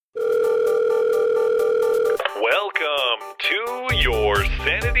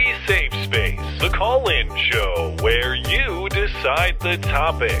Insanity Safe Space, the call-in show where you decide the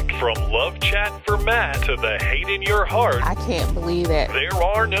topic. From love chat for Matt to the hate in your heart, I can't believe it. There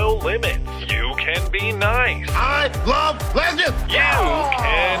are no limits. You can be nice. I love lesbians. You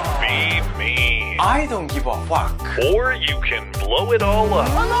can be mean. I don't give a fuck. Or you can blow it all up.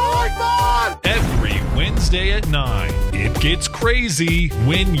 Every Wednesday at 9, it gets crazy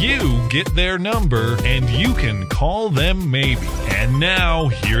when you get their number and you can call them maybe. And now,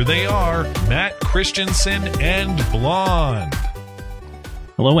 here they are, Matt Christensen and Blonde.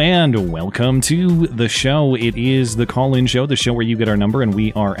 Hello and welcome to the show. It is the call-in show, the show where you get our number and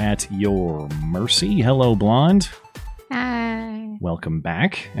we are at your mercy. Hello, Blonde. Hi. Welcome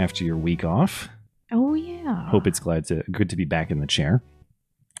back after your week off. Oh, yeah. Hope it's good to be back in the chair.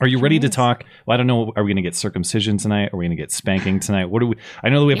 Are you ready to talk? Well, I don't know. Are we going to get circumcision tonight? Are we going to get spanking tonight? What do we? I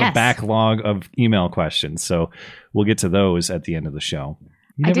know that we have a backlog of email questions, so we'll get to those at the end of the show.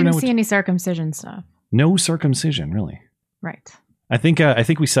 I didn't see any circumcision stuff. No circumcision, really. Right. I think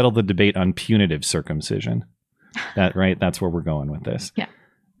we settled the debate on punitive circumcision. Right? That's where we're going with this. Yeah.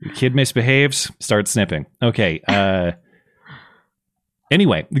 The kid misbehaves, start snipping. Okay.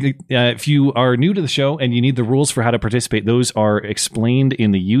 Anyway, if you are new to the show and you need the rules for how to participate, those are explained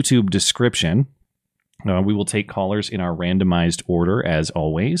in the YouTube description. We will take callers in our randomized order, as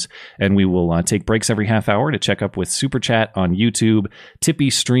always, and we will take breaks every half hour to check up with Super Chat on YouTube, Tippy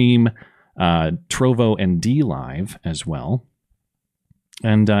Stream, Trovo, and DLive as well.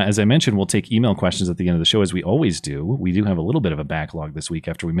 And as I mentioned, we'll take email questions at the end of the show, as we always do. We do have a little bit of a backlog this week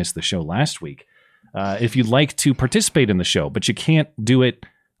after we missed the show last week. If you'd like to participate in the show, but you can't do it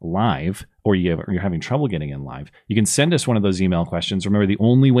live, or you're having trouble getting in live, you can send us one of those email questions. Remember, the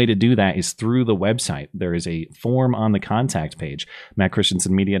only way to do that is through the website. There is a form on the contact page,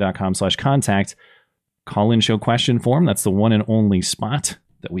 mattchristiansenmedia.com/contact, call-in show question form. That's the one and only spot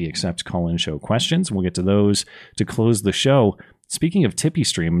that we accept call-in show questions. We'll get to those to close the show. Speaking of Tippy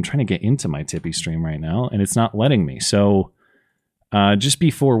Stream, I'm trying to get into my Tippy Stream right now, and it's not letting me. So just be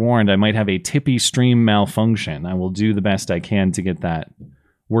forewarned, I might have a Tippy Stream malfunction. I will do the best I can to get that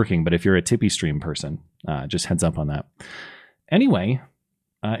working. But if you're a Tippy Stream person, just heads up on that. Anyway,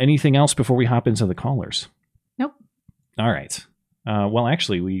 anything else before we hop into the callers? Nope. All right. Well,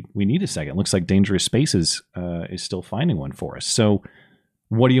 actually, we need a second. Looks like Dangerous Spaces is still finding one for us. So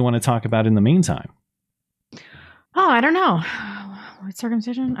what do you want to talk about in the meantime? Oh, I don't know.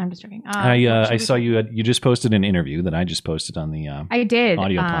 Circumcision? I'm just joking. I saw you just posted an interview that I just posted on the I did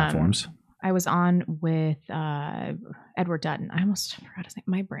audio platforms. I was on with Edward Dutton. I almost forgot his name.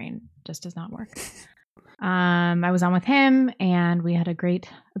 My brain just does not work. I was on with him, and we had a great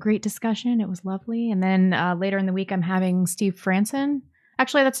discussion. It was lovely. And then later in the week, I'm having Steve Franson.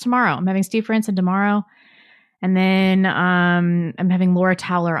 Actually, that's tomorrow. I'm having Steve Franson tomorrow, and then I'm having Laura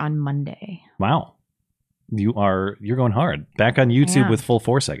Towler on Monday. Wow. You're going hard. Back on YouTube with full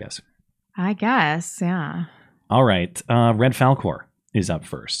force, I guess. I guess, yeah. All right. Red Falcor is up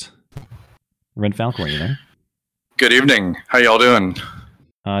first. Red Falcor, are you there? Good evening. How y'all doing?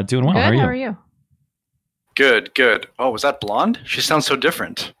 Doing well. Good. How are you? Good. Oh, was that Blonde? She sounds so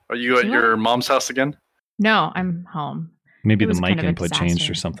different. Are you at your mom's house again? No, I'm home. Maybe the mic input changed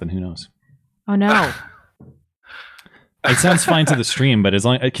or something. Who knows? Oh, no. It sounds fine to the stream, but as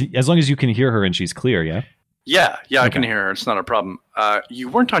long as you can hear her and she's clear, yeah? Yeah, okay. I can hear her. It's not a problem. You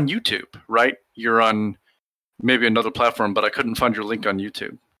weren't on YouTube, right? You're on maybe another platform, but I couldn't find your link on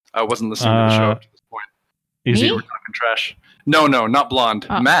YouTube. I wasn't listening to the show up to this point. Me? You were talking trash. No, not Blonde.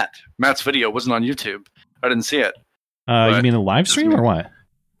 Oh. Matt's video wasn't on YouTube. I didn't see it. You mean the live stream or what?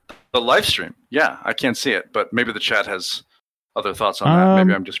 The live stream. Yeah, I can't see it, but maybe the chat has other thoughts on that.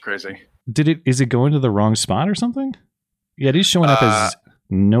 Maybe I'm just crazy. Is it going to the wrong spot or something? Yeah, it is showing up as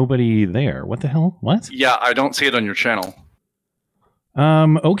nobody there. What the hell? What? Yeah, I don't see it on your channel.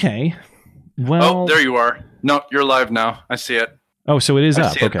 Okay. Well. Oh, there you are. No, you're live now. I see it. Oh, so it is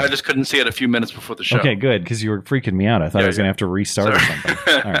up. Okay. I just couldn't see it a few minutes before the show. Okay, good, because you were freaking me out. I thought I was going to have to restart or something.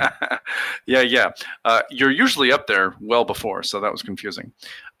 All right. Yeah. You're usually up there well before, so that was confusing.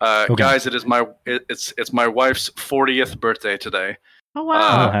 Okay. Guys, it's my wife's 40th birthday today. Oh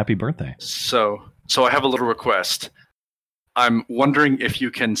wow! Happy birthday! So I have a little request. I'm wondering if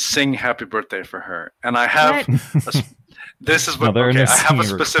you can sing "Happy Birthday" for her, and I have. This is what. Okay, I have a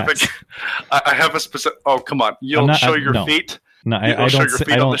specific. I have a specific. Oh, come on! You'll show your feet. No, I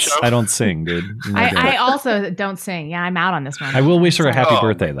don't sing, dude. I also don't sing. Yeah, I'm out on this one. I will wish her a happy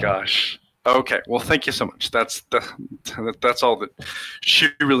birthday, though. Gosh. Okay. Well, thank you so much. That's all that she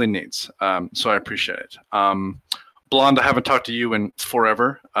really needs. So I appreciate it. Blonde, I haven't talked to you in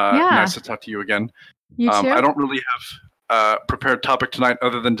forever. Nice to talk to you again. You too? I don't really have prepared topic tonight,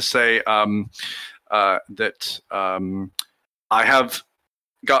 other than to say that I have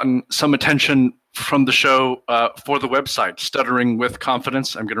gotten some attention from the show for the website, Stuttering with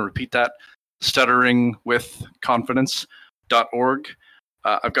Confidence. I'm going to repeat that, stutteringwithconfidence.org.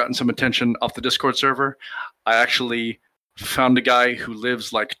 I've gotten some attention off the Discord server. I actually found a guy who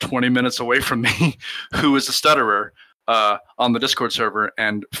lives like 20 minutes away from me who is a stutterer on the Discord server,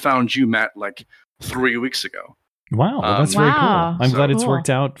 and found you, Matt, like 3 weeks ago. Wow, well, that's very cool. I'm glad it's worked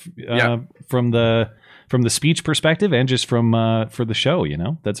out from the speech perspective and just from for the show.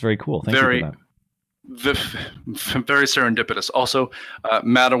 That's very cool. Thank you for that. Very serendipitous. Also,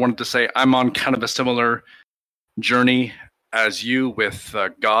 Matt, I wanted to say I'm on kind of a similar journey as you with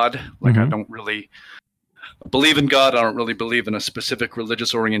God. Like, I don't really believe in God. I don't really believe in a specific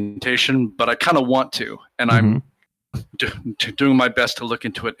religious orientation, but I kind of want to, and I'm doing my best to look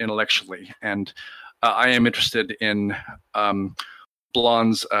into it intellectually. And I am interested in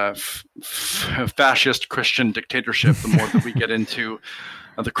Blonde's fascist Christian dictatorship. The more that we get into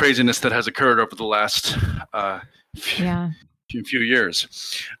the craziness that has occurred over the last few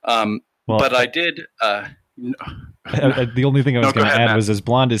years. But I did. The only thing I was going to add, Matt, was, as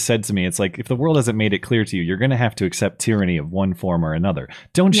Blonde has said to me, it's like, if the world hasn't made it clear to you, you're going to have to accept tyranny of one form or another.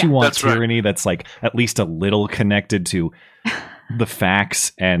 Don't you want tyranny that's like at least a little connected to the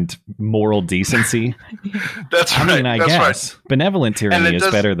facts and moral decency? That's right. I mean, I guess benevolent tyranny is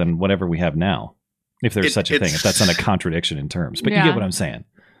better than whatever we have now, if there's such a thing, if that's not a contradiction in terms. But you get what I'm saying.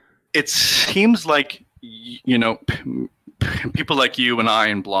 It seems like, people like you and I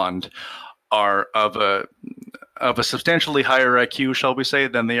and Blonde are of a substantially higher IQ, shall we say,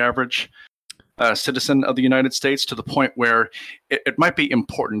 than the average citizen of the United States, to the point where it might be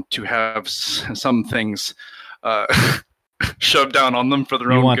important to have some things shoved down on them for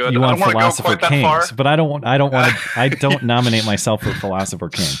their own good. You want philosopher kings, but I don't nominate myself for philosopher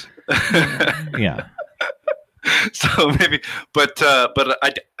king. Yeah. So maybe, but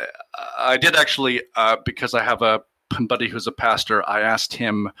I did actually, because I have a buddy who's a pastor. I asked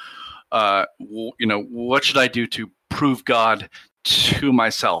him, what should I do to prove God to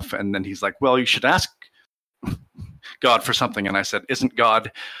myself? And then he's like, well, you should ask God for something. And I said, isn't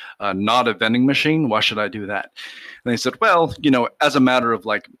God not a vending machine? Why should I do that? And he said, well, as a matter of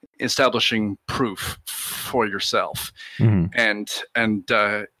like establishing proof for yourself. And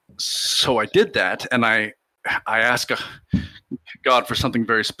so I did that, and I asked God for something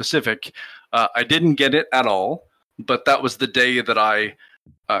very specific. I didn't get it at all, but that was the day that I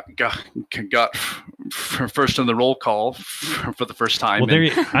got first in the roll call for the first time. Well,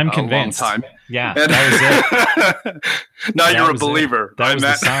 I'm convinced. Time. Yeah, that was it. Now you're a believer. That was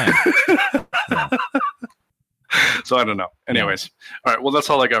the sign. So I don't know. Anyways, all right. Well, that's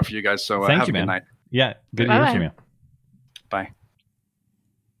all I got for you guys. So thank have you, a good man. night. Yeah, good to hear from you. Bye.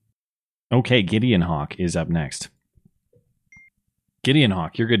 Okay, Gideon Hawk is up next. Gideon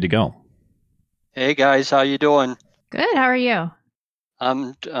Hawk, you're good to go. Hey guys, how you doing? Good. How are you?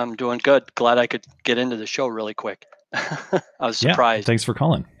 I'm doing good. Glad I could get into the show really quick. I was surprised. Thanks for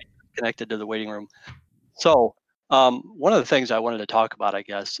calling. Connected to the waiting room. So one of the things I wanted to talk about, I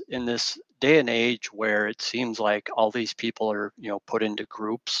guess, in this day and age where it seems like all these people are, put into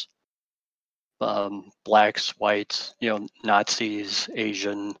groups, blacks, whites, Nazis,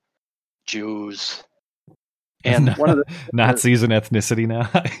 Asian, Jews, and one of the Nazis and ethnicity now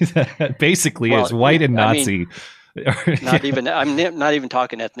basically is white and Nazi. I'm not even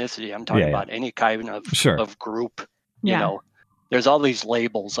talking ethnicity. I'm talking about any kind of group. There's all these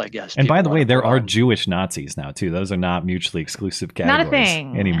labels, I guess. And by the way, there are Jewish Nazis now too. Those are not mutually exclusive categories. Not a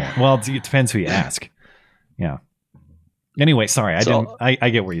thing anymore. Well, it depends who you ask. Yeah. Anyway, sorry, I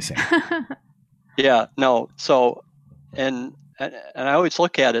get what you're saying. Yeah. No. So, and I always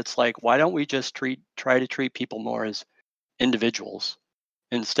look at it, it's like, why don't we just try to treat people more as individuals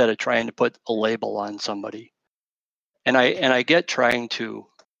instead of trying to put a label on somebody? And I get trying to,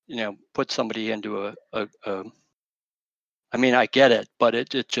 put somebody into I get it, but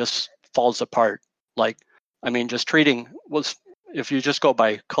it just falls apart. Like, just treating if you just go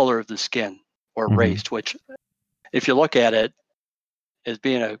by color of the skin or race, which if you look at it as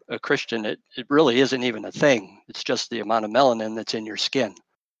being a Christian, it really isn't even a thing. It's just the amount of melanin that's in your skin.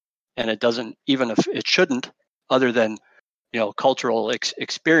 And it doesn't, even if it shouldn't, other than, cultural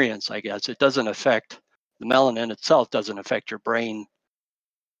experience, I guess, it doesn't affect, the melanin itself doesn't affect your brain,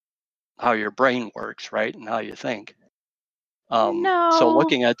 how your brain works, right? And how you think. No. So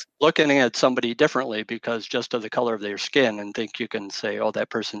looking at somebody differently because just of the color of their skin, and think you can say, oh, that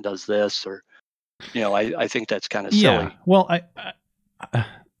person does this, or, I think that's kind of silly. Well,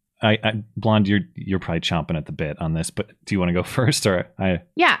 Blonde, you're probably chomping at the bit on this, but do you want to go first, or I?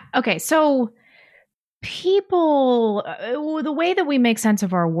 Yeah. Okay. So people, the way that we make sense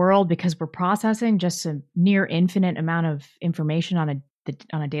of our world, because we're processing just a near infinite amount of information on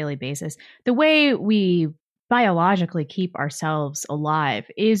a daily basis, the way we biologically keep ourselves alive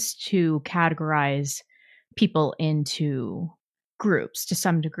is to categorize people into groups to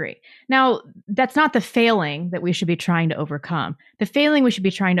some degree. Now, that's not the failing that we should be trying to overcome. The failing we should be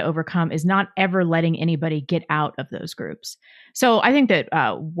trying to overcome is not ever letting anybody get out of those groups. So I think that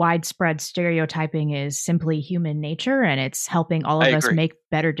widespread stereotyping is simply human nature, and it's helping all of us make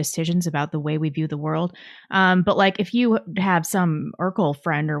better decisions about the way we view the world. But like, if you have some Urkel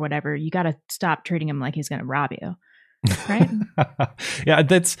friend or whatever, you got to stop treating him like he's going to rob you, right? Yeah,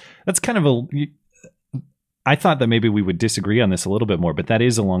 that's kind of I thought that maybe we would disagree on this a little bit more, but that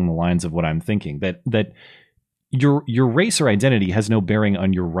is along the lines of what I'm thinking, that your race or identity has no bearing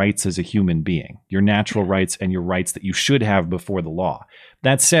on your rights as a human being, your natural rights and your rights that you should have before the law.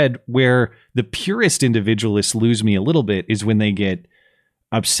 That said, where the purest individualists lose me a little bit is when they get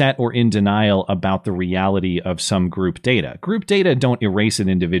upset or in denial about the reality of some group data. Group data don't erase an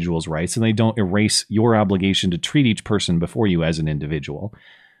individual's rights, and they don't erase your obligation to treat each person before you as an individual.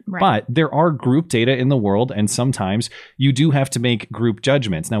 Right. But there are group data in the world, and sometimes you do have to make group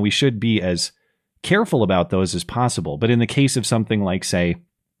judgments. Now, we should be as careful about those as possible. But in the case of something like, say,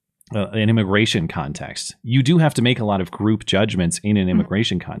 an immigration context, you do have to make a lot of group judgments in an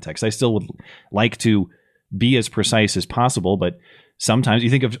immigration context. I still would like to be as precise as possible, but sometimes you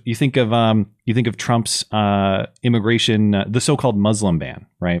think of Trump's immigration, the so-called Muslim ban,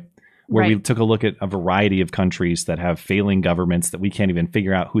 right? Where we took a look at a variety of countries that have failing governments that we can't even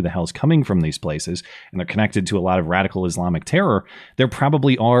figure out who the hell's coming from these places, and they're connected to a lot of radical Islamic terror. There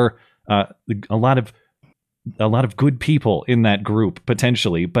probably are a lot of good people in that group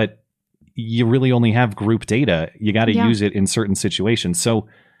potentially, but you really only have group data. You got to use it in certain situations. So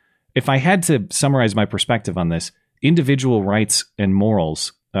if I had to summarize my perspective on this, individual rights and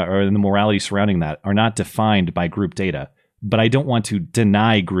morals or the morality surrounding that are not defined by group data. But I don't want to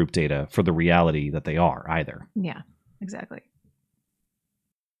deny group data for the reality that they are either. Yeah, exactly.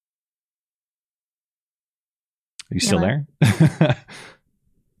 Are you still there?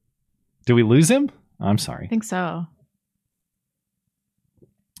 Do we lose him? I'm sorry. I think so.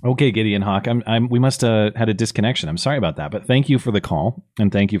 Okay, Gideon Hawk. We must have had a disconnection. I'm sorry about that, but thank you for the call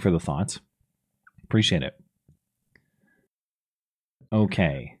and thank you for the thoughts. Appreciate it.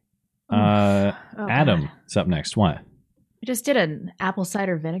 Okay. Adam is up next. What? I just did an apple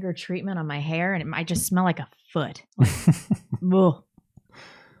cider vinegar treatment on my hair, and it might just smell like a foot.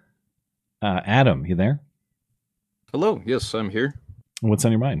 Adam, you there? Hello. Yes, I'm here. What's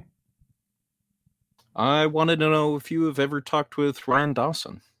on your mind? I wanted to know if you have ever talked with Ryan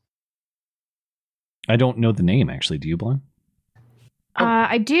Dawson. I don't know the name, actually. Do you, Blonde?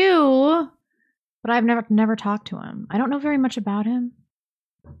 I do, but I've never talked to him. I don't know very much about him.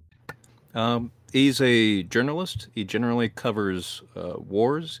 He's a journalist. He generally covers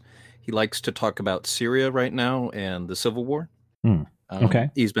wars. He likes to talk about Syria right now and the Civil War. Okay.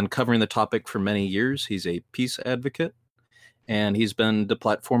 He's been covering the topic for many years. He's a peace advocate, and he's been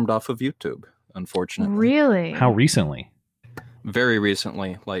deplatformed off of YouTube, unfortunately. Really? How recently? Very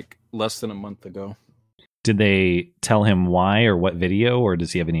recently, like less than a month ago. Did they tell him why or what video, or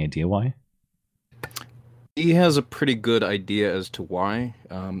does he have any idea why? He has a pretty good idea as to why.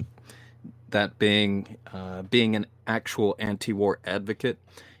 That being an actual anti-war advocate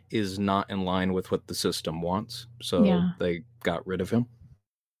is not in line with what the system wants. So they got rid of him.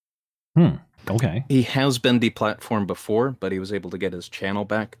 Okay. He has been deplatformed before, but he was able to get his channel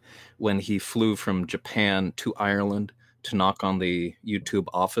back when he flew from Japan to Ireland to knock on the YouTube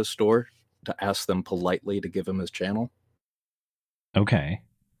office door to ask them politely to give him his channel. Okay.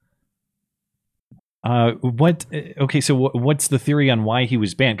 So what's the theory on why he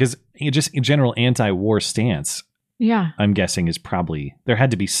was banned? Because just in general anti-war stance, I'm guessing is probably, there had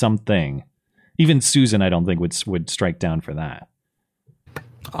to be something. Even Susan, I don't think would strike down for that.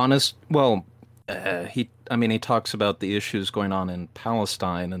 He talks about the issues going on in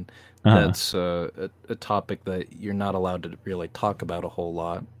Palestine, and that's a topic that you're not allowed to really talk about a whole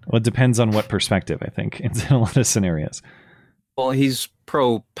lot. Well, it depends on what perspective, I think, in a lot of scenarios. Well, he's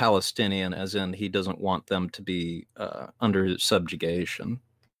pro-Palestinian, as in he doesn't want them to be under subjugation.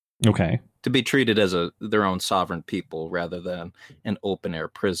 Okay. To be treated as their own sovereign people rather than an open-air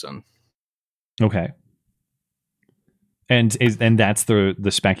prison. Okay. And that's the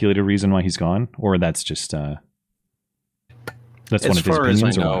speculated reason why he's gone, or that's just that's one of his opinions. As far as I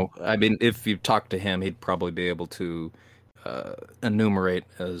know, I mean, if you talk to him, he'd probably be able to enumerate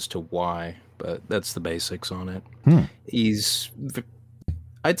as to why, but that's the basics on it.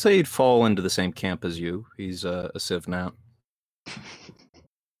 I'd say he'd fall into the same camp as you. He's a Civnat.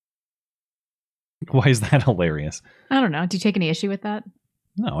 Why is that hilarious? I don't know. Do you take any issue with that?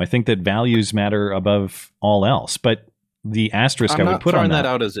 No, I think that values matter above all else. But the asterisk I would put on that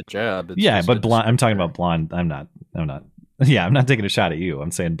out as a jab. Yeah, but blonde. I'm talking about blonde. I'm not. Yeah, I'm not taking a shot at you.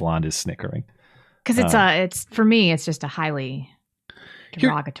 I'm saying blonde is snickering. Because it's for me, it's just a highly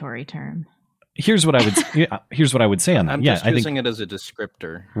derogatory term. Here's what I would say on that. I'm just using it as a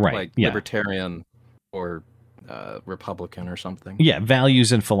descriptor, right? Like libertarian or Republican or something. Yeah,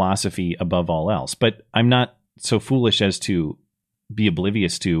 values and philosophy above all else. But I'm not so foolish as to be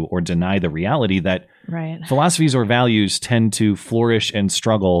oblivious to or deny the reality that philosophies or values tend to flourish and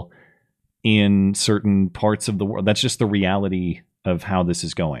struggle in certain parts of the world. That's just the reality of how this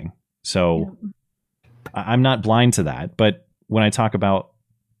is going. So I'm not blind to that. But when I talk about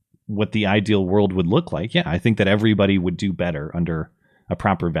what the ideal world would look like, I think that everybody would do better under a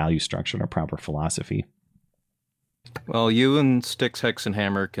proper value structure and a proper philosophy. Well, you and Styx, Hex, and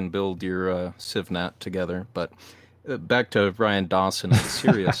Hammer can build your Civnat together, but back to Ryan Dawson and the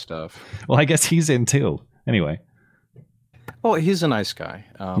serious stuff. Well, I guess he's in too. Anyway. Oh, he's a nice guy.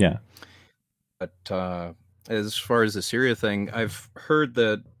 Yeah. But as far as the Syria thing, I've heard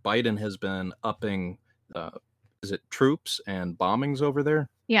that Biden has been upping, is it troops and bombings over there?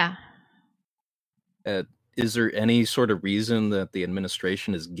 Yeah. Is there any sort of reason that the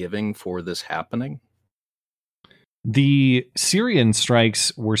administration is giving for this happening? The Syrian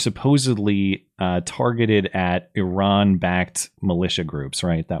strikes were supposedly targeted at Iran-backed militia groups,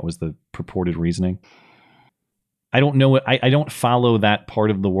 right? That was the purported reasoning. I don't know. I don't follow that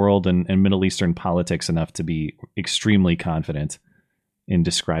part of the world and Middle Eastern politics enough to be extremely confident in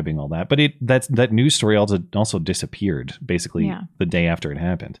describing all that. But that news story also disappeared basically the day after it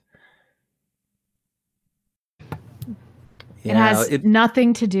happened. It has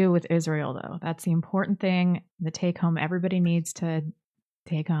nothing to do with Israel, though. That's the important thing. The take home everybody needs to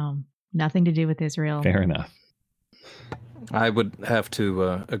take home. Nothing to do with Israel. Fair enough. I would have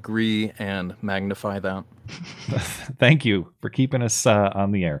to agree and magnify that. Thank you for keeping us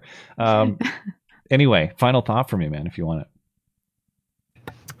on the air. Anyway, final thought from you, man, if you want it.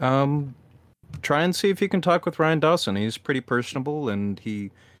 Try and see if you can talk with Ryan Dawson. He's pretty personable, and he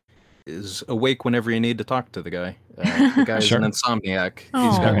is awake whenever you need to talk to the guy. The guy's an insomniac. He's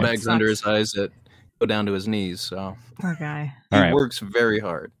got bags under his eyes that go down to his knees. So poor guy. He works very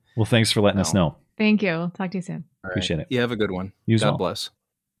hard. Well, thanks for letting us know. Thank you. Talk to you soon. All right. Appreciate it. You have a good one. God bless.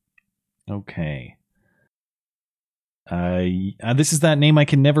 Okay. This is that name I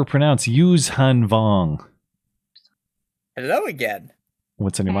can never pronounce. Yuz Han Vong. Hello again.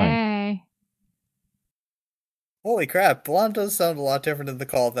 What's on your mind? Hey. Holy crap, Blonde does sound a lot different in the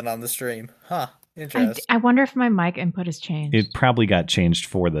call than on the stream. Huh, interesting. I wonder if my mic input has changed. It probably got changed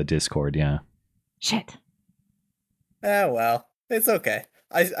for the Discord, yeah. Shit. Well, it's okay.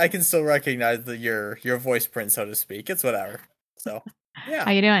 I can still recognize your voice print, so to speak. It's whatever. So, yeah.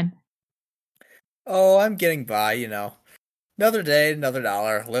 How you doing? Oh, I'm getting by, Another day, another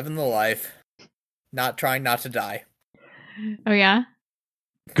dollar, living the life. Trying not to die. Oh, yeah?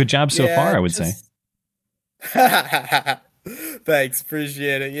 Good job so far, I would say. Thanks,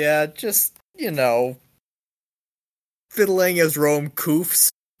 appreciate it. Yeah, just, fiddling as Rome Koofs,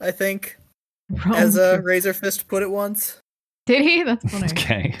 I think. As Razor Fist put it once. Did he? That's funny.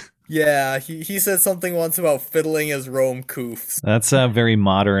 Okay. Yeah, he said something once about fiddling as Rome Koofs. That's a very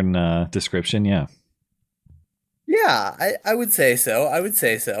modern description, yeah. Yeah, I would say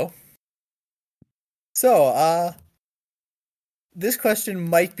so. So, this question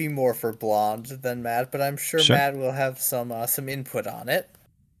might be more for Blonde than Matt, but I'm sure Matt will have some input on it.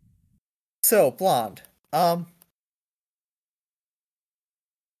 So, Blonde,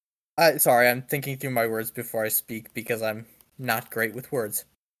 sorry, I'm thinking through my words before I speak because I'm not great with words.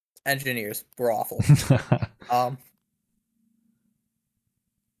 Engineers, we're awful.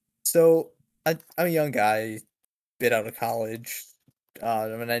 So, I'm a young guy, bit out of college.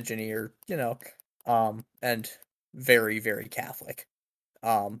 I'm an engineer, and very, very Catholic.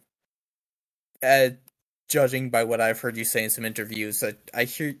 Judging by what I've heard you say in some interviews, I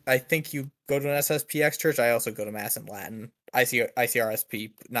think you go to an SSPX church. I also go to Mass in Latin.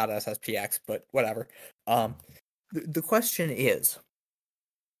 ICRSP, not SSPX, but whatever. The question is,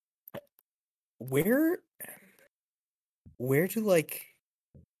 where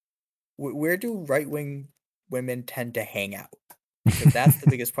do right-wing women tend to hang out? Because that's the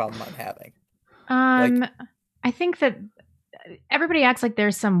biggest problem I'm having. I think that everybody acts like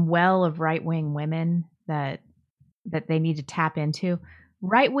there's some well of right-wing women that that they need to tap into.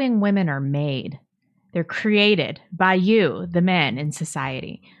 Right-wing women are made. They're created by you, the men in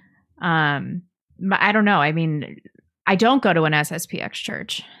society. I don't know. I mean, I don't go to an SSPX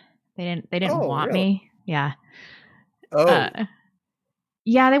church. They didn't want me. Yeah. Oh.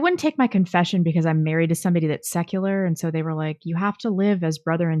 Yeah, they wouldn't take my confession because I'm married to somebody that's secular. And so they were like, you have to live as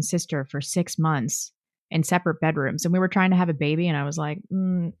brother and sister for 6 months in separate bedrooms. And we were trying to have a baby. And I was like,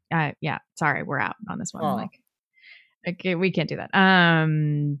 yeah, sorry, we're out on this one. Oh. Like, okay, we can't do that.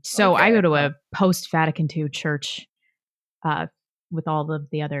 So I go to a post-Vatican II church with all of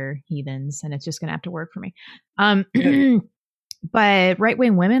the other heathens, and it's just going to have to work for me. But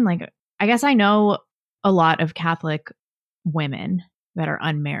right-wing women, like, I guess I know a lot of Catholic women that are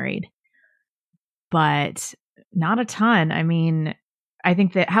unmarried, but not a ton. I mean, I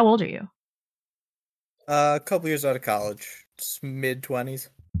think that, how old are you? A couple years out of college, mid-20s.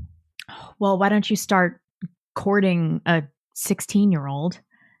 Well, why don't you start courting a 16-year-old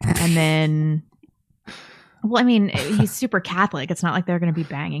and then, well, I mean, he's super Catholic. It's not like they're going to be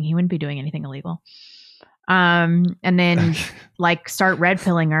banging. He wouldn't be doing anything illegal. And then like start red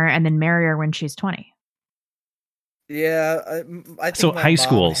pilling her and then marry her when she's 20. Yeah. I think so high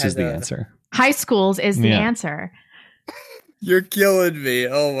schools is the answer. High schools is the answer. You're killing me.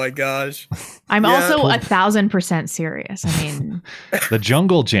 Oh my gosh. I'm also 1,000% serious. I mean, the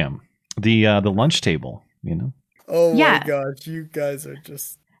jungle gym, the lunch table, you know? Oh my gosh. You guys are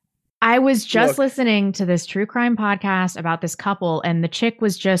just. I was just listening to this true crime podcast about this couple, and the chick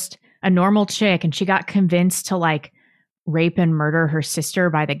was just a normal chick, and she got convinced to like rape and murder her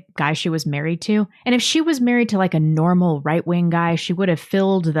sister by the guy she was married to. And if she was married to like a normal right-wing guy, she would have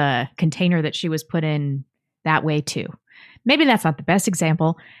filled the container that she was put in that way too. Maybe that's not the best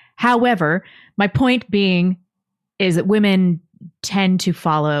example. However, my point being is that women tend to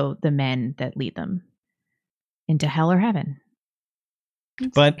follow the men that lead them into hell or heaven.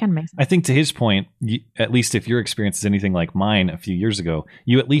 But I think to his point, at least if your experience is anything like mine a few years ago,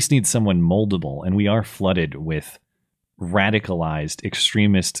 you at least need someone moldable. And we are flooded with radicalized,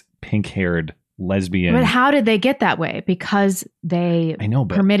 extremist, pink-haired lesbian. But how did they get that way? Because they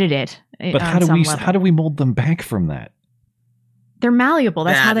permitted it. But how do we mold them back from that? They're malleable.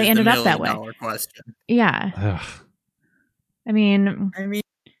 That's how they ended up that way. Question. Yeah. Ugh. I mean, you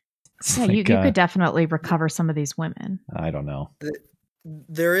like, could definitely recover some of these women. I don't know.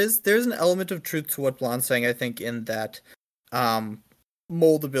 There's an element of truth to what Blonde's saying, I think, in that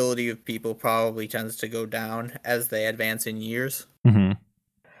moldability of people probably tends to go down as they advance in years. Mm-hmm.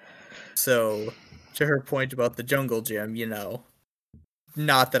 So, to her point about the jungle gym, you know,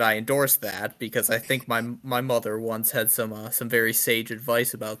 not that I endorse that, because I think my mother once had some very sage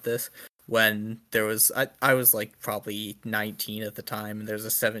advice about this when there was I was like probably 19 at the time, and there's a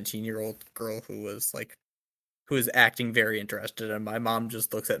 17-year-old girl who was acting very interested, and my mom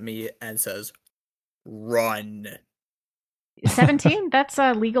just looks at me and says, "Run." 17? That's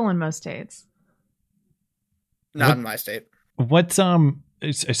legal in most states. Not in my state. What so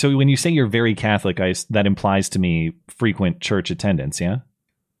when you say you're very Catholic, that implies to me frequent church attendance, yeah?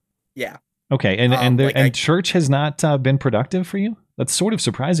 Yeah. Okay, and church has not been productive for you? That's sort of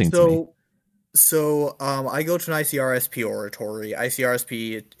surprising to me. So I go to an ICRSP oratory.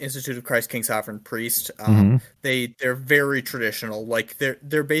 ICRSP, Institute of Christ King Sovereign Priest. They're very traditional. Like they're like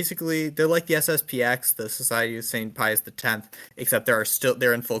the SSPX, the Society of Saint Pius X, except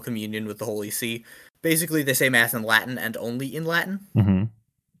they're in full communion with the Holy See. Basically, they say Mass in Latin and only in Latin,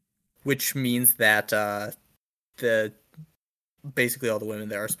 which means that basically all the women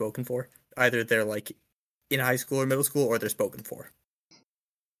there are spoken for. Either they're like in high school or middle school, or they're spoken for.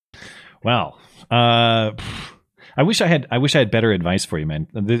 Well, I wish I had better advice for you, man.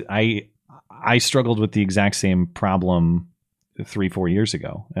 I struggled with the exact same problem 3-4 years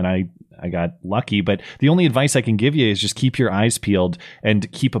ago, and I got lucky. But the only advice I can give you is just keep your eyes peeled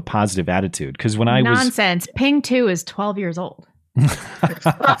and keep a positive attitude. Because when nonsense, Ping 2 is 12 years old.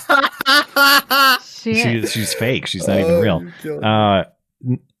 She's fake. She's not even real.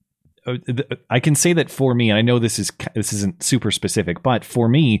 I can say that for me, and I know this isn't super specific, but for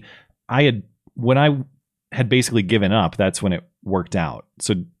me, when I had basically given up, that's when it worked out.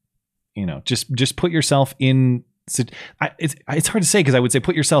 So, you know, just put yourself in. It's hard to say, because I would say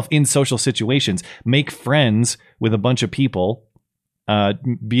put yourself in social situations, make friends with a bunch of people,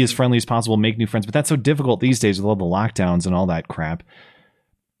 be as friendly as possible, make new friends. But that's so difficult these days with all the lockdowns and all that crap.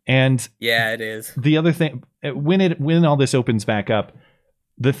 And yeah, it is. The other thing, when all this opens back up,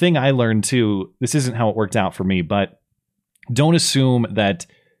 the thing I learned too, this isn't how it worked out for me, but don't assume that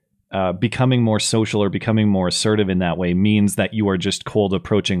becoming more social or becoming more assertive in that way means that you are just cold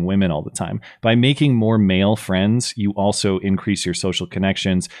approaching women all the time. By making more male friends, you also increase your social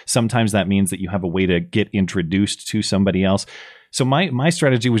connections. Sometimes that means that you have a way to get introduced to somebody else. So my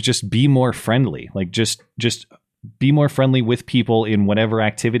strategy was just be more friendly, like just be more friendly with people in whatever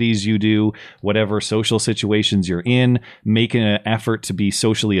activities you do, whatever social situations you're in. Make an effort to be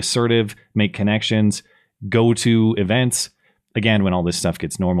socially assertive, make connections, go to events. Again, when all this stuff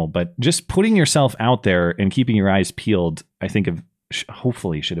gets normal, but just putting yourself out there and keeping your eyes peeled, I think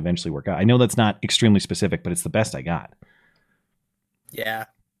hopefully should eventually work out. I know that's not extremely specific, but it's the best I got. Yeah,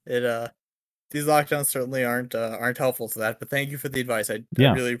 these lockdowns certainly aren't helpful to that. But thank you for the advice. I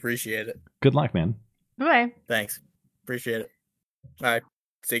really appreciate it. Good luck, man. Bye. Thanks. Appreciate it. All right.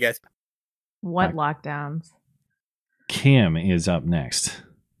 See you guys. What lockdowns? Kim is up next.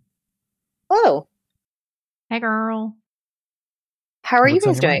 Hello. Hey, girl. How are you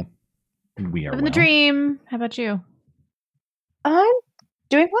guys doing? We are living the dream. How about you? I'm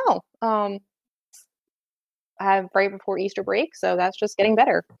doing well. I have right before Easter break, so that's just getting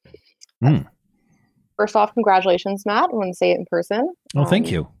better. First off, congratulations, Matt. I want to say it in person. Oh, thank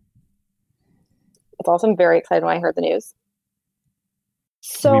you. It's awesome. I'm very excited when I heard the news.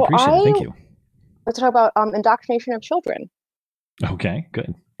 So we appreciate it. Thank you. Let's talk about indoctrination of children. Okay,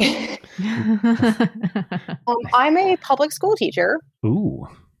 good. I'm a public school teacher. Ooh.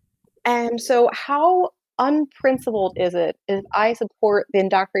 And so how unprincipled is it if I support the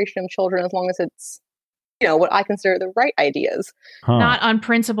indoctrination of children as long as it's, what I consider the right ideas? Not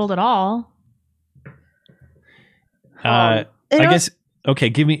unprincipled at all. I guess, okay,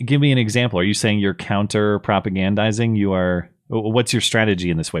 give me an example. Are you saying you're counter propagandizing? What's your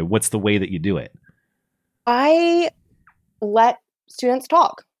strategy in this way? What's the way that you do it? I let students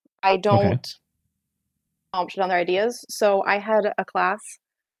talk. I don't shut down their ideas. So I had a class,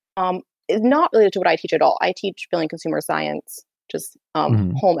 not related to what I teach at all. I teach billing consumer science, just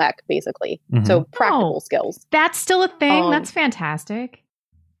home ec, basically. So practical skills. That's still a thing? That's fantastic.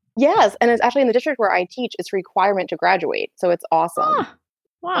 Yes. And it's actually in the district where I teach, it's a requirement to graduate. So it's awesome.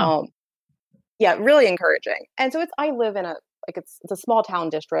 Wow. Yeah, really encouraging. And so I live in it's a small town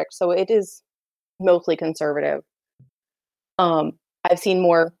district. So it is mostly conservative. I've seen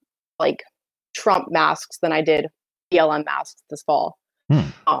more like Trump masks than I did BLM masks this fall.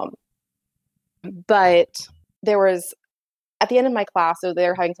 But there was, at the end of my class, so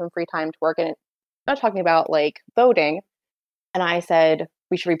they're having some free time to work, and I'm talking about like voting. And I said,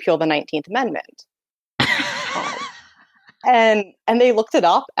 we should repeal the 19th Amendment. And they looked it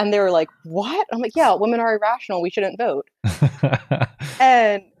up and they were like, what? I'm like, yeah, women are irrational. We shouldn't vote.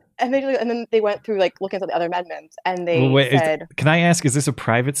 and then they went through like looking at the other amendments, and they said, can I ask, is this a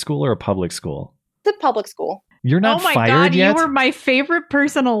private school or a public school? It's a public school. You're not fired God, yet? You were my favorite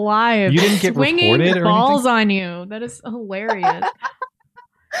person alive. You didn't get reported or balls anything? on you. That is hilarious.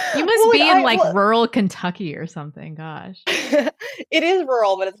 You must be in rural Kentucky or something. Gosh. It is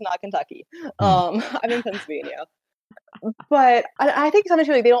rural, but it's not Kentucky. I'm in Pennsylvania. But I think sometimes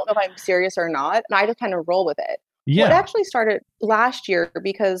they don't know if I'm serious or not, and I just kind of roll with it. Yeah. Well, it actually started last year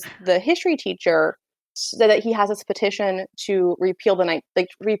because the history teacher said that he has this petition to repeal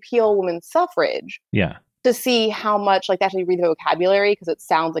repeal women's suffrage. Yeah. To see how much they actually read the vocabulary, because it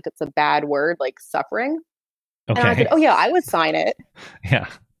sounds like it's a bad word, like suffering. Okay. And I said, oh yeah, I would sign it. Yeah.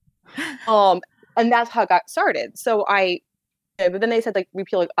 And that's how it got started. So but then they said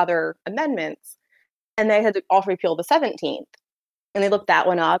repeal other amendments, and they had to also repeal the 17th, and they looked that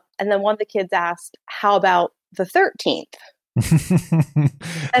one up. And then one of the kids asked, how about the 13th?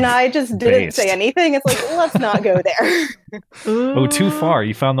 And I just didn't say anything. It's like, let's not go there. Oh, too far.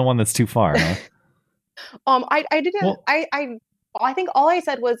 You found the one that's too far, huh? I didn't. Well, I think all I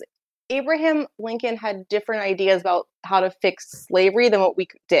said was Abraham Lincoln had different ideas about how to fix slavery than what we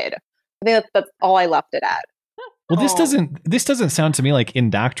did. I think that's all I left it at. Well, this doesn't sound to me like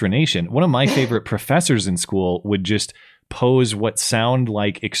indoctrination. One of my favorite professors in school would just pose what sound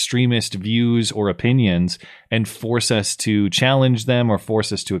like extremist views or opinions and force us to challenge them or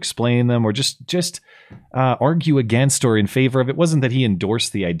force us to explain them or just argue against or in favor of. It wasn't that he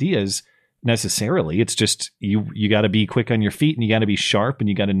endorsed the ideas necessarily. It's just you got to be quick on your feet, and you got to be sharp, and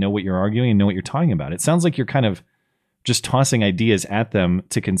you got to know what you're arguing and know what you're talking about. It sounds like you're kind of just tossing ideas at them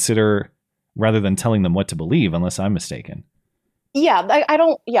to consider rather than telling them what to believe, unless I'm mistaken. Yeah,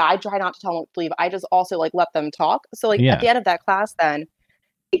 I try not to tell them what to believe. I just also let them talk. So at the end of that class, then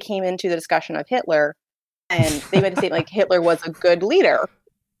it came into the discussion of Hitler, and they went to say Hitler was a good leader.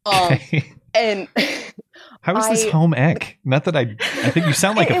 And how is this home ec? Not that I think you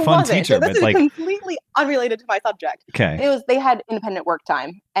sound like a fun teacher, this but is like completely unrelated to my subject. Okay. They had independent work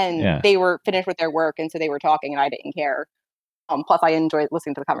time, and they were finished with their work, and so they were talking, and I didn't care. Plus, I enjoyed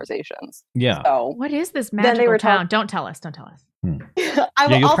listening to the conversations. Yeah. So what is this magical town? Don't tell us.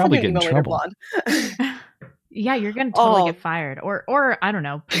 You'll probably get in trouble. Yeah, you're gonna totally get fired, or I don't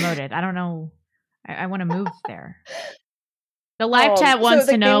know, promoted. I don't know. I want to move there. The live chat wants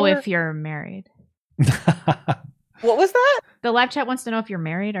to know if you're married. What was that? The live chat wants to know if you're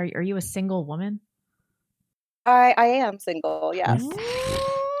married. Are you a single woman? I am single. Yes.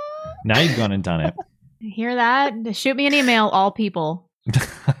 Now you've gone and done it. Hear that? Shoot me an email, all people.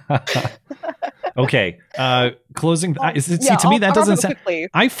 Okay. Closing. To me, that doesn't sound.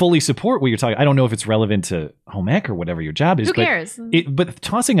 I fully support what you're talking. I don't know if it's relevant to home ec or whatever your job is. Who cares? But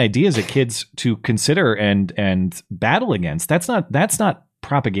tossing ideas at kids to consider and battle against, that's not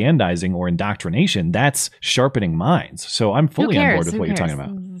propagandizing or indoctrination. That's sharpening minds. So I'm fully on board with what you're talking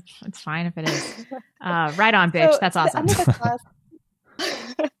about. It's fine if it is. Right on, bitch. That's awesome.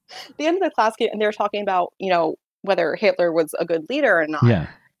 The end of the class, and they were talking about, whether Hitler was a good leader or not. Yeah.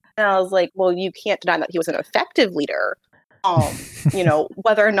 And I was like, well, you can't deny that he was an effective leader.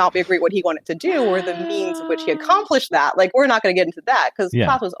 Whether or not we agree what he wanted to do or the means in which he accomplished that. Like, we're not going to get into that because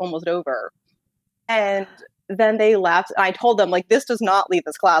class was almost over. And then they left. And I told them, like, this does not leave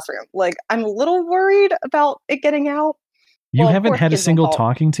this classroom. Like, I'm a little worried about it getting out. You haven't had a single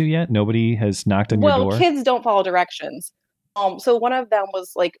talking to yet? Nobody has knocked on your door? Well, kids don't follow directions. So one of them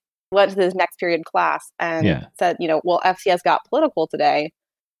was like, went to this next period class and said, FCS got political today.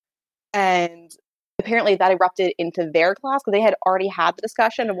 And apparently that erupted into their class because they had already had the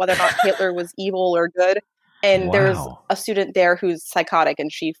discussion of whether or not Hitler was evil or good. And there was a student there who's psychotic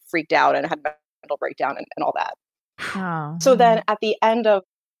and she freaked out and had a mental breakdown and all that. Oh. So then at the end of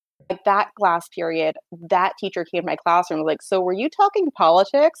that class period, that teacher came to my classroom and was like, so were you talking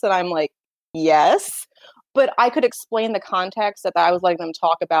politics? And I'm like, yes. But I could explain the context that I was letting them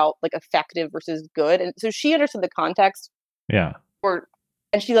talk about, like, effective versus good. And so she understood the context. Yeah.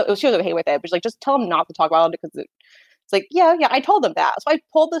 And she was okay with it. But she's like, just tell them not to talk about it because it's like, yeah, I told them that. So I had to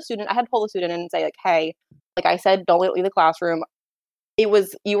pull the student in and say, like, hey, like I said, don't leave the classroom.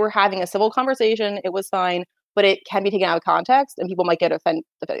 You were having a civil conversation. It was fine. But it can be taken out of context, and people might get offended.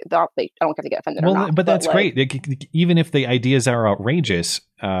 I don't have to get offended or not. But that's great. Even if the ideas are outrageous,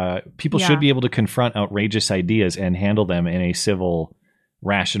 people should be able to confront outrageous ideas and handle them in a civil,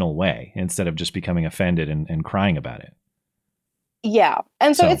 rational way instead of just becoming offended and crying about it. Yeah.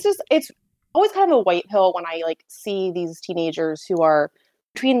 And so it's always kind of a white pill when I like see these teenagers who are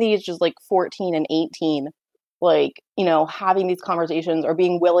between the ages like 14 and 18, like, having these conversations or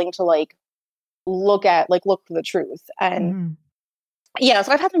being willing to like, look for the truth. And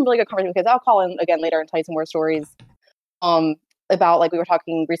so I've had some really good conversations with kids. I'll call in again later and tell you some more stories about, like, we were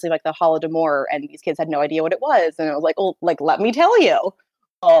talking recently, like the Holodomor, and these kids had no idea what it was, and I was like, well, like, let me tell you.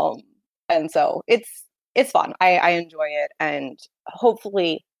 And so it's fun. I enjoy it, and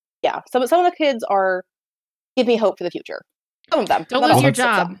hopefully some of the kids give me hope for the future. Some of them. Don't lose your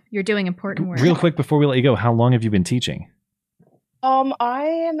job. You're doing important work. Real quick before we let you go, how long have you been teaching? I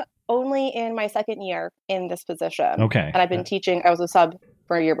am only in my second year in this position. Okay. And I've been teaching. I was a sub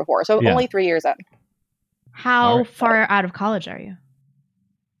for a year before. So only 3 years in. How far out of college are you?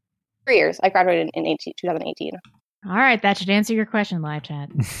 3 years. I graduated in 2018. All right. That should answer your question, live chat.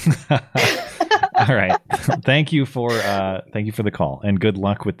 All right. Thank you for the call, and good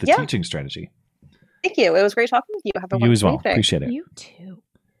luck with the teaching strategy. Thank you. It was great talking with you. Have a wonderful You as well. evening. Appreciate it. You too.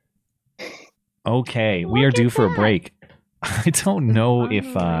 Okay. We are due for a break. I don't know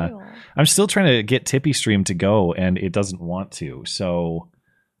if I'm still trying to get Tippy Stream to go, and it doesn't want to. So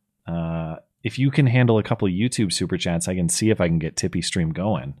if you can handle a couple of YouTube super chats, I can see if I can get Tippy Stream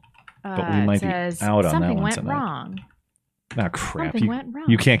going. But we might be out on that one tonight. Something went wrong. Oh, crap. Something went wrong.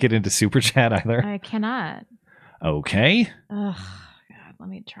 You can't get into super chat either? I cannot. Okay. Ugh, God, let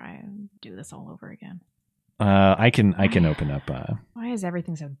me try and do this all over again. I can open up. Why is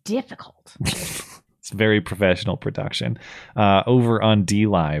everything so difficult? It's very professional production. Over on D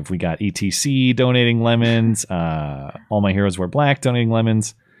Live, we got ETC donating lemons. All My Heroes Wear Black donating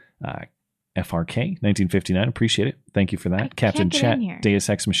lemons. FRK 1959, appreciate it. Thank you for that. Captain Chat, Deus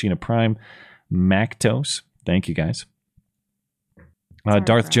Ex Machina Prime, Mactos. Thank you guys.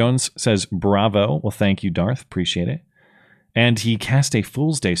 Darth Jones says bravo. Well, thank you, Darth. Appreciate it. And he cast a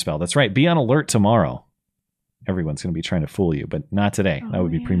Fool's Day spell. That's right. Be on alert tomorrow. Everyone's going to be trying to fool you, but not today. That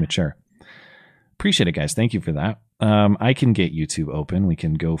would be premature. Appreciate it, guys. Thank you for that. I can get YouTube open. We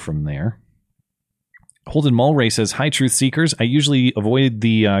can go from there. Holden Mulray says, "Hi, Truth Seekers. I usually avoid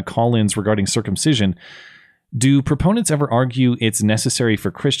the call-ins regarding circumcision. Do proponents ever argue it's necessary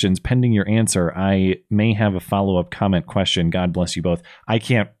for Christians? Pending your answer, I may have a follow-up comment question. God bless you both." I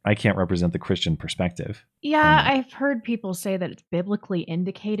can't represent the Christian perspective. Yeah, I've heard people say that it's biblically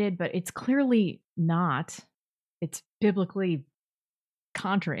indicated, but it's clearly not. It's biblically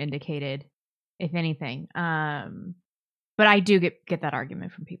contraindicated, if anything. But I do get that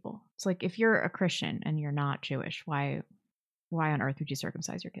argument from people. It's like, if you're a Christian and you're not Jewish, why on earth would you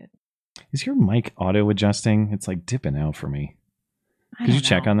circumcise your kid? Is your mic auto adjusting? It's like dipping out for me. Could you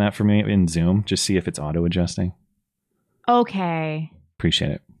check on that for me in Zoom? Just see if it's auto adjusting. Okay.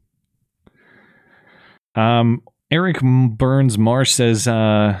 Appreciate it. Eric Burns Marsh says,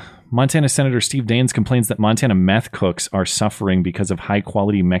 Montana Senator Steve Daines complains that Montana meth cooks are suffering because of high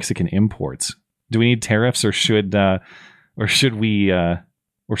quality Mexican imports. Do we need tariffs, or should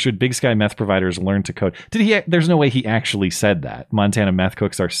Big Sky meth providers learn to code? There's no way he actually said that. Montana meth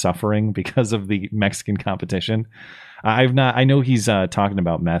cooks are suffering because of the Mexican competition. I know he's talking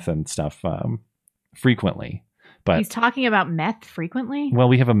about meth and stuff frequently, but he's talking about meth frequently. Well,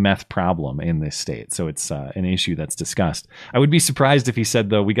 we have a meth problem in this state, so it's an issue that's discussed. I would be surprised if he said,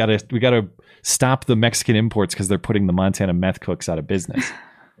 though, we gotta stop the Mexican imports because they're putting the Montana meth cooks out of business.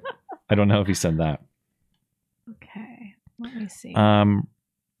 I don't know if he said that. Okay, let me see.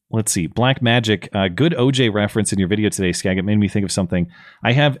 Let's see. Black Magic, good OJ reference in your video today, Skag. It made me think of something.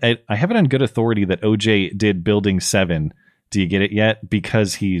 I have it on good authority that OJ did Building 7. Do you get it yet?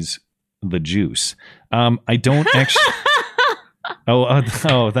 Because he's the juice. I don't actually.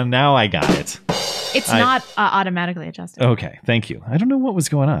 Then now I got it. It's not automatically adjusted. Okay, thank you. I don't know what was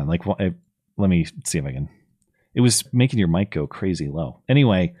going on. Like, let me see if I can. It was making your mic go crazy low.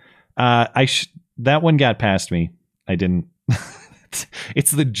 Anyway, that one got past me. I didn't.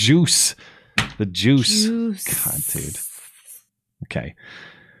 It's the juice. The juice. God, dude. Okay.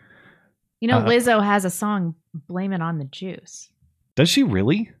 You know, Lizzo has a song, "Blame It on the Juice." Does she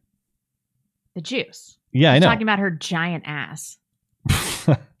really? The juice. Yeah, I know. Talking about her giant ass.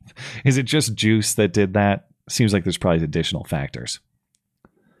 Is it just juice that did that? Seems like there's probably additional factors.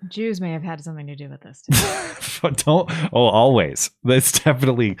 Jews may have had something to do with this too. Always. That's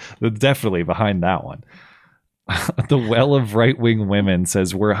definitely behind that one. The Well of Right-Wing Women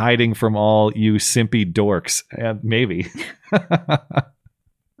says, "We're hiding from all you simpy dorks." Maybe.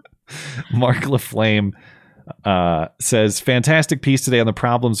 Mark LaFlame says, "Fantastic piece today on the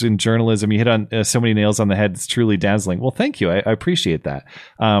problems in journalism. You hit on so many nails on the head. It's truly dazzling." Well, thank you. I appreciate that.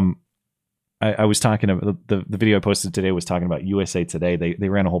 I was talking about the video I posted today was talking about USA Today. They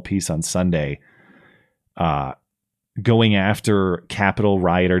ran a whole piece on Sunday going after Capitol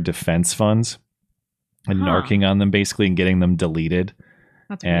rioter defense funds and narking on them basically and getting them deleted.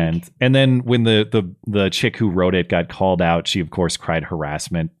 That's and then when the chick who wrote it got called out, she of course cried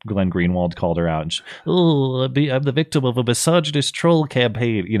harassment. Glenn Greenwald called her out and I'm the victim of a misogynist troll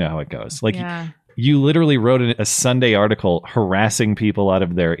campaign. You know how it goes. Like, you literally wrote a Sunday article harassing people out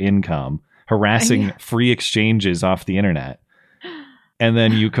of their income, harassing free exchanges off the internet. And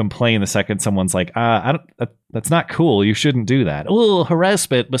then you complain the second someone's like, that's not cool. You shouldn't do that. Oh,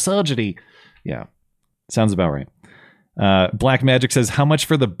 harassment, misogyny. Yeah. Sounds about right. Black Magic says, "How much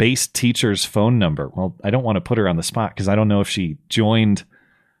for the base teacher's phone number?" Well, I don't want to put her on the spot because I don't know if she joined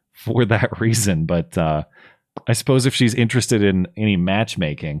for that reason. But I suppose if she's interested in any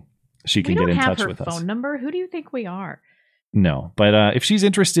matchmaking, she can get in touch with us. We don't have her phone number. Who do you think we are? No, but if she's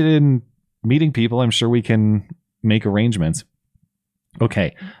interested in meeting people, I'm sure we can make arrangements.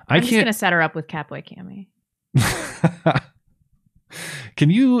 Okay. I'm just going to set her up with Catboy Cammy. Can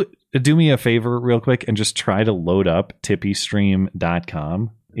you do me a favor real quick and just try to load up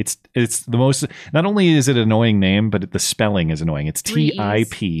tippystream.com? It's the most, not only is it an annoying name, but the spelling is annoying. It's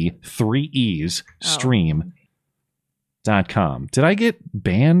TIP 3 E's stream.com. Did I get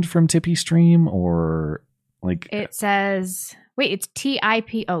banned from Tippy Stream or like it says, wait, it's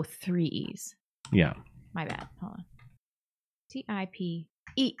TIP 3 E's. Yeah. My bad. Hold on. TIP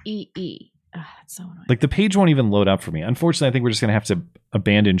EEE. That's so annoying. Like the page won't even load up for me. Unfortunately, I think we're just going to have to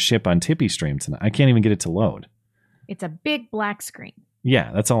abandon ship on Tippy Stream tonight. I can't even get it to load. It's a big black screen.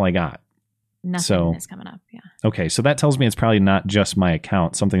 Yeah, that's all I got. Nothing is coming up. Yeah. Okay, so that tells me it's probably not just my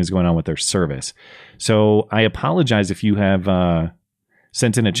account. Something is going on with their service. So I apologize if you have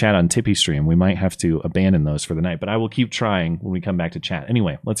sent in a chat on Tippy Stream. We might have to abandon those for the night, but I will keep trying when we come back to chat.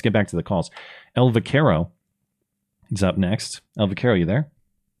 Anyway, let's get back to the calls. El Vaquero is up next. El Vaquero, you there?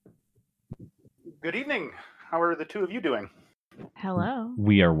 Good evening. How are the two of you doing? Hello.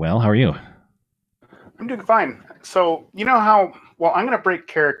 We are well. How are you? I'm doing fine. So, you know how, well, I'm going to break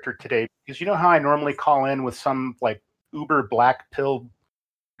character today because you know how I normally call in with some like uber black pill.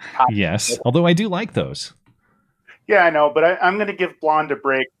 Yes, although I do like those. Yeah, I know, but I'm going to give Blonde a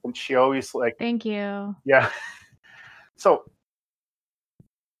break, and she always like. Thank you. Yeah. So,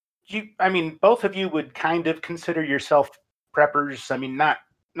 both of you would kind of consider yourself preppers. I mean, not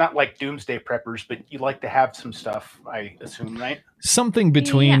like doomsday preppers, but you like to have some stuff, I assume, right? Something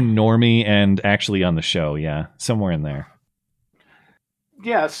between normie and actually on the show, yeah, somewhere in there.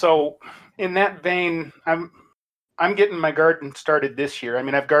 Yeah. So, in that vein, I'm getting my garden started this year. I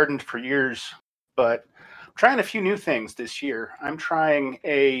mean, I've gardened for years, but I'm trying a few new things this year. I'm trying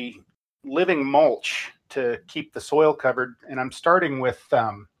a living mulch to keep the soil covered, and I'm starting with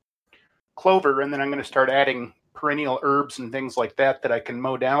clover, and then I'm going to start adding perennial herbs and things like that I can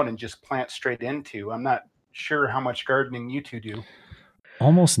mow down and just plant straight into. I'm not sure how much gardening you two do.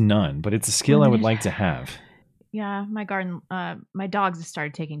 Almost none, but it's a skill I would like to have. Yeah, my garden, my dogs have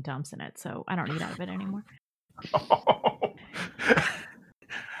started taking dumps in it, so I don't eat out of it anymore.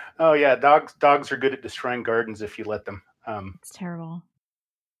 Oh yeah, dogs are good at destroying gardens if you let them. It's terrible.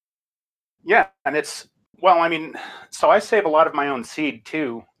 Yeah, and so I save a lot of my own seed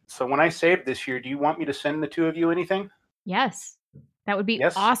too. So when I save this year, do you want me to send the two of you anything? Yes, that would be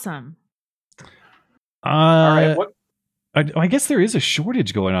awesome. All right. I guess there is a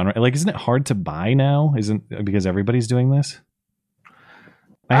shortage going on, right? Like, isn't it hard to buy now? Because everybody's doing this?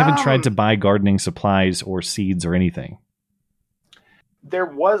 I haven't tried to buy gardening supplies or seeds or anything. There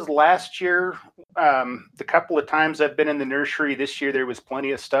was last year. The couple of times I've been in the nursery this year, there was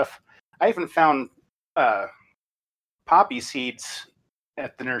plenty of stuff. I even found poppy seeds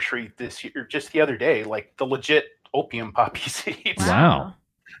at the nursery this year, just the other day, like the legit opium poppy seeds. Wow.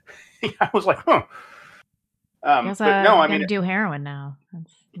 I was like, huh. But no, I mean, do heroin now.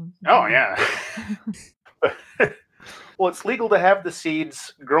 Oh yeah. Well, it's legal to have the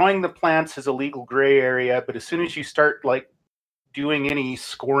seeds. Growing the plants is a legal gray area, but as soon as you start like doing any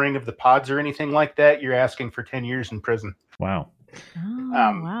scoring of the pods or anything like that, you're asking for 10 years in prison. Wow.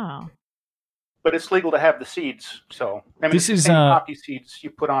 Oh, wow. But it's legal to have the seeds. So this is poppy seeds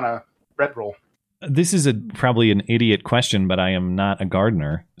you put on a bread roll. This is probably an idiot question, but I am not a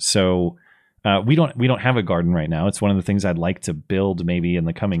gardener, so we don't have a garden right now. It's one of the things I'd like to build maybe in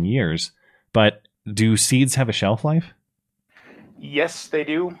the coming years. But do seeds have a shelf life? Yes, they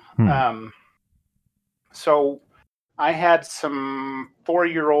do. So I had some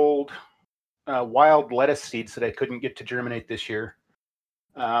 4-year-old wild lettuce seeds that I couldn't get to germinate this year.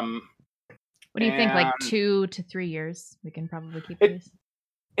 What do you think? Like 2 to 3 years? We can probably keep these.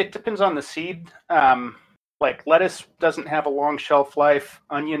 It depends on the seed. Like lettuce doesn't have a long shelf life.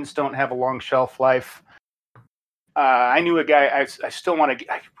 Onions don't have a long shelf life. I knew a guy. I still want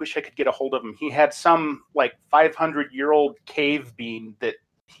to. I wish I could get a hold of him. He had some like 500-year-old cave bean that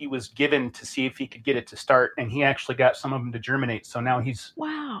he was given to see if he could get it to start, and he actually got some of them to germinate. So now he's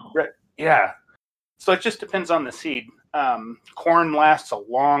yeah. So it just depends on the seed. Corn lasts a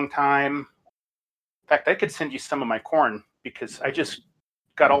long time. In fact, I could send you some of my corn because I just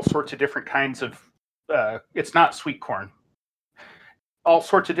got all sorts of different kinds of. It's not sweet corn. All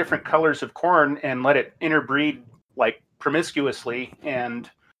sorts of different colors of corn, and let it interbreed like promiscuously, and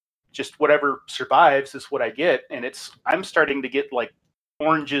just whatever survives is what I get. And I'm starting to get like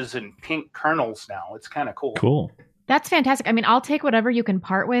oranges and pink kernels now. It's kind of cool. Cool. That's fantastic. I mean, I'll take whatever you can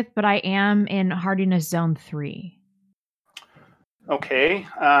part with, but I am in hardiness zone 3. Okay.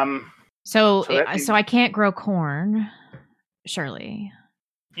 So I can't grow corn, surely.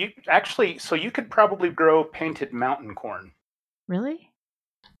 You could probably grow painted mountain corn. Really?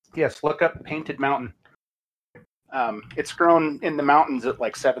 Yes, look up painted mountain. It's grown in the mountains at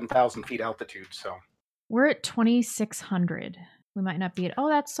like 7,000 feet altitude. So we're at 2,600. We might not be at. Oh,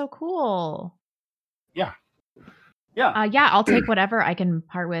 that's so cool. Yeah. I'll take whatever I can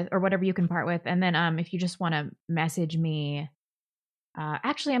part with, or whatever you can part with, and then if you just want to message me.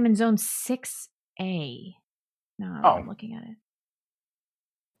 Actually, I'm in zone 6A. No, I'm looking at it.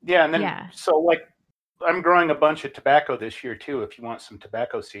 Yeah, and then so like I'm growing a bunch of tobacco this year too. If you want some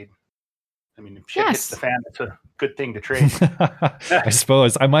tobacco seed, I mean, if shit hits the fan, it's a good thing to trade. I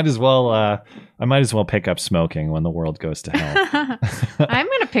suppose I might as well pick up smoking when the world goes to hell. I'm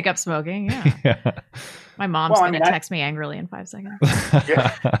gonna pick up smoking. Yeah. My mom's gonna text me angrily in 5 seconds.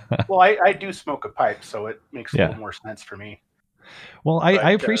 Yeah. Well, I do smoke a pipe, so it makes a little more sense for me. Well,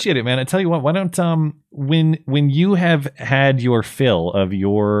 I appreciate it, man. I tell you what, why don't when you have had your fill of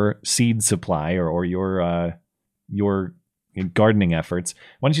your seed supply or your gardening efforts,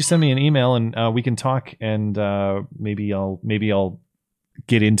 why don't you send me an email and we can talk, and maybe I'll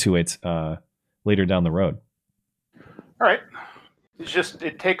get into it later down the road. All right. It's just,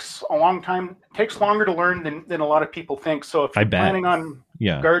 it takes a long time. It takes longer to learn than a lot of people think. So if you're planning on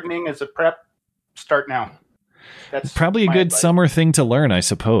gardening as a prep, start now. That's probably a good advice. Summer thing to learn, I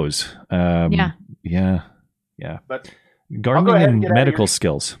suppose. Yeah. But gardening and medical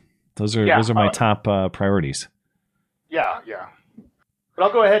skills. Those are my top priorities. Yeah. But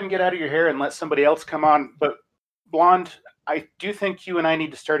I'll go ahead and get out of your hair and let somebody else come on. But Blonde, I do think you and I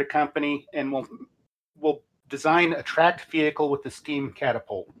need to start a company, and we'll design a tracked vehicle with the steam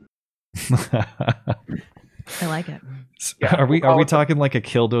catapult. I like it. Yeah, are we talking like a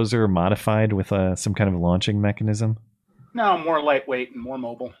Killdozer modified with some kind of launching mechanism? No, more lightweight and more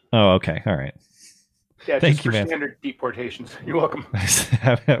mobile. Oh, okay. All right. Yeah, thank you, man. Standard deportations. You're welcome.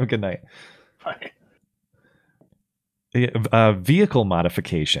 Have a good night. Bye. Vehicle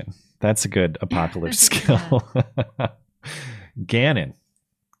modification. That's a good apocalypse skill. Gannon,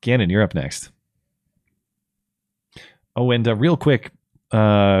 you're up next. Oh, and real quick,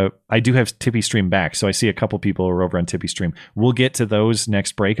 I do have Tippy Stream back, so I see a couple people are over on Tippy Stream. We'll get to those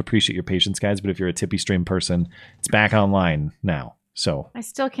next break. Appreciate your patience, guys, but if you're a Tippy Stream person, it's back online now. So I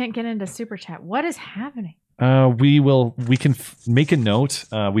still can't get into Super Chat. What is happening? We can make a note.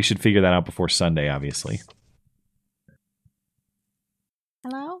 We should figure that out before Sunday, obviously.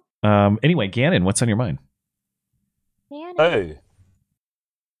 Hello? Anyway, Gannon, what's on your mind? Gannon. Oh.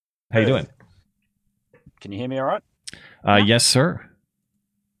 How you doing? Can you hear me all right? Yes, sir.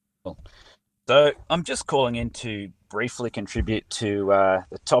 So I'm just calling in to briefly contribute to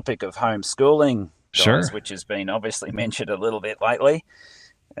the topic of homeschooling, guys, which has been obviously mentioned a little bit lately.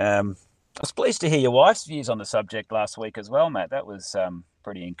 I was pleased to hear your wife's views on the subject last week as well, Matt. That was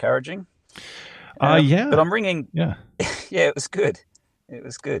pretty encouraging. Yeah. But I'm ringing... Yeah. Yeah, it was good. It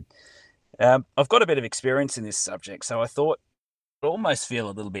was good. I've got a bit of experience in this subject, so I thought I'd almost feel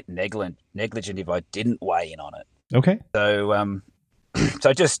a little bit negligent if I didn't weigh in on it. Okay. So,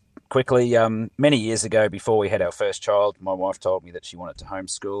 so just quickly, many years ago, before we had our first child, my wife told me that she wanted to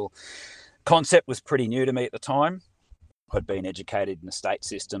homeschool. Concept was pretty new to me at the time. I'd been educated in the state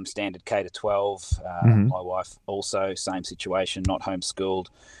system, standard K to 12. My wife also, same situation, not homeschooled.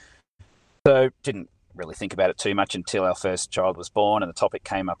 So didn't really think about it too much until our first child was born and the topic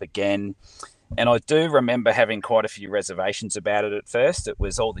came up again. And I do remember having quite a few reservations about it at first. It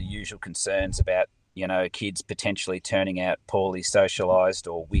was all the usual concerns about, kids potentially turning out poorly socialized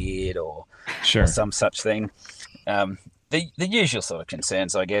or weird or some such thing. The usual sort of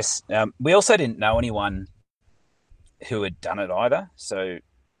concerns, I guess. We also didn't know anyone who had done it either. So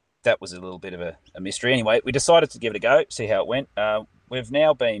that was a little bit of a mystery. Anyway, we decided to give it a go, see how it went. We've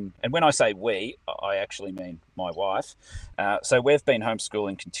now been, and when I say we, I actually mean my wife. So we've been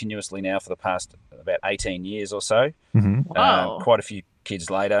homeschooling continuously now for the past about 18 years or so. Wow. Quite a few kids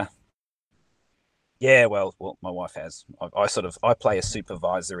later. Yeah, well, my wife has. I play a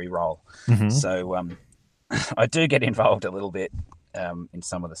supervisory role. So I do get involved a little bit in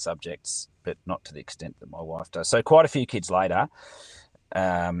some of the subjects, but not to the extent that my wife does. So quite a few kids later,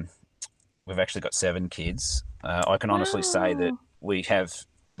 we've actually got 7 kids. I can honestly say that we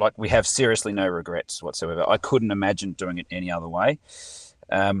have seriously no regrets whatsoever. I couldn't imagine doing it any other way.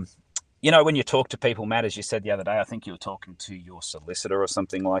 When you talk to people, Matt, as you said the other day, I think you were talking to your solicitor or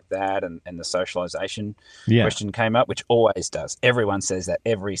something like that, and the socialization question came up, which always does. Everyone says that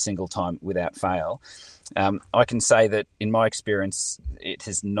every single time without fail. I can say that in my experience, it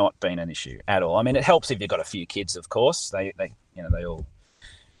has not been an issue at all. I mean, it helps if you've got a few kids, of course. They all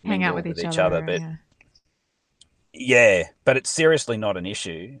hang out with each other, but but it's seriously not an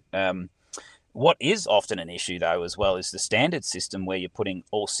issue. What is often an issue, though, as well, is the standard system where you're putting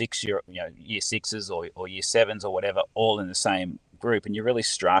all year 6s or year 7s or whatever all in the same group, and you're really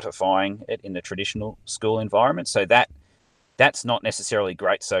stratifying it in the traditional school environment. So that's not necessarily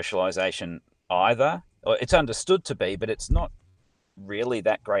great socialization either. It's understood to be, but it's not really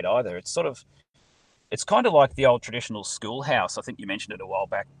that great either. It's kind of like the old traditional schoolhouse. I think you mentioned it a while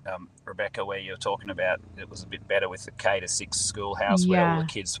back, Rebecca, where you're talking about it was a bit better with the K to 6 schoolhouse where all the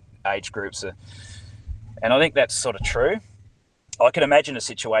kids' age groups are. And I think that's sort of true. I can imagine a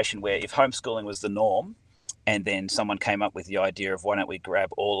situation where if homeschooling was the norm and then someone came up with the idea of why don't we grab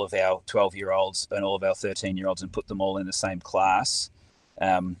all of our 12-year-olds and all of our 13-year-olds and put them all in the same class,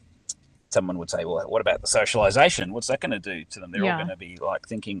 someone would say, well, what about the socialization? What's that going to do to them? They're all going to be like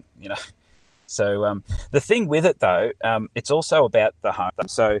thinking, So the thing with it, though, it's also about the home.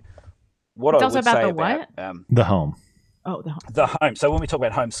 So what I would say about the home. Oh, the home. So when we talk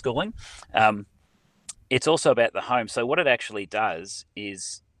about homeschooling, it's also about the home. So what it actually does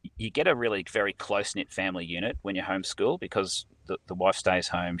is you get a really very close-knit family unit when you homeschool because the wife stays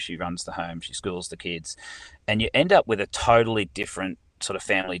home, she runs the home, she schools the kids, and you end up with a totally different sort of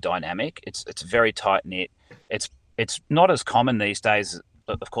family dynamic. It's very tight knit. It's not as common these days,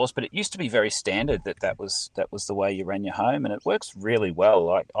 of course, but it used to be very standard that was the way you ran your home, and it works really well.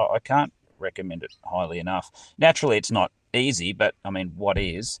 Like I can't recommend it highly enough. Naturally, it's not easy, but I mean, what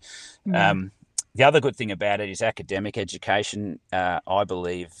is? Yeah. The other good thing about it is academic education. I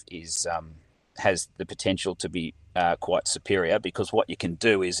believe has the potential to be quite superior, because what you can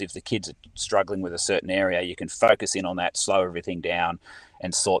do is, if the kids are struggling with a certain area, you can focus in on that, slow everything down,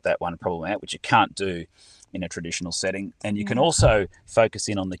 and sort that one problem out, which you can't do in a traditional setting. And you can also focus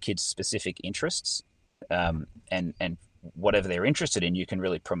in on the kids' specific interests, and whatever they're interested in, you can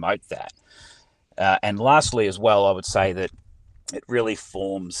really promote that. And lastly, as well, I would say that it really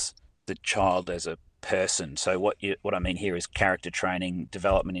forms the child as a person. So what I mean here is character training,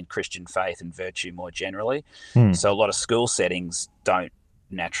 development in Christian faith and virtue more generally. So a lot of school settings don't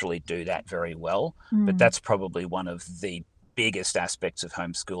naturally do that very well, but that's probably one of the biggest aspects of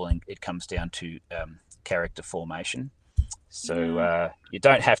homeschooling. It comes down to character formation. So you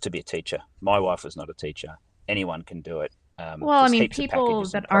don't have to be a teacher. My wife was not a teacher. Anyone can do it. Well, I mean, people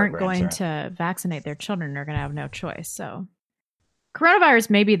that aren't going to vaccinate their children are going to have no choice. So coronavirus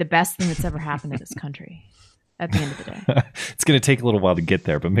may be the best thing that's ever happened to this country at the end of the day. It's going to take a little while to get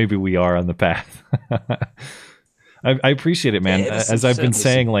there, but maybe we are on the path. I appreciate it, man. As I've been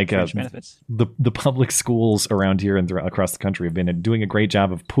saying, like the public schools around here and across the country have been doing a great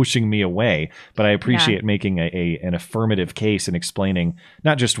job of pushing me away. But I appreciate making an affirmative case and explaining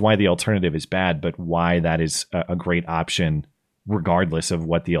not just why the alternative is bad, but why that is a great option, regardless of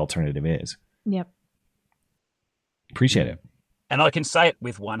what the alternative is. Yep. Appreciate it. And I can say it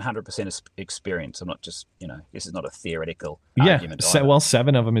with 100% experience. I'm not just, this is not a theoretical argument. Well,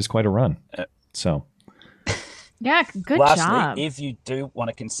 7 of them is quite a run. So. Yeah, good Lastly, job. If you do want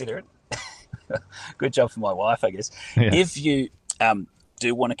to consider it, good job for my wife, I guess. Yeah. If you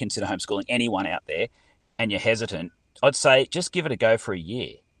do want to consider homeschooling anyone out there and you're hesitant, I'd say just give it a go for a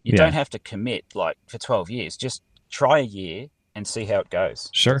year. You don't have to commit like for 12 years. Just try a year and see how it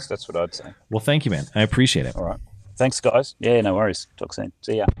goes. Sure. That's what I'd say. Well, thank you, man. I appreciate it. All right. Thanks, guys. Yeah, no worries. Talk soon.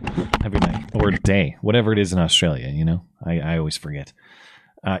 See ya. Have a good night. Or day. Whatever it is in Australia, I always forget.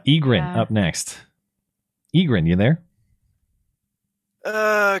 Egrin up next. Egrin, you there?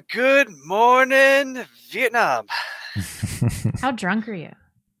 Good morning, Vietnam. How drunk are you?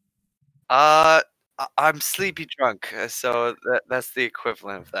 I'm sleepy drunk, so that's the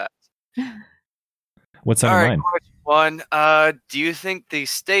equivalent of that. What's on your mind? Question 1, do you think the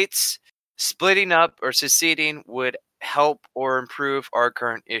states splitting up or seceding would help or improve our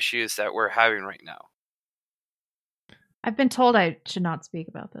current issues that we're having right now? I've been told I should not speak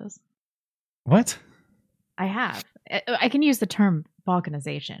about this. What? I have. I can use the term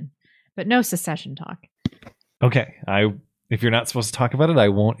balkanization, but no secession talk. Okay. If you're not supposed to talk about it, I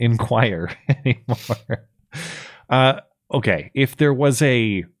won't inquire anymore. Okay. If there was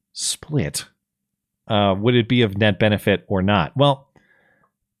a split, would it be of net benefit or not? Well,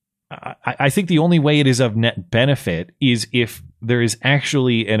 I think the only way it is of net benefit is if there is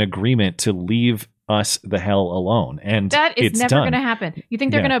actually an agreement to leave us the hell alone, and that is never going to done. happen. You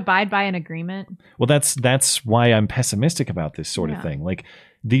think they're going to abide by an agreement? Well, that's why I'm pessimistic about this sort of thing. Like,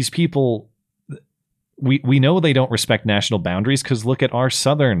 these people, we know they don't respect national boundaries, because look at our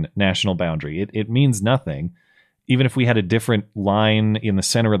southern national boundary. It means nothing. Even if we had a different line in the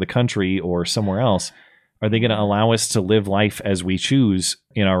center of the country or somewhere else, are they going to allow us to live life as we choose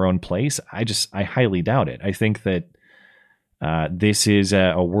in our own place? I highly doubt it. I think that this is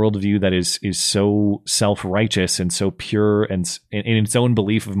a worldview that is so self-righteous and so pure, and in its own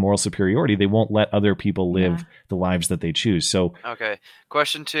belief of moral superiority, they won't let other people live the lives that they choose. So, okay.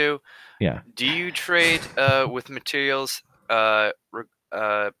 Question 2. Yeah. Do you trade with materials besides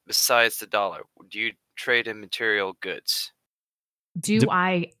the dollar? Do you trade in material goods? Do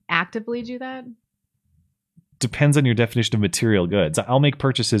I actively do that? Depends on your definition of material goods. I'll make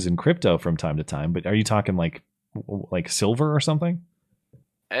purchases in crypto from time to time, but are you talking like silver or something?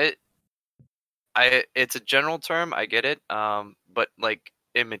 It's a general term. I get it. But like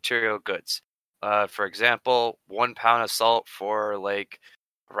immaterial goods. For example, 1 pound of salt for like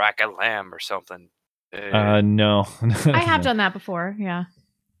a rack of lamb or something. No. I have done that before. Yeah.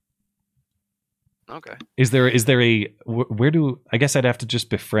 Okay. Is there I guess I'd have to just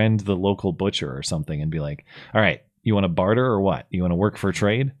befriend the local butcher or something and be like, all right, you want to barter or what? You want to work for a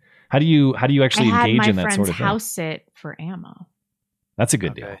trade? How do you actually engage in that sort of thing? House sit for ammo. That's a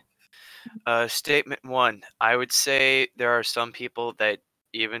good deal. Statement 1. I would say there are some people that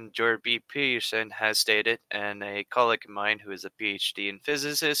even Jordan B. Peterson has stated, and a colleague of mine who is a PhD in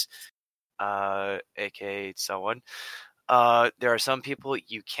physicist, aka someone, there are some people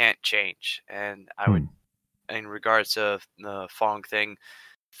you can't change. And I would, in regards to the Fong thing,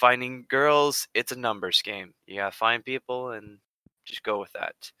 finding girls, it's a numbers game. You gotta find people and just go with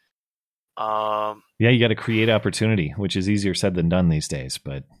that. Yeah, you got to create opportunity, which is easier said than done these days.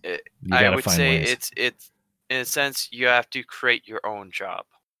 But I would say ways. It's in a sense you have to create your own job.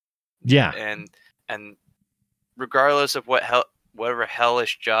 Yeah, and regardless of whatever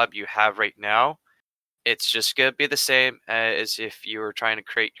hellish job you have right now, it's just gonna be the same as if you were trying to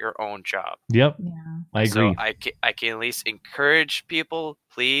create your own job. Yep, yeah. I agree. So I can at least encourage people,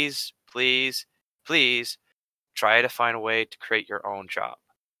 please try to find a way to create your own job.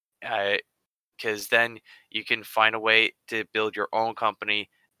 Because then you can find a way to build your own company,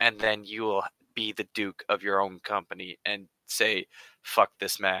 and then you will be the duke of your own company and say, fuck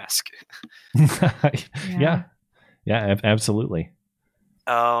this mask. Yeah, absolutely.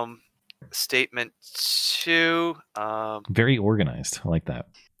 Statement 2. Very organized. I like that.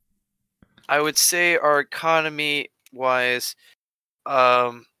 I would say our economy wise,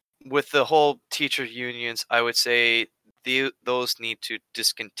 with the whole teacher unions, I would say those need to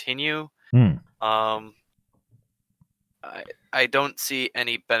discontinue. I don't see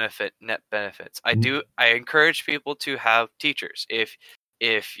any net benefits. I encourage people to have teachers.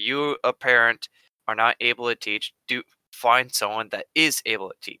 If you, a parent, are not able to teach, do find someone that is able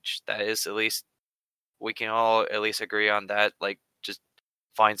to teach. That is, at least we can all at least agree on that. Like, just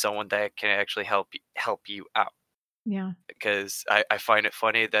find someone that can actually help you out. Yeah. Because I find it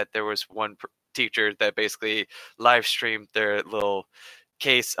funny that there was one teacher that basically live streamed their little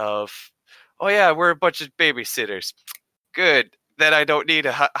case of, oh yeah, we're a bunch of babysitters. Good. Then I don't need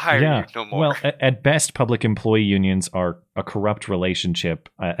to hire you no more. Well, at best, public employee unions are a corrupt relationship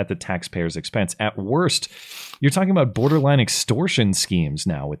at the taxpayer's expense. At worst, you're talking about borderline extortion schemes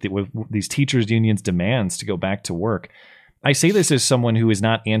now with these teachers' unions' demands to go back to work. I say this as someone who is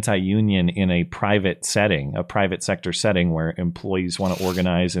not anti-union in a private setting, a private sector setting where employees want to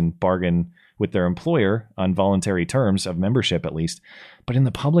organize and bargain with their employer on voluntary terms of membership, at least. But in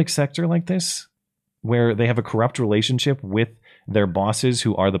the public sector like this, where they have a corrupt relationship with their bosses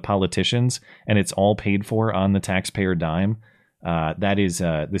who are the politicians, and it's all paid for on the taxpayer dime,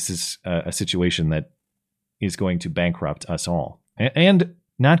 this is a situation that is going to bankrupt us all, and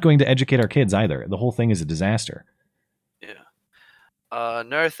not going to educate our kids either. The whole thing is a disaster. Yeah.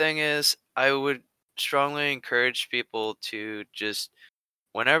 Another thing is, I would strongly encourage people to just,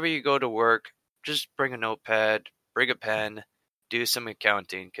 whenever you go to work, just bring a notepad, bring a pen, do some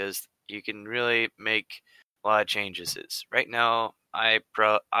accounting, because you can really make a lot of changes. Right now, I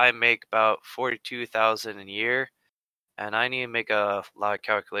make about $42,000 a year, and I need to make a lot of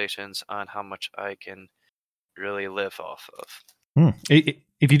calculations on how much I can really live off of.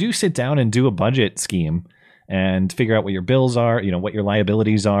 If you do sit down and do a budget scheme and figure out what your bills are, what your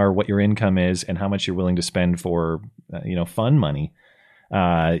liabilities are, what your income is, and how much you're willing to spend for, fun money.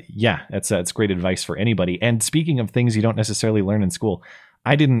 That's great advice for anybody. And speaking of things you don't necessarily learn in school,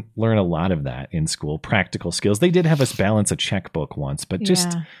 I didn't learn a lot of that in school. Practical skills. They did have us balance a checkbook once, but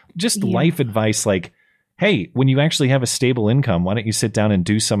just life advice like, hey, when you actually have a stable income, why don't you sit down and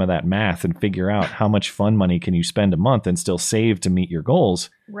do some of that math and figure out how much fun money can you spend a month and still save to meet your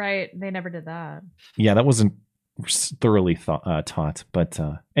goals? Right. They never did that. Yeah, that wasn't thoroughly taught. But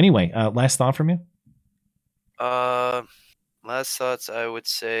anyway, last thought from you? Last thoughts, I would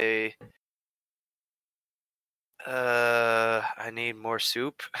say, I need more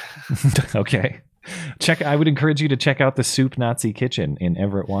soup. Okay. I would encourage you to check out the Soup Nazi Kitchen in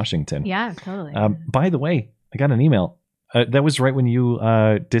Everett, Washington. Yeah, totally. By the way, I got an email. That was right when you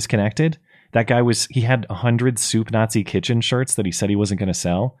disconnected. That guy he had 100 Soup Nazi Kitchen shirts that he said he wasn't going to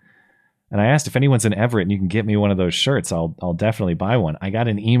sell. And I asked if anyone's in Everett and you can get me one of those shirts, I'll definitely buy one. I got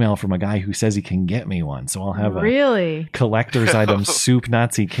an email from a guy who says he can get me one. So I'll have a collector's item Soup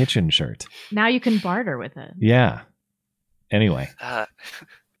Nazi Kitchen shirt. Now you can barter with it. Yeah. Anyway. I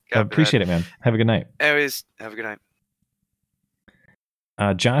appreciate it, man. Have a good night. Anyways, have a good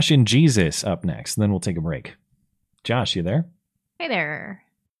night. Josh and Jesus up next, and then we'll take a break. Josh, you there? Hey there.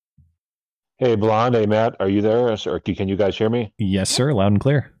 Hey, Blonde. Hey, Matt. Are you there? Or can you guys hear me? Yes, sir. Loud and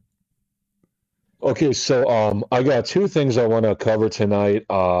clear. Okay, so I got two things I want to cover tonight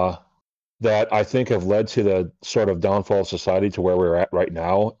that I think have led to the sort of downfall of society to where we're at right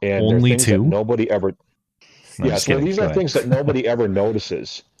now. And only two? That nobody ever... So these are things that nobody ever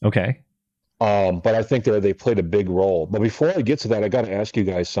notices. Okay. But I think they played a big role. But before I get to that, I got to ask you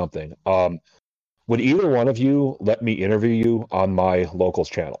guys something. would either one of you let me interview you on my Locals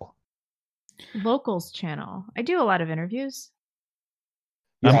channel? Locals channel. I do a lot of interviews.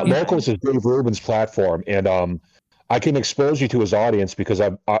 Yeah, Locals is Dave Rubin's platform, and I can expose you to his audience because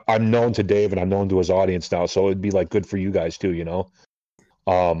I'm known to Dave and I'm known to his audience now, so it'd be like good for you guys too, you know.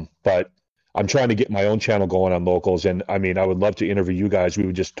 But I'm trying to get my own channel going on Locals, and I mean, I would love to interview you guys. We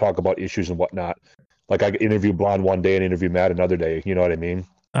would just talk about issues and whatnot. Like I could interview Blonde one day and interview Matt another day. You know what I mean?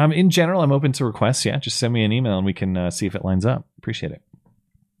 In general, I'm open to requests. Yeah, just send me an email and we can see if it lines up. Appreciate it.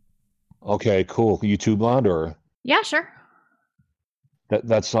 Okay, cool. You too, Blonde, or? Yeah, sure.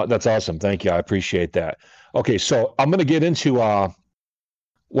 That's awesome. Thank you. I appreciate that. Okay, so I'm going to get into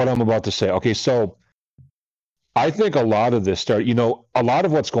what I'm about to say. Okay, so I think a lot of this a lot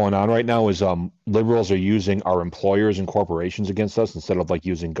of what's going on right now is liberals are using our employers and corporations against us instead of like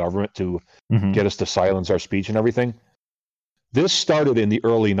using government to get us to silence our speech and everything. This started in the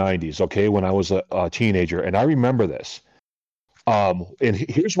early 90s, okay, when I was a teenager, and I remember this. And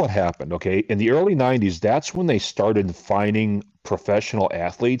here's what happened, okay? In the early 90s, that's when they started fining professional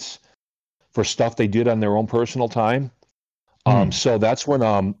athletes for stuff they did on their own personal time. So that's when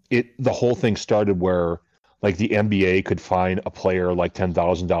the whole thing started where like the NBA could fine a player like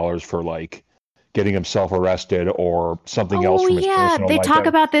 $10,000 for like getting himself arrested or something else from his personal they life. talk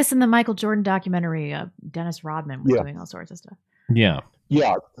about this in the Michael Jordan documentary. Dennis Rodman was doing all sorts of stuff. Yeah,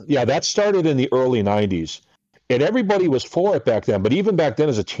 that started in the early 90s. And everybody was for it back then. But even back then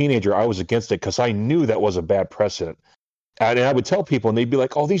as a teenager, I was against it because I knew that was a bad precedent. And I would tell people, and they'd be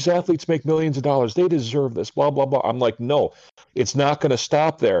like, oh, these athletes make millions of dollars. They deserve this, blah, blah, blah. I'm like, no, it's not going to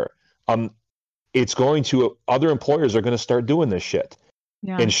stop there. It's going to, other employers are going to start doing this shit.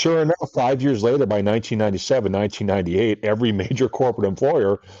 Yeah. And sure enough, 5 years later, by 1997, 1998, every major corporate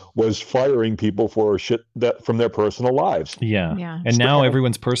employer was firing people for shit that from their personal lives. Yeah. And now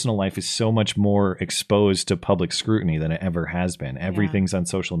everyone's personal life is so much more exposed to public scrutiny than it ever has been. Everything's on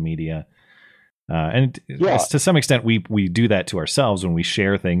social media. And to some extent, we do that to ourselves when we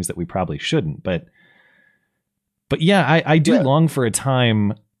share things that we probably shouldn't. But yeah, I do long for a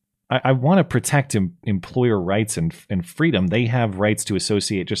time. I want to protect employer rights and freedom. They have rights to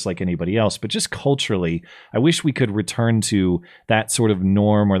associate just like anybody else. But just culturally, I wish we could return to that sort of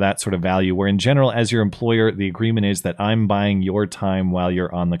norm or that sort of value where in general, as your employer, the agreement is that I'm buying your time while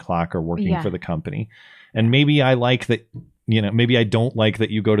you're on the clock or working for the company. And maybe I like that, maybe I don't like that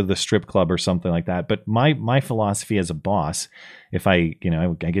you go to the strip club or something like that. But my philosophy as a boss, if I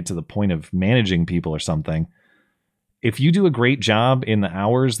get to the point of managing people or something, if you do a great job in the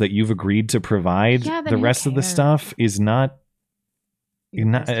hours that you've agreed to provide, the rest of the stuff is not,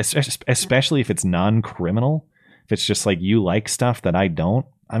 especially if it's non-criminal, if it's just like you like stuff that I don't.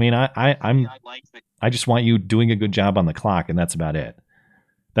 I mean, I just want you doing a good job on the clock, and that's about it.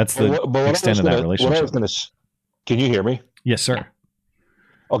 That's the extent of that relationship. Can you hear me? Yes, sir.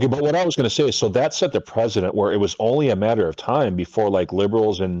 Okay, but what I was going to say is, so that set the precedent where it was only a matter of time before like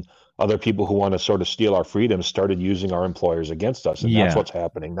liberals and other people who want to sort of steal our freedoms started using our employers against us. And that's what's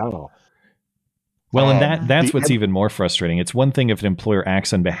happening now. Well, and that's what's even more frustrating. It's one thing if an employer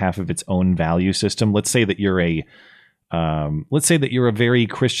acts on behalf of its own value system. Let's say that you're a very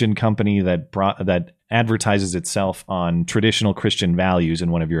Christian company that advertises itself on traditional Christian values,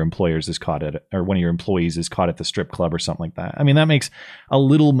 and one of your employers is caught at, or one of your employees is caught at the strip club or something like that. I mean, that makes a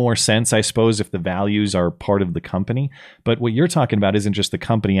little more sense, I suppose, if the values are part of the company. But what you're talking about isn't just the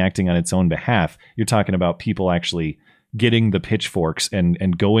company acting on its own behalf. You're talking about people actually getting the pitchforks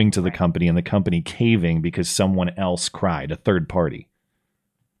and going to the company, and the company caving because someone else cried, a third party.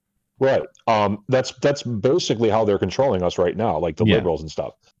 Right. That's basically how they're controlling us right now, like the liberals and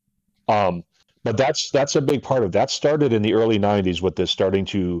stuff. But that's a big part of that. Started in the early 90s with this starting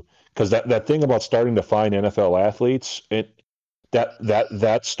to, because that thing about starting to fine NFL athletes,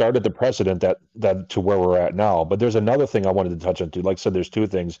 that started the precedent that to where we're at now. But there's another thing I wanted to touch on too. Like I said, there's two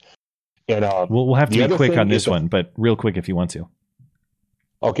things. And we'll have to be quick on this one, but real quick if you want to.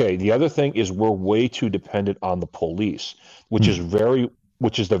 Okay. The other thing is we're way too dependent on the police, which is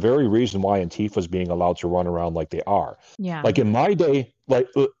the very reason why Antifa is being allowed to run around like they are. Yeah. Like in my day, let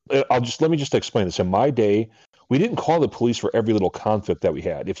me just explain this. In my day, we didn't call the police for every little conflict that we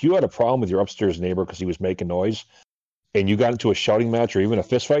had. If you had a problem with your upstairs neighbor because he was making noise, and you got into a shouting match or even a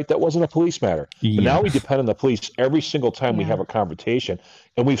fist fight, that wasn't a police matter. But now we depend on the police every single time we have a confrontation,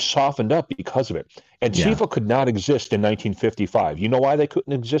 and we've softened up because of it. Antifa could not exist in 1955. You know why they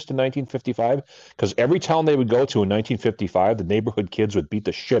couldn't exist in 1955? Because every town they would go to in 1955, the neighborhood kids would beat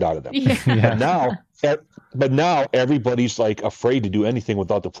the shit out of them. But now everybody's like afraid to do anything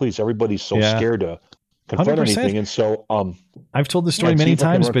without the police. Everybody's so scared to confront 100%. anything. And so, I've told the story many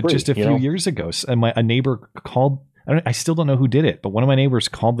times, but just a few years ago, a neighbor called. I still don't know who did it, but one of my neighbors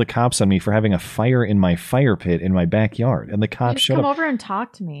called the cops on me for having a fire in my fire pit in my backyard, and the cops showed up. Come over and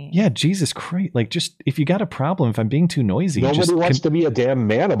talk to me. Yeah, Jesus Christ! Like, just if you got a problem, if I'm being too noisy, nobody wants to be a damn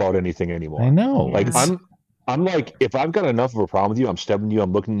man about anything anymore. I know. Like I'm like, if I've got enough of a problem with you, I'm stepping you,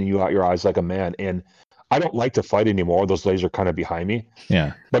 I'm looking you out your eyes like a man, and I don't like to fight anymore. Those days are kind of behind me.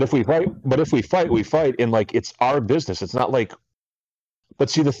 Yeah. But if we fight, we fight, and like it's our business. It's not like. But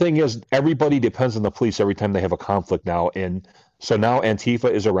see, the thing is, everybody depends on the police every time they have a conflict now. And so now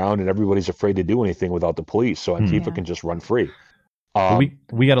Antifa is around and everybody's afraid to do anything without the police. So Antifa can just run free. Well,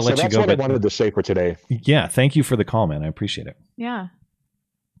 we got to let you go. That's what I wanted to say for today. Yeah. Thank you for the call, man. I appreciate it. Yeah.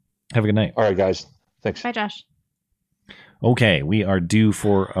 Have a good night. All right, guys. Thanks. Bye, Josh. Okay. We are due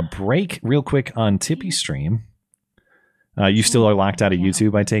for a break real quick on Tippy Stream. You still are locked out of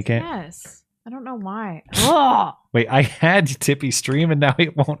YouTube, I take it? Yes. I don't know why. Oh! Wait, I had Tippy Stream and now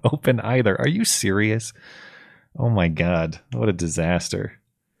it won't open either. Are you serious? Oh my God. What a disaster.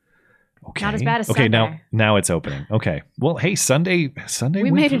 Okay. Not as bad as Sunday. Now it's opening. Okay. Well, hey, Sunday. We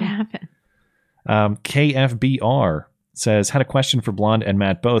made it happen. KFBR says, had a question for Blonde and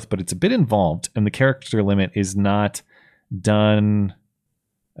Matt both, but it's a bit involved and the character limit is not done.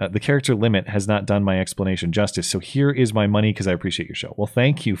 The character limit has not done my explanation justice. So here is my money because I appreciate your show. Well,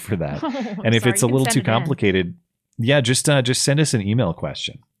 thank you for that. And if it's a little too complicated, just send us an email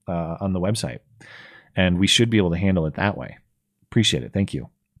question on the website, and we should be able to handle it that way. Appreciate it. Thank you.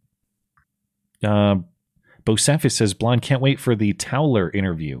 Bocephus says, Blonde, can't wait for the Towler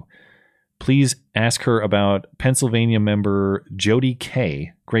interview. Please ask her about Pennsylvania member Jody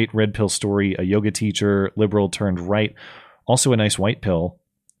K. Great red pill story, a yoga teacher, liberal turned right. Also a nice white pill.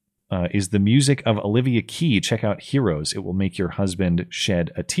 Is the music of Olivia Key. Check out Heroes. It will make your husband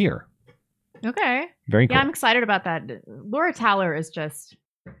shed a tear. Okay. Very cool. Yeah, I'm excited about that. Laura Towler is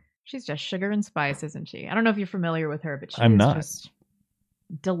she's just sugar and spice, isn't she? I don't know if you're familiar with her, but she's just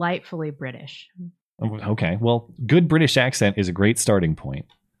delightfully British. Okay. Well, good British accent is a great starting point.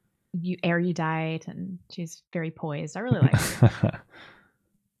 Erudite, and she's very poised. I really like her.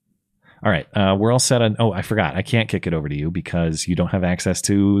 All right, we're all set on. Oh, I forgot. I can't kick it over to you because you don't have access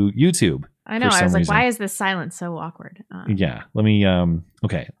to YouTube. I know. I was like, why is this silence so awkward? Yeah. Let me.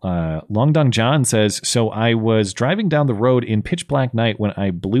 Okay. Long Dong John says, so I was driving down the road in pitch black night when I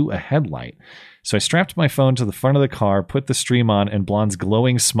blew a headlight. So I strapped my phone to the front of the car, put the stream on, and Blonde's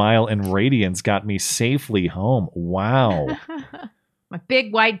glowing smile and radiance got me safely home. Wow. My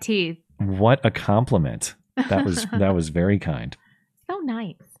big white teeth. What a compliment. That was very kind. So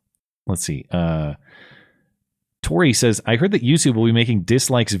nice. Let's see. Tori says, I heard that YouTube will be making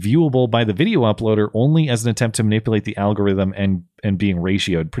dislikes viewable by the video uploader only as an attempt to manipulate the algorithm and being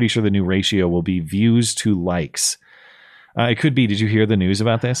ratioed. Pretty sure the new ratio will be views to likes. It could be. Did you hear the news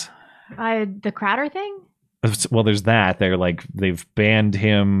about this? The Crowder thing? Well, there's that. They've banned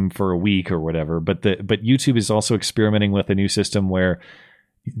him for a week or whatever. But YouTube is also experimenting with a new system where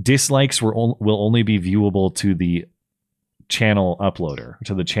dislikes will only be viewable to the channel uploader,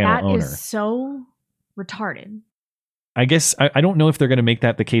 to the channel owner. That is so retarded. I guess I don't know if they're going to make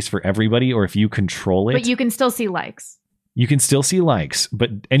that the case for everybody or if you control it. But you can still see likes. You can still see likes,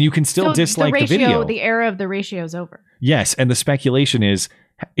 and you can still dislike the video. The era of the ratio is over. Yes, and the speculation is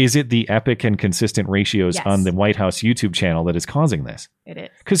it the epic and consistent ratios on the White House YouTube channel that is causing this? It is.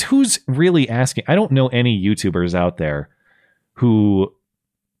 Because who's really asking? I don't know any YouTubers out there who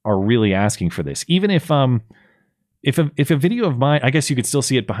are really asking for this. Even if a video of mine, I guess you could still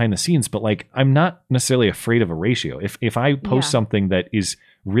see it behind the scenes, but like I'm not necessarily afraid of a ratio. If I post something that is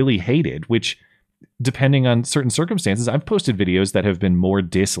really hated, which depending on certain circumstances, I've posted videos that have been more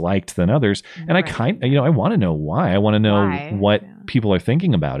disliked than others, and I I want to know why. I want to know what people are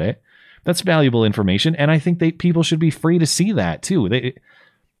thinking about it. That's valuable information, and I think people should be free to see that too.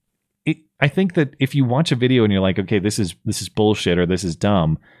 I think that if you watch a video and you're like, okay, this is bullshit or this is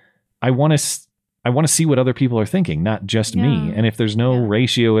dumb, I want to see what other people are thinking, not just me. And if there's no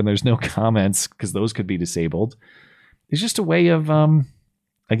ratio and there's no comments, because those could be disabled, it's just a way of,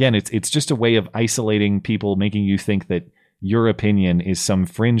 again, it's just a way of isolating people, making you think that your opinion is some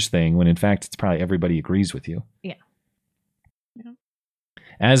fringe thing, when in fact, it's probably everybody agrees with you. Yeah.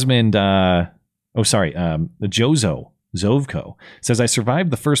 Asmund, Zovko says, I survived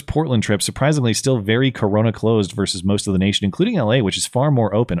the first Portland trip, surprisingly still very corona closed versus most of the nation, including LA, which is far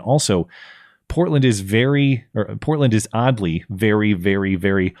more open. Also, Portland is oddly very, very,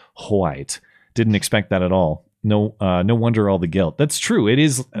 very white. Didn't expect that at all. No wonder all the guilt. That's true. It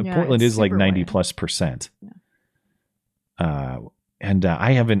is. Portland is like 90+%. Yeah. And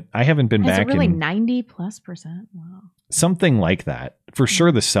I haven't been back. Is it really in 90+%? Wow. Something like that. For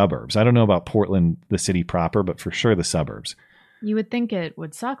sure, the suburbs. I don't know about Portland, the city proper, but for sure the suburbs. You would think it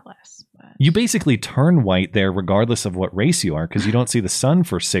would suck less. But... You basically turn white there regardless of what race you are because you don't see the sun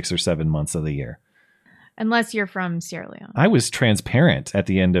for 6 or 7 months of the year. Unless you're from Sierra Leone. I was transparent at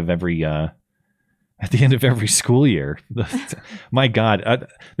the end of every school year. My God,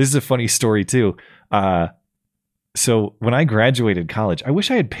 this is a funny story too. So when I graduated college, I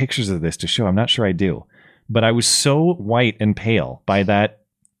wish I had pictures of this to show. I'm not sure I do, but I was so white and pale by that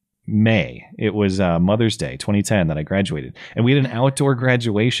May. It was Mother's Day 2010 that I graduated, and we had an outdoor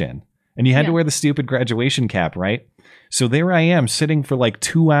graduation, and you had to wear the stupid graduation cap, right? So there I am sitting for like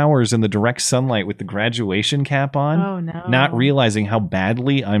 2 hours in the direct sunlight with the graduation cap on, oh, no. not realizing how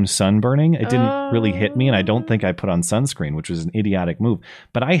badly I'm sunburning. It didn't really hit me, and I don't think I put on sunscreen, which was an idiotic move.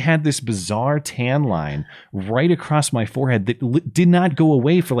 But I had this bizarre tan line right across my forehead that did not go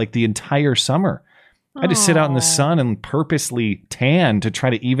away for like the entire summer. I had to sit out in the sun and purposely tan to try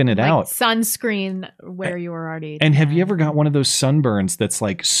to even it out. Sunscreen where you were already. And have you ever got one of those sunburns that's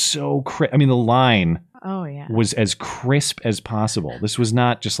like so crisp? I mean, the line was as crisp as possible. This was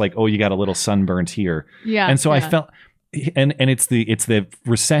not just like, oh, you got a little sunburnt here. Yeah. And so I felt, and it's the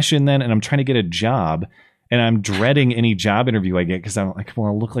recession then, and I'm trying to get a job. And I'm dreading any job interview I get because I'm like, well,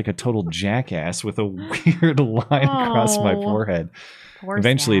 I look like a total jackass with a weird line across my forehead.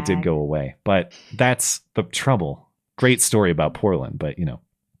 Eventually it did go away, but that's the trouble. Great story about Portland, but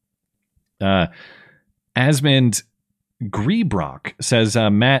Asmund Greebrock says,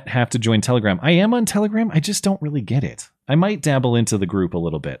 Matt, have to join Telegram. I am on Telegram. I just don't really get it. I might dabble into the group a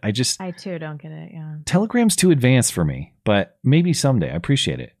little bit. I too don't get it. Yeah. Telegram's too advanced for me, but maybe someday. I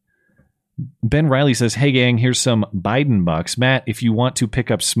appreciate it. Ben Riley says, hey gang, here's some Biden bucks. Matt, if you want to pick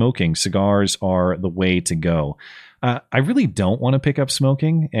up smoking, cigars are the way to go. I really don't want to pick up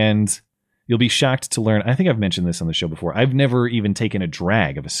smoking, and you'll be shocked to learn. I think I've mentioned this on the show before. I've never even taken a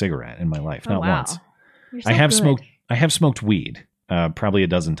drag of a cigarette in my life, not once. You're so I have good. smoked weed, probably a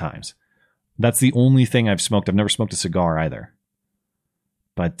dozen times. That's the only thing I've smoked. I've never smoked a cigar either.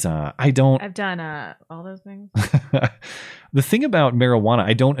 But I don't. I've done all those things. The thing about marijuana,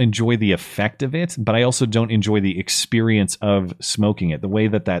 I don't enjoy the effect of it, but I also don't enjoy the experience of smoking it. The way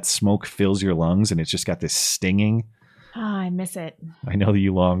that smoke fills your lungs and it's just got this stinging. Oh, I miss it. I know that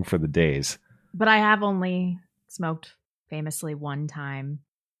you long for the days. But I have only smoked famously one time,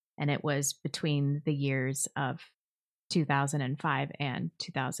 and it was between the years of 2005 and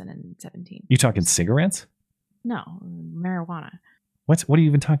 2017. You talking cigarettes? No, marijuana. What are you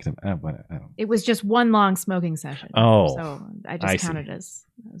even talking about? I don't... It was just one long smoking session. Oh, so I just counted as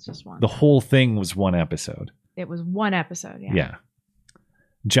it was just one. The whole thing was one episode. It was one episode. Yeah. Yeah.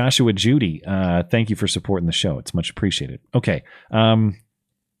 Joshua Judy, thank you for supporting the show. It's much appreciated. Okay.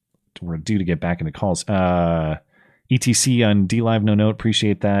 We're due to get back into calls. ETC on DLive No Note.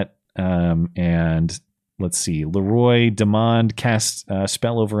 Appreciate that. And let's see. Leroy Demond cast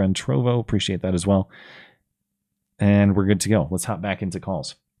spell over on Trovo. Appreciate that as well. And we're good to go. Let's hop back into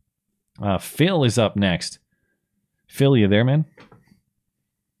calls. Phil is up next. Phil, you there, man?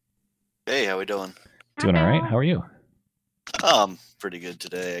 Hey, how we doing? Doing all right. How are you? Pretty good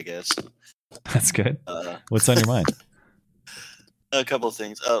today, I guess. That's good. What's on your mind? A couple of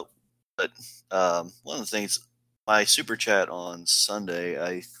things. But one of the things, my super chat on Sunday,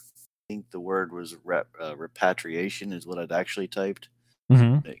 I think the word was repatriation is what I'd actually typed.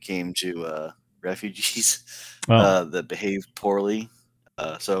 Mm-hmm. It came to refugees that behaved poorly.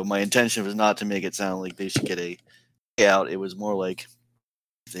 So my intention was not to make it sound like they should get a payout. It was more like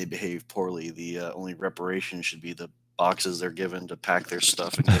if they behave poorly, the only reparation should be the boxes they're given to pack their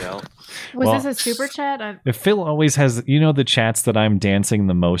stuff and get out. Was this a super chat? Phil always has, the chats that I'm dancing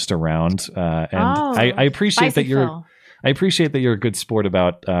the most around, I appreciate that Phil. I appreciate that you're a good sport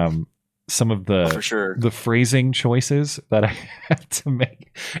about some of the for sure. the phrasing choices that I have to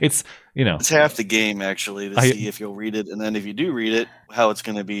make. It's it's half the game actually to see if you'll read it, and then if you do read it, how it's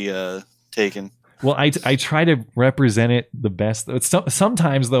going to be taken. Well, I try to represent it the best.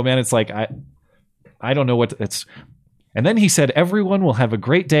 Sometimes though, man, it's like I don't know what it's. And then he said, "Everyone will have a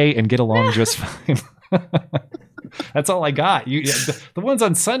great day and get along just fine." That's all I got. The ones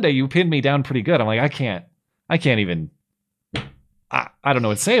on Sunday, you pinned me down pretty good. I'm like, I can't even. I don't know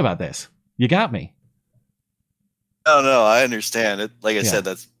what to say about this. You got me. No, I understand it. Like I said,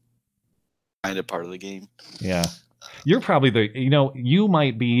 that's kind of part of the game. Yeah. You're probably you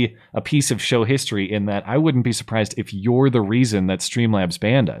might be a piece of show history in that I wouldn't be surprised if you're the reason that Streamlabs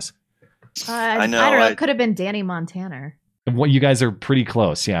banned us. I know. I don't know. It could have been Danny Montana. Well, you guys are pretty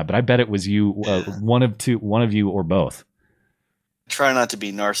close, yeah. But I bet it was you, one of you, or both. try not to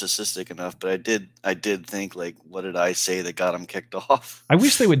be narcissistic enough, but I did think, like, what did I say that got him kicked off? I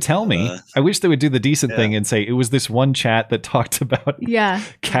wish they would tell me. I wish they would do the decent thing and say it was this one chat that talked about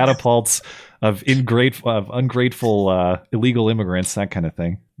catapults of ungrateful illegal immigrants, that kind of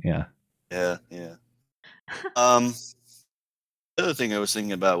thing. Yeah. Yeah. The other thing I was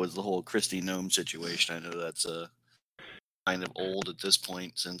thinking about was the whole Kristi Noem situation. I know that's kind of old at this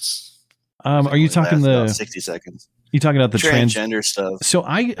point since. Are you talking the 60 seconds? You talking about the transgender stuff? So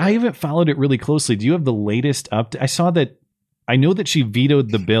I haven't followed it really closely. Do you have the latest update? I know that she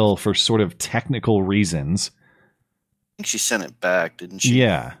vetoed the bill for sort of technical reasons. I think she sent it back, didn't she?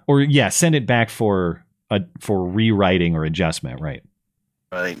 Yeah, send it back for rewriting or adjustment, right?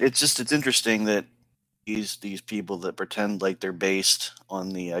 Right. It's interesting that these people that pretend like they're based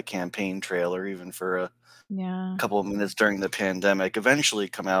on the campaign trail, or even for a couple of minutes during the pandemic, eventually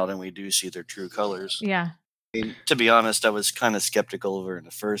come out and we do see their true colors. Yeah. I mean, to be honest, I was kind of skeptical of her in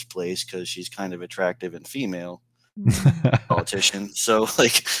the first place because she's kind of attractive and female politician. So,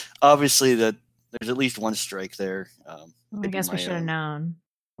 like, obviously that there's at least one strike there. I guess we should have known.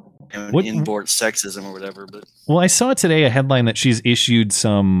 Inboard sexism or whatever. But well, I saw today a headline that she's issued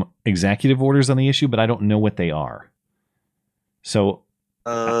some executive orders on the issue, but I don't know what they are. So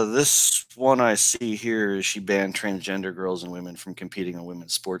this one I see here is she banned transgender girls and women from competing on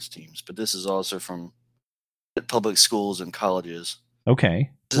women's sports teams, but this is also from public schools and colleges. Okay.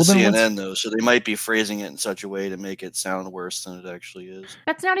 This is CNN though, so they might be phrasing it in such a way to make it sound worse than it actually is.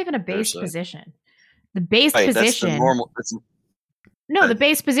 That's not even a base position. The base position. That's the normal. No, the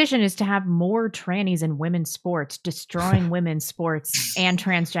base position is to have more trannies in women's sports, destroying women's sports and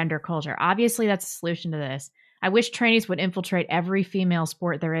transgender culture. Obviously, that's the solution to this. I wish trannies would infiltrate every female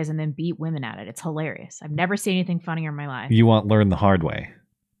sport there is and then beat women at it. It's hilarious. I've never seen anything funnier in my life. You want to learn the hard way.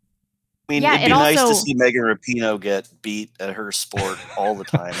 I mean, it'd be nice to see Megan Rapinoe get beat at her sport all the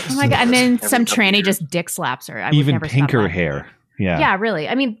time. Oh my God. And then some tranny just dick slaps her. Even pinker hair. Yeah. Yeah, really.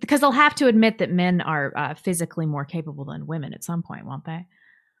 I mean, because they'll have to admit that men are physically more capable than women at some point, won't they?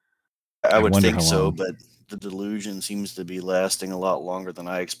 I would think so, but the delusion seems to be lasting a lot longer than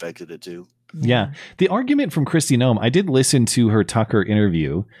I expected it to. Yeah. The argument from Kristi Noem, I did listen to her Tucker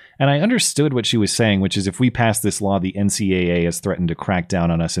interview, and I understood what she was saying, which is if we pass this law, the NCAA has threatened to crack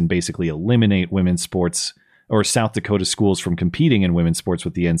down on us and basically eliminate women's sports or South Dakota schools from competing in women's sports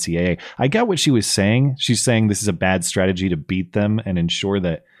with the NCAA. I got what she was saying. She's saying this is a bad strategy to beat them and ensure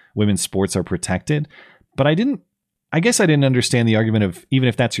that women's sports are protected. But I guess I didn't understand the argument of, even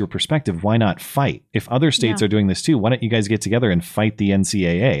if that's your perspective, why not fight? If other states are doing this too, why don't you guys get together and fight the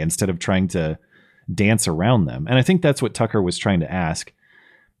NCAA instead of trying to dance around them? And I think that's what Tucker was trying to ask.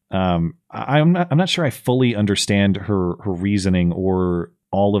 I'm not sure I fully understand her reasoning or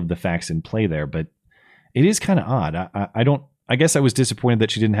all of the facts in play there, but it is kind of odd. I guess I was disappointed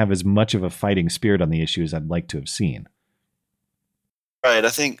that she didn't have as much of a fighting spirit on the issue as I'd like to have seen. Right. I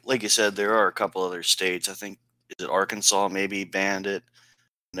think, like you said, there are a couple other states. I think, is it Arkansas maybe banned it?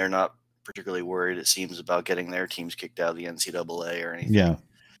 They're not particularly worried, it seems, about getting their teams kicked out of the NCAA or anything. Yeah.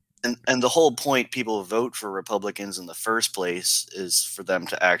 And the whole point people vote for Republicans in the first place is for them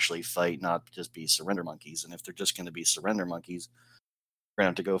to actually fight, not just be surrender monkeys. And if they're just going to be surrender monkeys, we're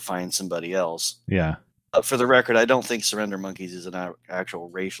going to have to go find somebody else. Yeah. For the record, I don't think surrender monkeys is an actual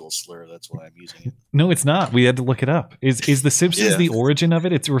racial slur. That's why I'm using it. No, it's not. We had to look it up. Is the Simpsons the origin of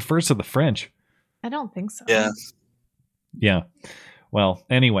it? It refers to the French. I don't think so. Yeah. Yeah. Well,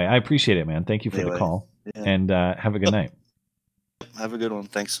 anyway, I appreciate it, man. Thank you for the call. Yeah. And have a good night. Have a good one.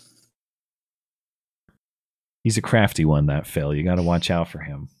 Thanks. He's a crafty one, that Phil. You got to watch out for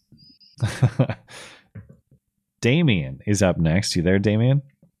him. Damien is up next. You there, Damien?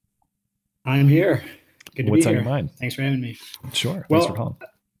 I'm here. Good to What's be here. On your mind? Thanks for having me. Sure. Well, thanks for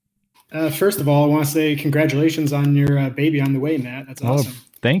calling. First of all, I want to say congratulations on your baby on the way, Matt. That's awesome.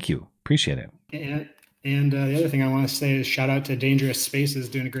 Thank you. Appreciate it. And the other thing I want to say is shout out to Dangerous Spaces,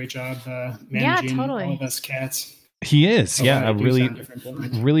 doing a great job managing all of us cats. He is. I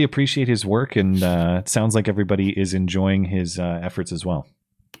really appreciate his work, and it sounds like everybody is enjoying his efforts as well.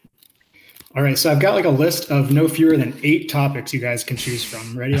 All right, so I've got like a list of no fewer than 8 topics you guys can choose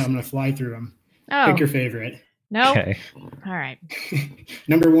from. Ready? I'm going to fly through them. Oh. Pick your favorite. No. Okay. All right.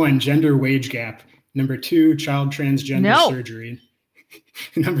 Number 1, gender wage gap. Number 2, child transgender surgery.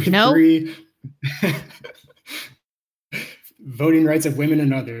 Number 3, voting rights of women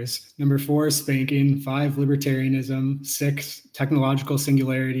and others. Number 4, spanking. 5, libertarianism. 6, technological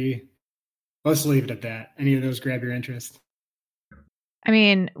singularity. Let's leave it at that. Any of those grab your interest? I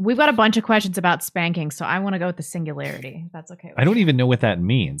mean, we've got a bunch of questions about spanking, so I want to go with the singularity. That's okay. I don't even know what that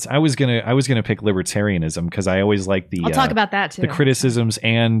means. I was gonna pick libertarianism because I always like the. I'll talk about that too. The criticisms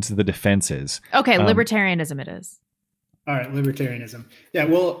and the defenses. Okay, libertarianism it is. All right, libertarianism. Yeah,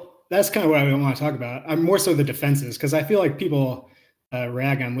 well, that's kind of what I want to talk about. I'm more so the defenses because I feel like people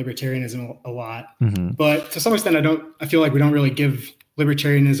rag on libertarianism a lot, but to some extent, I feel like we don't really give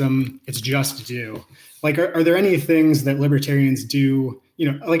libertarianism its just due. Like, are there any things that libertarians do,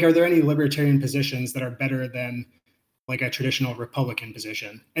 like, are there any libertarian positions that are better than like a traditional Republican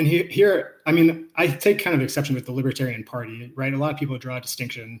position? And here, I mean, I take kind of exception with the Libertarian Party, right? A lot of people draw a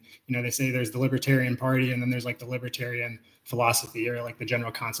distinction. They say there's the Libertarian Party and then there's like the libertarian philosophy or like the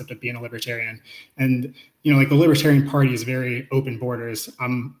general concept of being a libertarian. And, like the Libertarian Party is very open borders.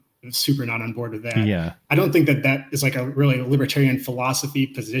 I'm super not on board with that. Yeah. I don't think that is like a really libertarian philosophy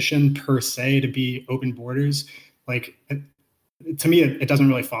position per se to be open borders. Like, to me, it doesn't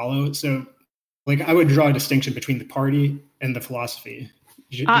really follow. So, like, I would draw a distinction between the party and the philosophy.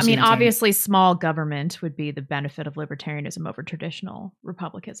 I mean, obviously, small government would be the benefit of libertarianism over traditional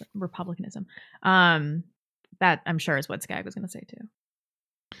republicanism. That I'm sure is what Skag was going to say too.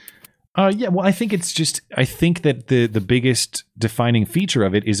 Yeah, well, I think that the biggest defining feature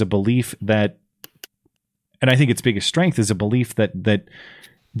of it is a belief that, and I think its biggest strength is a belief that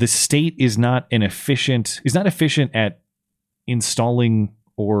the state is not efficient at installing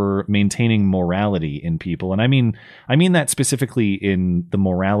or maintaining morality in people. And I mean that specifically in the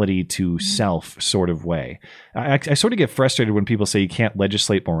morality to self sort of way. I sort of get frustrated when people say you can't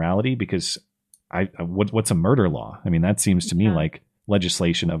legislate morality because what's a murder law? I mean, that seems to me like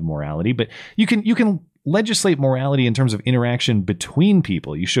legislation of morality, but you can legislate morality in terms of interaction between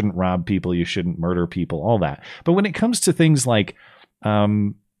people. You shouldn't rob people, you shouldn't murder people, all that. But when it comes to things like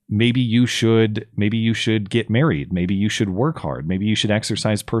maybe you should get married, maybe you should work hard, maybe you should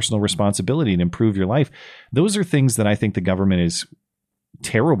exercise personal responsibility and improve your life, those are things that I think the government is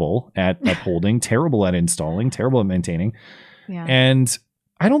terrible at upholding, terrible at installing, terrible at maintaining. Yeah. And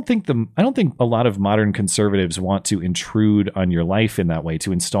I don't think a lot of modern conservatives want to intrude on your life in that way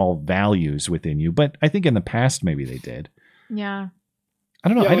to install values within you. But I think in the past, maybe they did. Yeah. I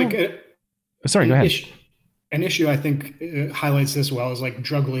don't know. Sorry, go ahead. An issue I think highlights this well is like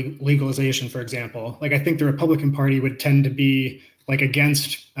drug legalization, for example. Like, I think the Republican Party would tend to be like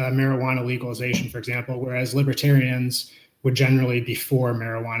against marijuana legalization, for example, whereas libertarians would generally be for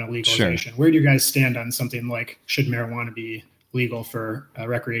marijuana legalization. Sure. Where do you guys stand on something like, should marijuana be legal for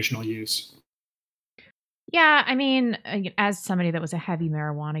recreational use? Yeah, I mean, as somebody that was a heavy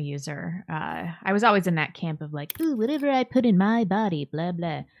marijuana user, I was always in that camp of like, ooh, whatever I put in my body, blah,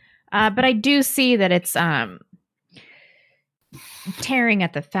 blah. But I do see that it's tearing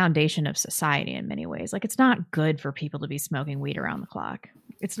at the foundation of society in many ways. Like, it's not good for people to be smoking weed around the clock.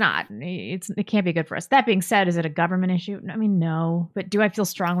 It's not. It can't be good for us. That being said, is it a government issue? I mean, no. But do I feel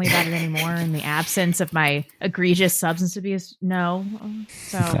strongly about it anymore in the absence of my egregious substance abuse? No.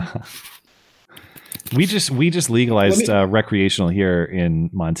 So we just legalized recreational here in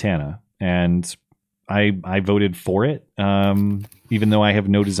Montana, and I voted for it. Even though I have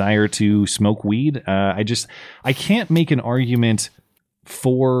no desire to smoke weed, I can't make an argument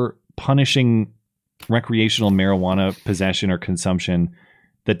for punishing recreational marijuana possession or consumption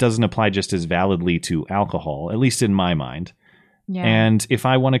that doesn't apply just as validly to alcohol, at least in my mind. Yeah. And if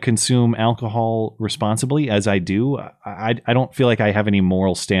I want to consume alcohol responsibly, as I do, I don't feel like I have any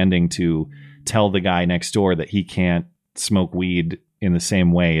moral standing to tell the guy next door that he can't smoke weed in the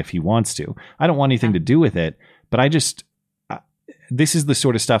same way if he wants to. I don't want anything to do with it, but this is the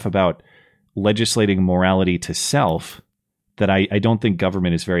sort of stuff about legislating morality to self that I don't think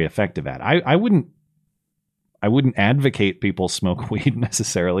government is very effective at. I wouldn't advocate people smoke weed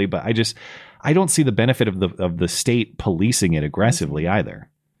necessarily, but I don't see the benefit of the state policing it aggressively either.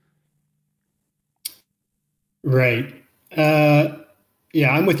 Right.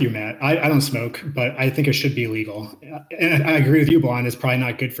 Yeah, I'm with you, Matt. I don't smoke, but I think it should be legal. And I agree with you, Blonde. It's probably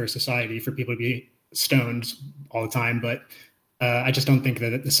not good for society for people to be stoned all the time, but I just don't think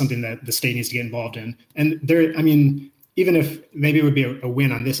that it's something that the state needs to get involved in. And even if maybe it would be a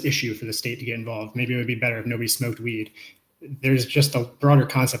win on this issue for the state to get involved, maybe it would be better if nobody smoked weed. There's just a broader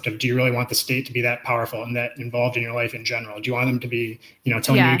concept of, do you really want the state to be that powerful and that involved in your life in general? Do you want them to be,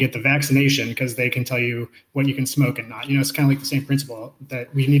 telling you to get the vaccination because they can tell you what you can smoke and not? It's kind of like the same principle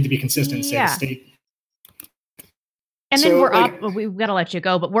that we need to be consistent. Say the state. And then we've got to let you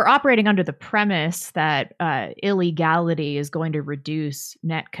go, but we're operating under the premise that illegality is going to reduce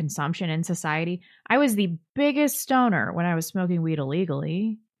net consumption in society. I was the biggest stoner when I was smoking weed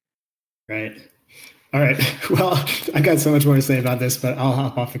illegally. Right. All right. Well, I got so much more to say about this, but I'll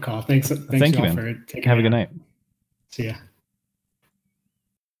hop off the call. Thank you, man. For taking Have a good night. See ya.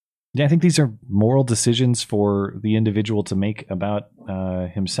 Yeah, I think these are moral decisions for the individual to make about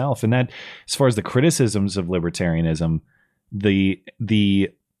himself. And that, as far as the criticisms of libertarianism, the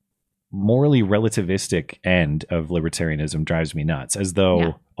morally relativistic end of libertarianism drives me nuts, as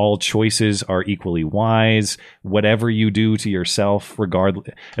though all choices are equally wise. Whatever you do to yourself, regardless,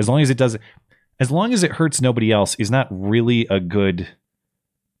 as long as it hurts nobody else, is not really a good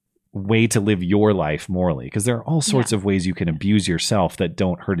way to live your life morally, because there are all sorts of ways you can abuse yourself that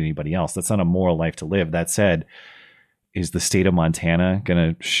don't hurt anybody else. That's not a moral life to live. That said, is the state of Montana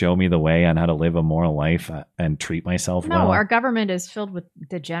going to show me the way on how to live a moral life and treat myself well? No, our government is filled with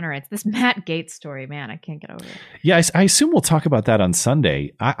degenerates. This Matt Gaetz story, man, I can't get over it. Yeah, I assume we'll talk about that on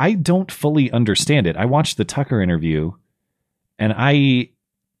Sunday. I don't fully understand it. I watched the Tucker interview, and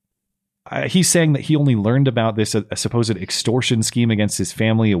he's saying that he only learned about this a supposed extortion scheme against his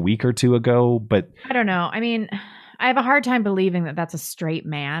family a week or two ago, but I don't know. I mean, I have a hard time believing that that's a straight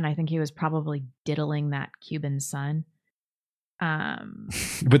man. I think he was probably diddling that Cuban son.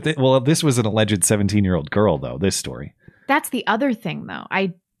 But this was an alleged 17-year-old girl, though. This story. That's the other thing, though.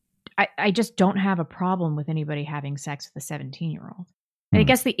 I just don't have a problem with anybody having sex with a 17-year-old. And I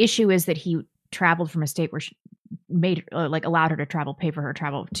guess the issue is that he traveled from a state where she allowed her to travel, pay for her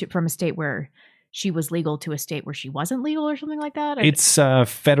travel from a state where she was legal to a state where she wasn't legal, or something like that. It's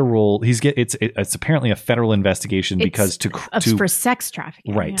federal. It's apparently a federal investigation because for sex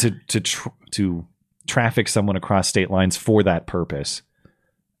trafficking, right? Yeah. To traffic someone across state lines for that purpose.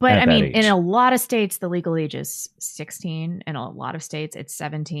 But I mean, in a lot of states, the legal age is 16. In a lot of states, it's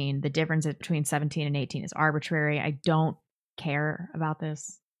 17. The difference between 17 and 18 is arbitrary. I don't care about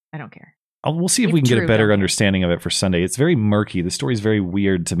this. I don't care. We'll see if we can get a better understanding of it for Sunday. It's very murky. The story is very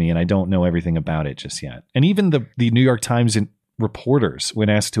weird to me, and I don't know everything about it just yet. And even the New York Times reporters, when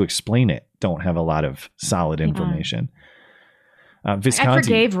asked to explain it, don't have a lot of solid information. Visconti, I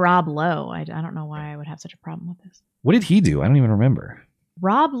forgave Rob Lowe. I don't know why I would have such a problem with this. What did he do? I don't even remember.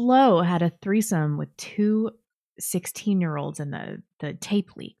 Rob Lowe had a threesome with two 16-year-olds, and the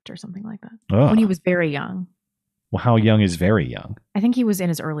tape leaked or something like that when he was very young. Well, how young is very young? I think he was in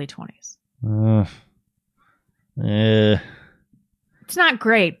his early 20s. It's not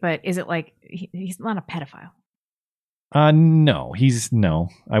great, but is it like he's not a pedophile? No,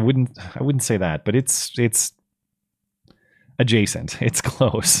 I wouldn't say that, but it's adjacent. It's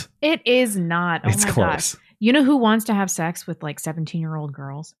close. It is not. It's close. God. You know who wants to have sex with like 17-year-old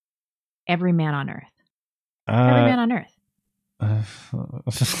girls? Every man on earth. Every man on earth.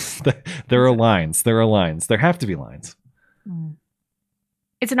 There are lines. There have to be lines.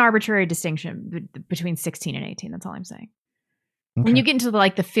 It's an arbitrary distinction between 16 and 18. That's all I'm saying. Okay. When you get into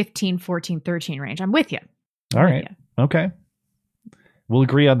the 15, 14, 13 range, I'm with you. All right. Okay. We'll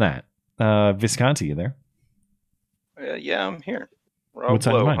agree on that. Visconti, you there? Yeah, I'm here. Rob What's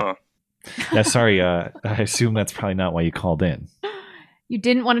on your Lowe, mind? Yeah, sorry. I assume that's probably not why you called in. You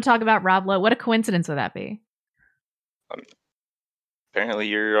didn't want to talk about Rob Lowe. What a coincidence would that be? Apparently,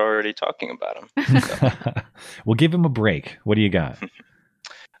 you're already talking about him. So. We'll give him a break. What do you got?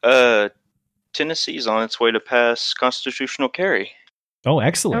 Tennessee's on its way to pass constitutional carry. Oh,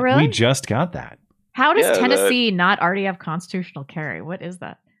 excellent. Oh, really? We just got that. How does Tennessee not already have constitutional carry? What is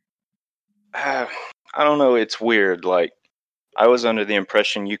that? I don't know. It's weird. I was under the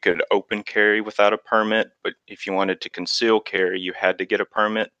impression you could open carry without a permit, but if you wanted to conceal carry, you had to get a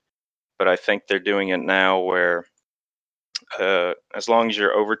permit. But I think they're doing it now where as long as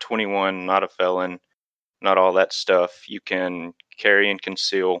you're over 21, not a felon, not all that stuff, you can carry and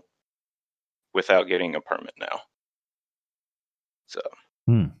conceal without getting a permit now. So,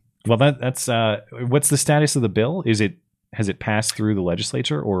 well, that's what's the status of the bill? Has it passed through the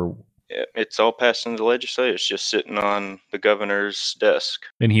legislature, or it's all passed in the legislature? It's just sitting on the governor's desk,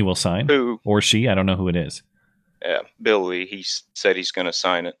 and he will sign, or she. I don't know who it is. Yeah, Bill Lee. He said he's going to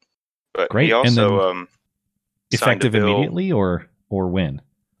sign it, but great. He also effective immediately, or when?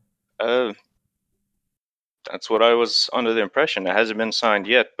 That's what I was under the impression. It hasn't been signed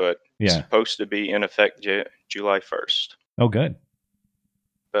yet, but it's supposed to be in effect July 1st. Oh, good.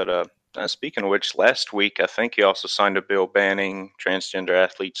 But speaking of which, last week, I think he also signed a bill banning transgender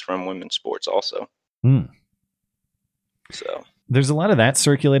athletes from women's sports also. So there's a lot of that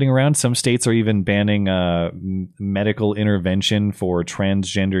circulating around. Some states are even banning medical intervention for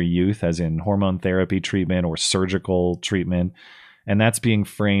transgender youth, as in hormone therapy treatment or surgical treatment. And that's being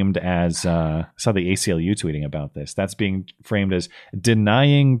framed as, I saw the ACLU tweeting about this. That's being framed as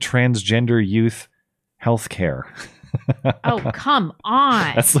denying transgender youth health care. Oh, come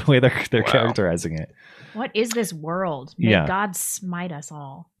on. That's the way they're characterizing it. What is this world? May God smite us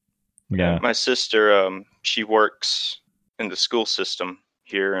all. Yeah. My sister, she works in the school system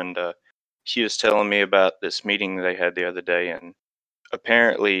here, and she was telling me about this meeting they had the other day, and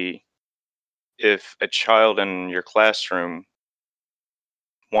apparently if a child in your classroom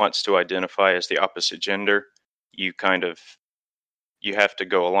wants to identify as the opposite gender, you have to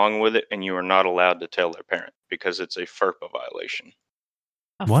go along with it, and you are not allowed to tell their parent because it's a FERPA violation.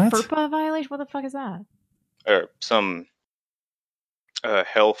 What? FERPA violation? What the fuck is that? Or some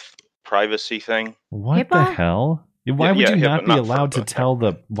health privacy thing. What the hell? Why would you not be allowed to tell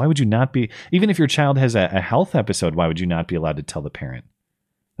the? Why would you not be? Even if your child has a health episode, why would you not be allowed to tell the parent?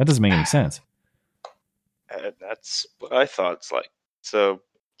 That doesn't make any sense. That's what I thought it's like. So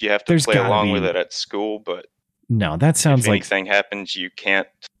you have to play along with it at school, but no, that sounds if like anything happens, you can't.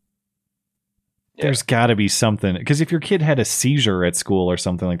 Yeah. There's got to be something, because if your kid had a seizure at school or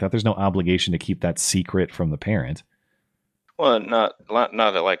something like that, there's no obligation to keep that secret from the parent. Well, not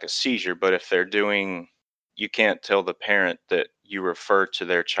like a seizure, but if they're doing, you can't tell the parent that you refer to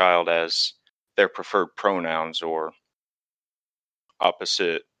their child as their preferred pronouns or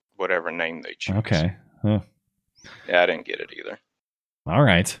opposite whatever name they choose. Okay. Huh. Yeah, I didn't get it either. All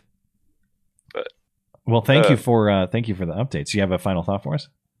right. But well, thank you for the updates. Do you have a final thought for us?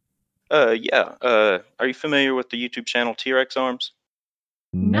 Yeah. Are you familiar with the YouTube channel T-Rex Arms?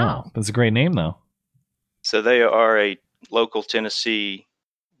 No. That's a great name, though. So they are a local Tennessee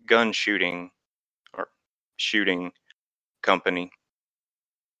gun shooting company.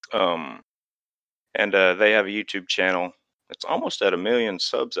 And they have a YouTube channel. It's almost at 1 million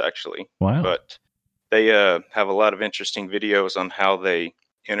subs, actually. Wow. But they have a lot of interesting videos on how they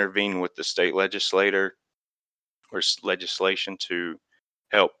intervene with the state legislature or legislation to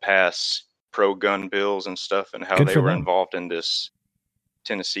help pass pro-gun bills and stuff, and how they were involved in this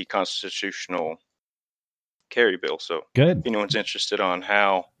Tennessee constitutional carry bill. So good. If anyone's interested on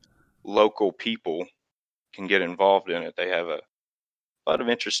how local people can get involved in it, they have a lot of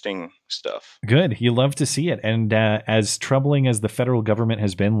interesting stuff. Good. You love to see it. And as troubling as the federal government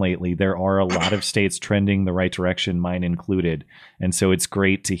has been lately, there are a lot of states trending the right direction, mine included. And so it's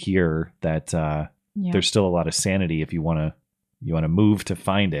great to hear that there's still a lot of sanity if you want to move to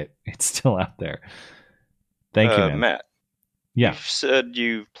find it. It's still out there. Thank you, man. Matt. Yeah. You said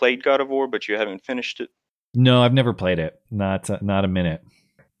you've played God of War, but you haven't finished it. No, I've never played it. Not a minute.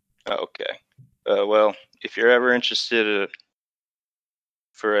 Okay. Well, if you're ever interested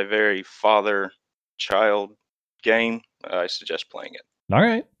for a very father-child game, I suggest playing it. All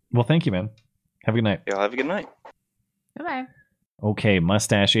right. Well, thank you, man. Have a good night. Yeah, have a good night. Bye-bye. Okay,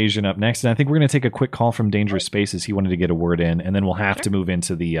 Mustache Asian up next. And I think we're going to take a quick call from Dangerous Spaces. He wanted to get a word in, and then we'll have to move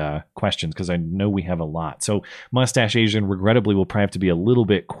into the questions because I know we have a lot. So Mustache Asian, regrettably, will probably have to be a little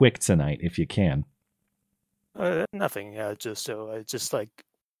bit quick tonight if you can. Nothing. Just like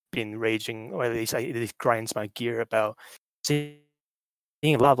been raging, or at least it grinds my gear about seeing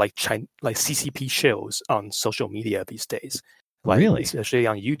a lot of like CCP shows on social media these days. Like, really? Especially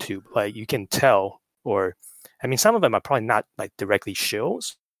on YouTube. Like you can tell, or I mean, some of them are probably not like directly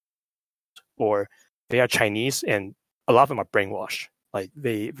shills, or they are Chinese, and a lot of them are brainwashed. Like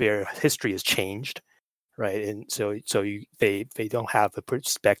their history has changed, right? And so they don't have a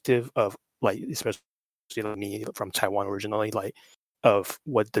perspective of, like, especially like me from Taiwan originally, like of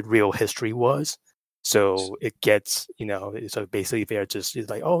what the real history was. So it gets, so basically they're just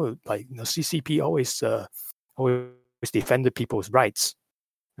like, oh, like, CCP always defended people's rights.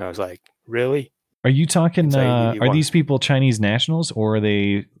 And I was like, really? Are you talking? Are these people Chinese nationals, or are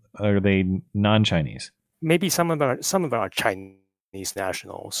they non-Chinese? Maybe some of them are Chinese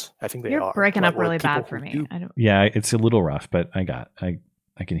nationals. I think they are. You're breaking up really bad for me. Yeah, it's a little rough, but I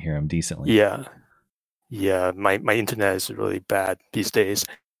can hear him decently. Yeah. My internet is really bad these days.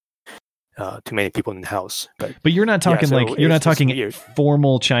 Too many people in the house. But you're not talking you're not talking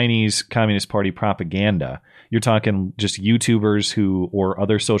formal Chinese Communist Party propaganda. You're talking just YouTubers or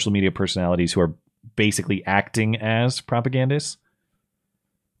other social media personalities who are basically acting as propagandists.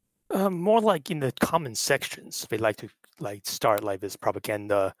 More like in the comment sections, they like to start like this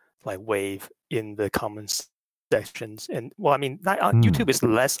propaganda wave in the comment sections. And well, I mean, on YouTube is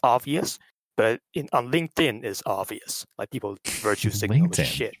less obvious, but on LinkedIn is obvious. Like people virtue signal with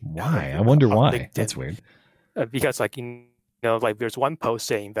shit. Why? I wonder why. LinkedIn. That's weird. Because there's one post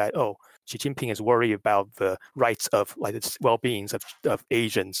saying that, oh, Xi Jinping is worried about the rights of the well-beings of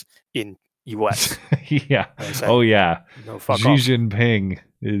Asians in U.S. Yeah. Like, oh yeah. Fuck Xi off. Jinping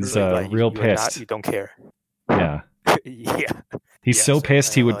is real pissed. You don't care. Yeah. Yeah. He's so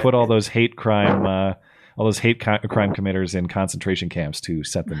pissed he would put all those hate crime hate crime committers in concentration camps to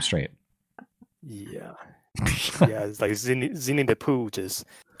set them straight. Yeah. Yeah, it's like Zinni the Pooh just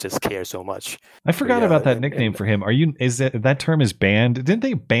cares so much. I forgot about that nickname for him. Is that term is banned? Didn't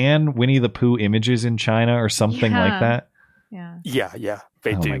they ban Winnie the Pooh images in China or something like that? Yeah.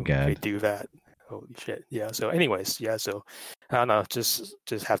 They do. My God. They do that. Holy shit. Yeah. So, anyways, yeah. So, I don't know. Just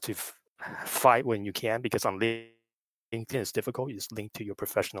have to fight when you can, because on LinkedIn it's difficult. You just link to your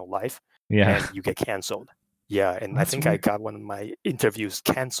professional life. Yeah. And you get canceled. Yeah. And I think I got one of my interviews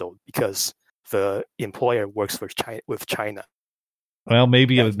canceled because the employer works with China. Well,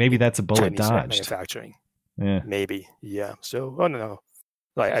 maybe that's a bullet Chinese dodged. Manufacturing. Yeah. Maybe. Yeah. So I don't know.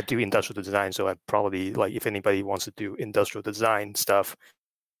 Like, I do industrial design, so I probably, like, if anybody wants to do industrial design stuff,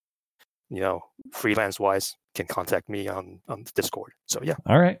 freelance wise, can contact me on Discord. So yeah.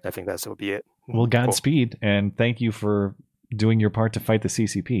 All right. I think that will be it. Well, Godspeed, and thank you for doing your part to fight the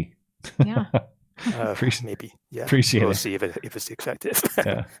CCP. Yeah. Maybe. Yeah. Appreciate we'll it. see if it's effective.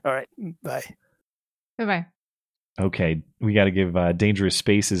 Yeah. All right. Bye. Bye-bye. Okay, we got to give Dangerous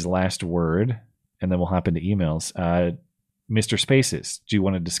Spaces last word, and then we'll hop into emails. Mr. Spaces, do you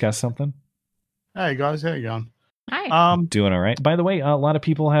want to discuss something? Hey guys, how you going? Hi. Doing all right. By the way, a lot of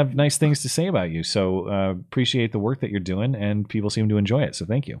people have nice things to say about you, so appreciate the work that you're doing, and people seem to enjoy it. So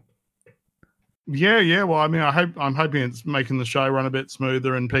thank you. Yeah. Well, I mean, I'm hoping it's making the show run a bit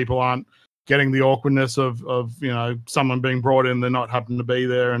smoother, and people aren't getting the awkwardness of someone being brought in, they're not happen to be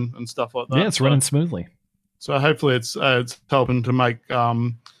there and stuff like that. Yeah, it's running smoothly. So hopefully it's helping to make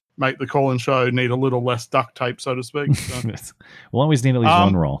the call-in show need a little less duct tape, so to speak. So. We'll always need at least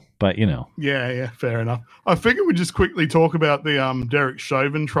one roll, but Yeah, fair enough. I figured we'd just quickly talk about the Derek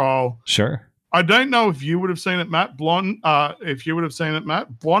Chauvin trial. Sure. I don't know if you would have seen it, Matt. Blonde, if you would have seen it,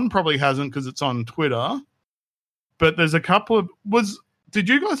 Matt. Blonde probably hasn't because it's on Twitter. But there's a couple of... Did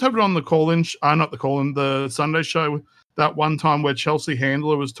you guys have it on the call-in? Not the call-in, the Sunday show, that one time where Chelsea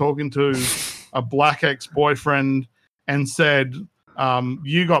Handler was talking to a black ex-boyfriend and said,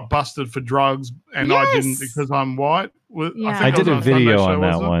 you got busted for drugs and I didn't because I'm white? I did a video on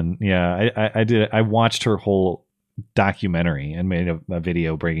that one. Yeah, I did. I watched her whole documentary and made a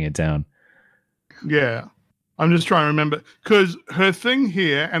video breaking it down. Yeah. I'm just trying to remember. Because her thing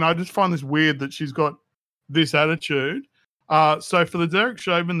here, and I just find this weird that she's got this attitude. So for the Derek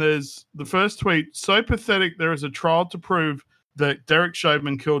Chauvin, there's the first tweet, so pathetic there is a trial to prove that Derek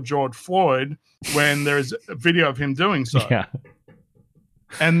Chauvin killed George Floyd when there is a video of him doing so. Yeah.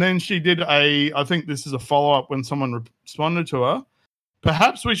 And then she did I think this is a follow-up when someone responded to her.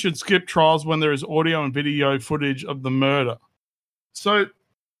 Perhaps we should skip trials when there is audio and video footage of the murder. So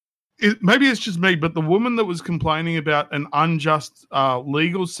maybe it's just me, but the woman that was complaining about an unjust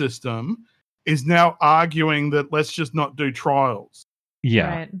legal system is now arguing that let's just not do trials.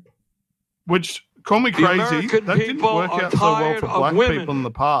 Yeah. Right. Which, call me crazy, that didn't work out so well for black people in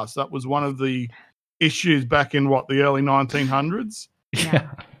the past. That was one of the issues back in, the early 1900s? Yeah.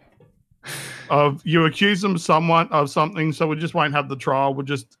 Of you accuse them of something, so we just won't have the trial. We'll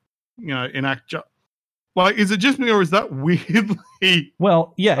just, enact. Is it just me, or is that weirdly?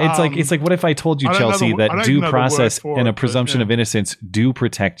 Well, yeah, it's like what if I told you, Chelsea, that due process and a presumption of innocence do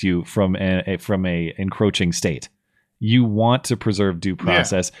protect you from a encroaching state. You want to preserve due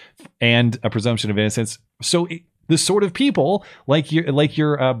process and a presumption of innocence. So the sort of people like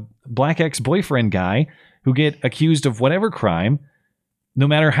your black ex-boyfriend guy who get accused of whatever crime, no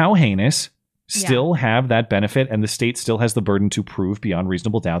matter how heinous, still have that benefit, and the state still has the burden to prove beyond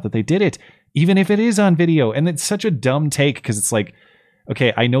reasonable doubt that they did it, even if it is on video. And it's such a dumb take, because it's like,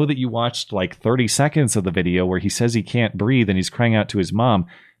 okay, I know that you watched 30 seconds of the video where he says he can't breathe and he's crying out to his mom.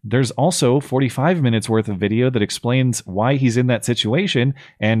 There's also 45 minutes worth of video that explains why he's in that situation,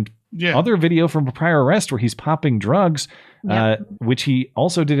 and other video from a prior arrest where he's popping drugs, which he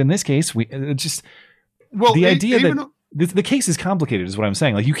also did in this case. The idea that the case is complicated is what I'm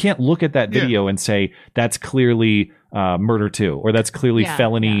saying. You can't look at that video and say that's clearly murder too, or that's clearly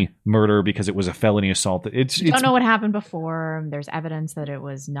felony murder because it was a felony assault. You don't know what happened before. There's evidence that it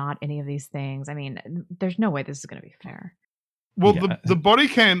was not any of these things. I mean, there's no way this is going to be fair. Well, the body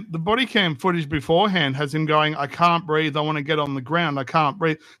cam footage beforehand has him going, I can't breathe. I want to get on the ground. I can't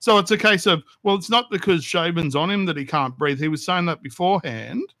breathe. So it's a case of, well, it's not because Chauvin's on him that he can't breathe. He was saying that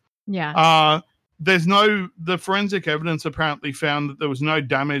beforehand. Yeah. The forensic evidence apparently found that there was no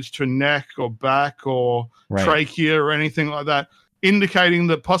damage to neck or back or trachea or anything like that, indicating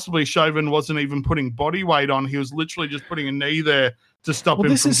that possibly Chauvin wasn't even putting body weight on. He was literally just putting a knee there to stop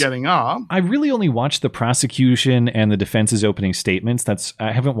him from getting up. I really only watched the prosecution and the defense's opening statements.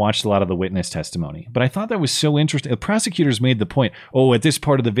 I haven't watched a lot of the witness testimony, but I thought that was so interesting. The prosecutors made the point, at this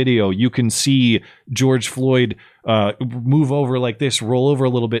part of the video, you can see George Floyd move over like this, roll over a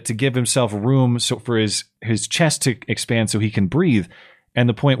little bit to give himself room for his chest to expand so he can breathe. And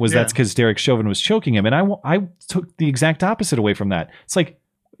the point was that's because Derek Chauvin was choking him. And I took the exact opposite away from that. It's like,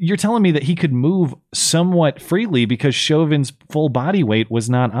 you're telling me that he could move somewhat freely because Chauvin's full body weight was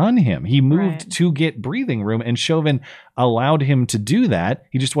not on him. He moved to get breathing room, and Chauvin allowed him to do that.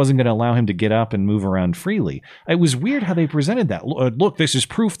 He just wasn't going to allow him to get up and move around freely. It was weird how they presented that. Look, this is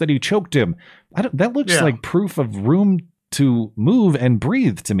proof that he choked him. That looks like proof of room to move and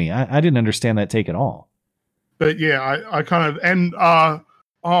breathe to me. I didn't understand that take at all. But yeah, I kind of, and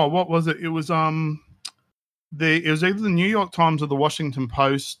what was it? It was it was either the New York Times or the Washington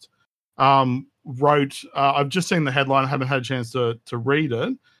Post wrote, I've just seen the headline, I haven't had a chance to read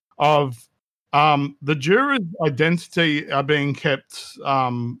it, of the juror's identity are being kept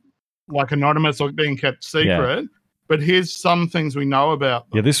like anonymous or being kept secret, but here's some things we know about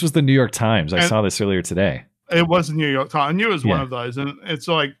them. Yeah, this was the New York Times. I saw this earlier today. It was the New York Times. I knew it was one of those. And it's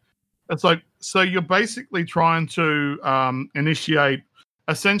like, so you're basically trying to initiate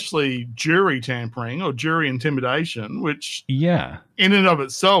essentially jury tampering or jury intimidation, which in and of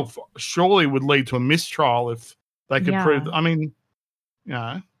itself surely would lead to a mistrial if they could prove. I mean,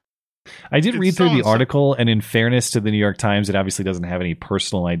 I did read through the article, and in fairness to the New York Times, it obviously doesn't have any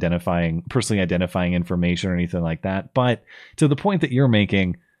personally identifying information or anything like that. But to the point that you're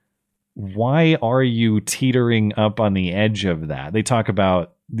making, why are you teetering up on the edge of that? They talk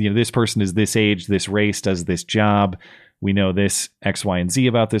about, this person is this age, this race, does this job. We know this X, Y, and Z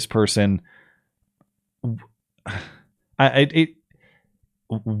about this person. I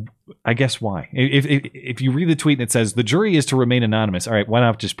guess why? If you read the tweet and it says the jury is to remain anonymous, all right, why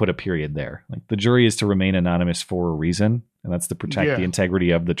not just put a period there? Like, the jury is to remain anonymous for a reason, and that's to protect the integrity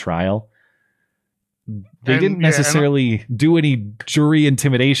of the trial. They didn't necessarily do any jury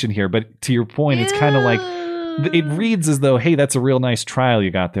intimidation here, but to your point, it's kind of like, it reads as though, hey, that's a real nice trial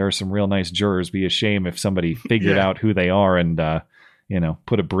you got there. Some real nice jurors. Be a shame if somebody figured out who they are and,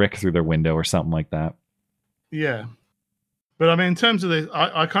 put a brick through their window or something like that. Yeah. But I mean, in terms of this,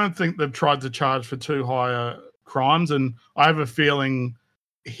 I kind of think they've tried to charge for too high crimes. And I have a feeling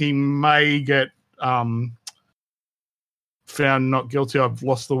he may get found not guilty. I've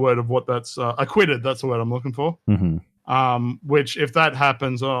lost the word of what that's acquitted. That's the word I'm looking for. Mm-hmm. Which if that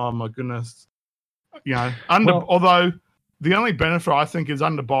happens, oh my goodness. Although the only benefit I think is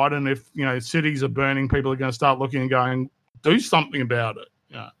under Biden, if cities are burning, people are going to start looking and going, do something about it.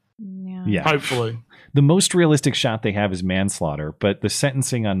 Yeah. Hopefully. The most realistic shot they have is manslaughter, but the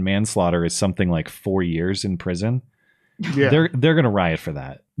sentencing on manslaughter is something like 4 years in prison. Yeah. They're going to riot for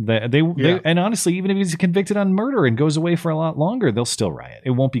that. They and honestly, even if he's convicted on murder and goes away for a lot longer, they'll still riot.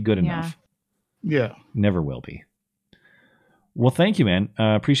 It won't be good enough. Yeah. Never will be. Well, thank you, man.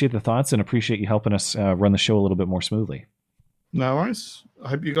 Appreciate the thoughts and appreciate you helping us run the show a little bit more smoothly. No worries. I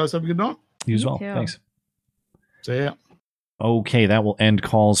hope you guys have a good night. You as well. Thanks. See ya. Okay, that will end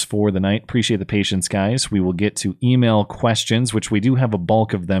calls for the night. Appreciate the patience, guys. We will get to email questions, which we do have a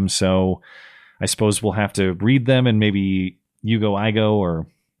bulk of them, so I suppose we'll have to read them and maybe you go, I go, or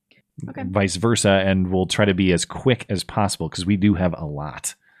vice versa, and we'll try to be as quick as possible because we do have a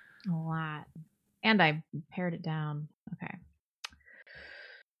lot. And I pared it down. Okay.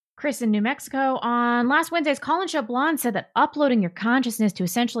 Chris in New Mexico. On last Wednesday's Call-In Show, Blonde said that uploading your consciousness to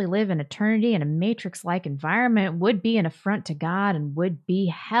essentially live an eternity in a Matrix-like environment would be an affront to God and would be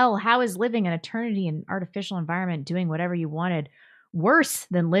hell. How is living an eternity in an artificial environment, doing whatever you wanted, worse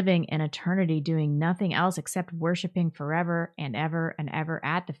than living an eternity doing nothing else except worshiping forever and ever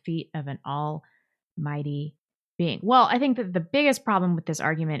at the feet of an almighty being? Well, I think that the biggest problem with this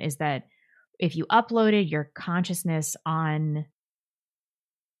argument is that if you uploaded your consciousness on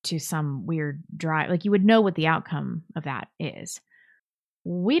to some weird drive, like, you would know what the outcome of that is.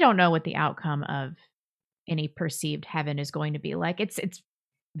 We don't know what the outcome of any perceived heaven is going to be like. It's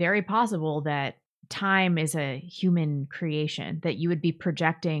very possible that time is a human creation that you would be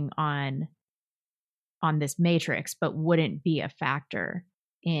projecting on this matrix, but wouldn't be a factor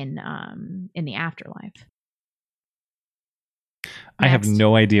in the afterlife. I have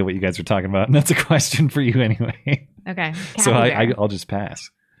no idea what you guys are talking about, and that's a question for you anyway. Okay. So I'll just pass.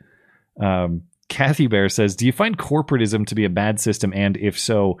 Kathy Bear says, do you find corporatism to be a bad system? And if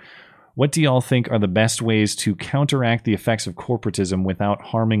so, what do y'all think are the best ways to counteract the effects of corporatism without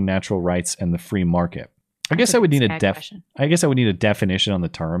harming natural rights and the free market? I guess I would need a definition on the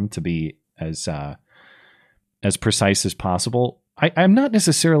term to be as precise as possible. I'm not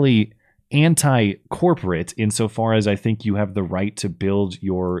necessarily anti-corporate insofar as I think you have the right to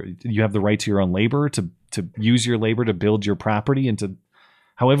you have the right to your own labor, to use your labor to build your property into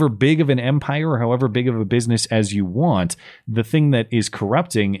however big of an empire or however big of a business as you want. The thing that is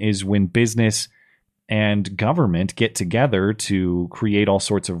corrupting is when business and government get together to create all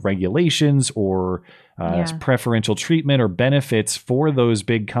sorts of regulations or preferential treatment or benefits for those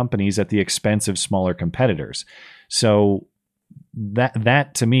big companies at the expense of smaller competitors. So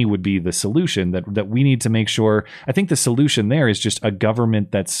that to me would be the solution that we need to make sure. I think the solution there is just a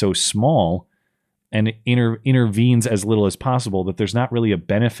government that's so small and intervenes as little as possible that there's not really a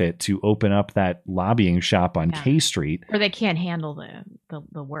benefit to open up that lobbying shop on K Street. Or they can't handle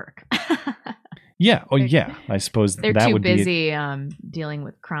the work. Yeah. Oh, yeah. I suppose they're that too would busy dealing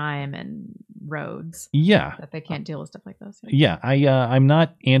with crime and roads. Yeah. That they can't deal with stuff like this. Yeah. I'm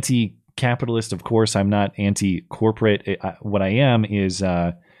not anti-capitalist, of course. I'm not anti-corporate. What I am is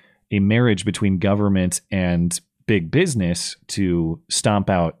a marriage between government and big business to stomp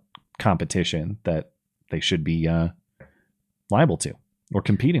out competition that they should be liable to or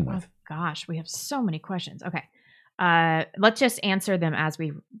competing with. Oh, gosh, we have so many questions. Okay. Let's just answer them as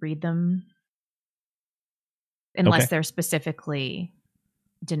we read them. Unless they're specifically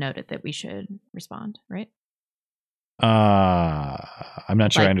denoted that we should respond, right? I'm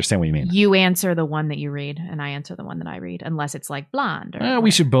not sure I understand what you mean. You answer the one that you read, and I answer the one that I read, unless it's like blonde. Or we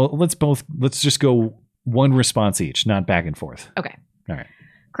should let's just go one response each, not back and forth. Okay. All right.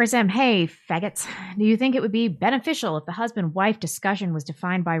 Chris M. Hey, faggots. Do you think it would be beneficial if the husband-wife discussion was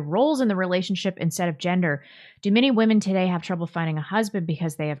defined by roles in the relationship instead of gender? Do many women today have trouble finding a husband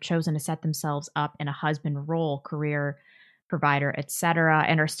because they have chosen to set themselves up in a husband role, career, provider, etc.,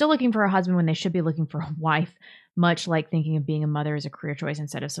 and are still looking for a husband when they should be looking for a wife, much like thinking of being a mother as a career choice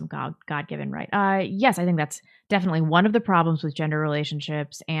instead of some God-given right? Yes, I think that's definitely one of the problems with gender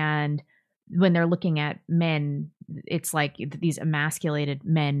relationships. And when they're looking at men, it's like these emasculated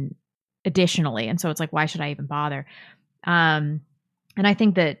men additionally. And so it's like, why should I even bother? And I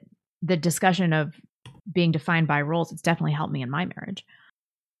think that the discussion of being defined by roles, it's definitely helped me in my marriage.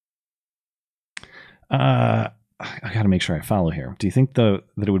 I got to make sure I follow here. Do you think that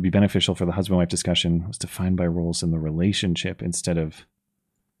it would be beneficial for the husband-wife discussion was defined by roles in the relationship instead of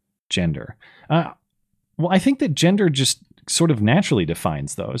gender? Well, I think that gender just sort of naturally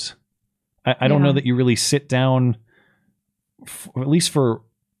defines those. I don't know that you really sit down, at least for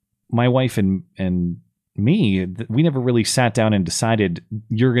my wife and me, we never really sat down and decided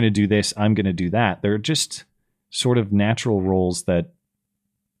you're going to do this, I'm going to do that. They're just sort of natural roles that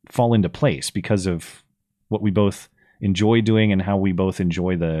fall into place because of what we both enjoy doing and how we both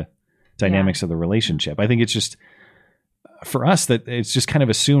enjoy the dynamics of the relationship. I think it's just for us that it's just kind of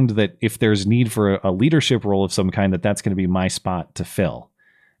assumed that if there's need for a leadership role of some kind, that's going to be my spot to fill.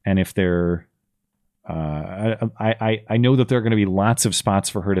 And if there, I know that there are going to be lots of spots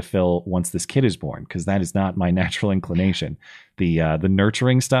for her to fill once this kid is born, because that is not my natural inclination. The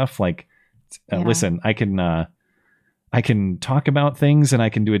nurturing stuff, like, listen, I can talk about things and I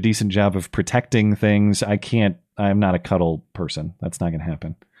can do a decent job of protecting things. I'm not a cuddle person. That's not going to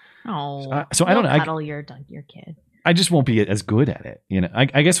happen. Oh, so I don't know. Cuddle your kid. I just won't be as good at it. You know,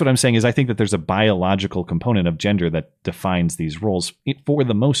 I guess what I'm saying is I think that there's a biological component of gender that defines these roles for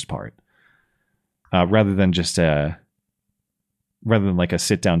the most part, rather than like a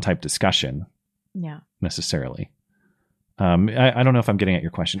sit down type discussion. Yeah. Necessarily. I don't know if I'm getting at your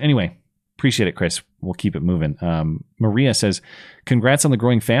question. Anyway, appreciate it, Chris. We'll keep it moving. Maria says, congrats on the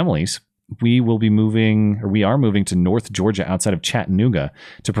growing families. We are moving to North Georgia outside of Chattanooga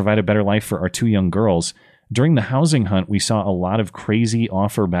to provide a better life for our two young girls. During the housing hunt, we saw a lot of crazy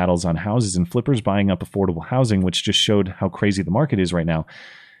offer battles on houses and flippers buying up affordable housing, which just showed how crazy the market is right now.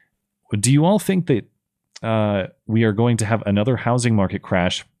 Do you all think that we are going to have another housing market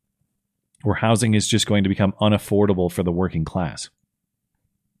crash where housing is just going to become unaffordable for the working class?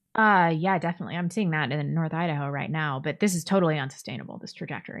 Yeah, definitely. I'm seeing that in North Idaho right now, but this is totally unsustainable, this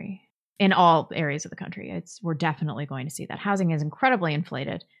trajectory in all areas of the country. We're definitely going to see that. Housing is incredibly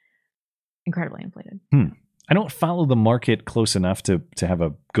inflated. I don't follow the market close enough to have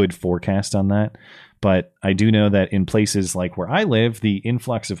a good forecast on that, but I do know that in places like where I live, the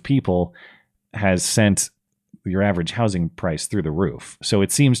influx of people has sent your average housing price through the roof. So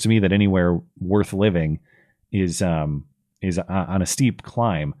it seems to me that anywhere worth living is on a steep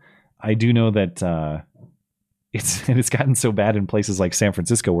climb. I do know that it's gotten so bad in places like San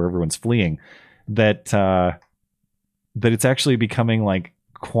Francisco where everyone's fleeing that it's actually becoming like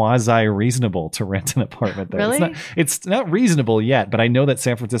quasi reasonable to rent an apartment there. Really? It's not reasonable yet, but I know that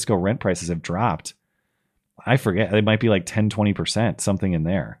San Francisco rent prices have dropped I forget. It might be like 10, 20%, something in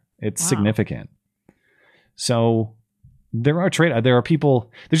there. It's significant. So there are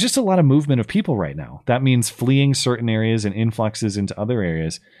people, there's just a lot of movement of people right now. That means fleeing certain areas and influxes into other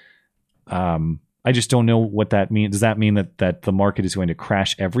areas. I just don't know what that means. Does that mean that the market is going to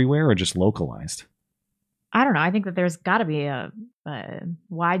crash everywhere or just localized? I don't know. I think that there's got to be a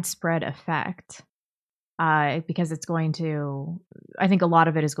widespread effect because it's going to, I think a lot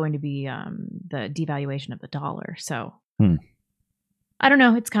of it is going to be the devaluation of the dollar. So I don't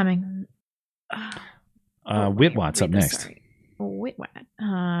know. It's coming. Witwat's up next.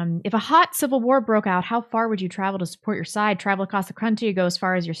 Witwat. If a hot civil war broke out, how far would you travel to support your side? Travel across the country, go as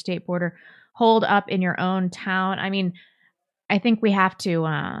far as your state border, hold up in your own town? I mean, I think we have to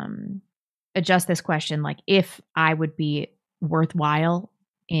adjust this question. Like, if I would be worthwhile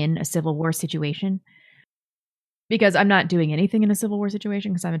in a civil war situation, because I'm not doing anything in a civil war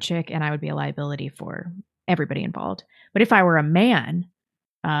situation because I'm a chick and I would be a liability for everybody involved. But if I were a man,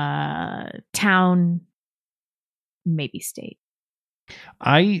 town, maybe state.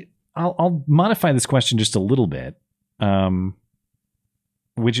 I'll modify this question just a little bit,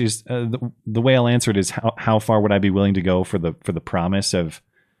 which is the way I'll answer it is how far would I be willing to go for the promise of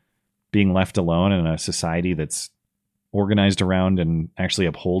being left alone in a society that's organized around and actually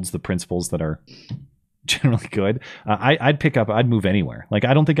upholds the principles that are generally good. I'd move anywhere. Like,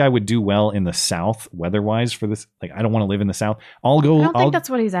 I don't think I would do well in the South weather-wise for this. Like, I don't want to live in the South. I don't think that's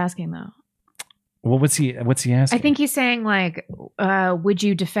what he's asking, though. Well, what's he asking? I think he's saying, like, would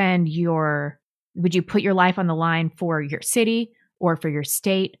you put your life on the line for your city or for your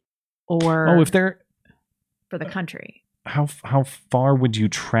state or for the country? How far would you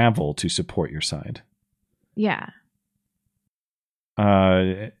travel to support your side? Yeah.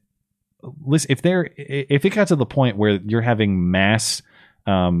 Listen, if it got to the point where you're having mass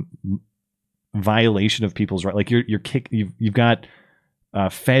violation of people's rights, like you've got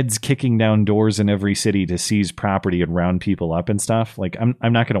feds kicking down doors in every city to seize property and round people up and stuff. Like, I'm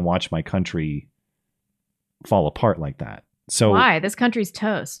not going to watch my country fall apart like that. So why? This country's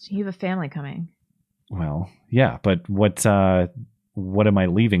toast. You have a family coming. Well, yeah, but what am I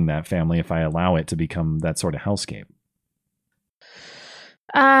leaving that family if I allow it to become that sort of hellscape?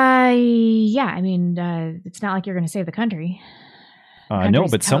 Yeah. I mean, it's not like you're going to save the country. No,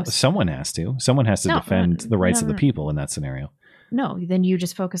 but someone has to. Someone has to defend the rights of the people in that scenario. No, then you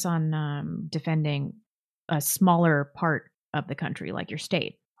just focus on defending a smaller part of the country, like your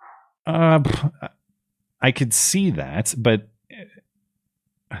state. I could see that, but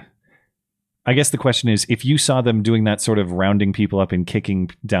I guess the question is, if you saw them doing that sort of rounding people up and kicking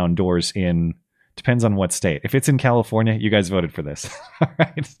down doors depends on what state. If it's in California, you guys voted for this. All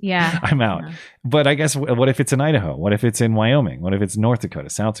right. Yeah. I'm out. Yeah. But I guess, what if it's in Idaho? What if it's in Wyoming? What if it's North Dakota,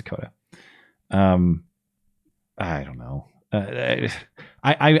 South Dakota? I don't know.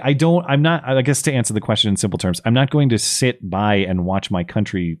 I guess to answer the question in simple terms, I'm not going to sit by and watch my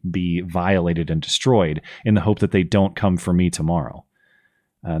country be violated and destroyed in the hope that they don't come for me tomorrow.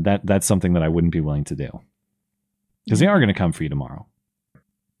 That's something that I wouldn't be willing to do, because they are going to come for you tomorrow.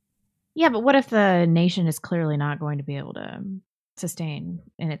 Yeah, but what if the nation is clearly not going to be able to sustain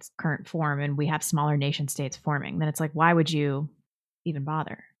in its current form and we have smaller nation states forming? Then it's like, why would you even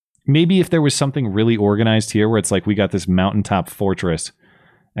bother? Maybe if there was something really organized here where it's like, we got this mountaintop fortress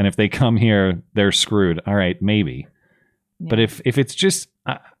and if they come here, they're screwed. All right, maybe. Yeah. But if it's just,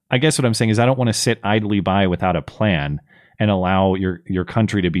 I guess what I'm saying is I don't want to sit idly by without a plan and allow your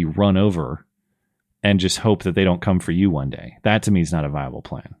country to be run over and just hope that they don't come for you one day. That to me is not a viable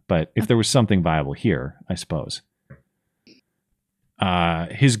plan. But if there was something viable here, I suppose.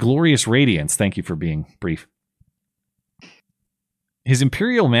 His Glorious Radiance, thank you for being brief. His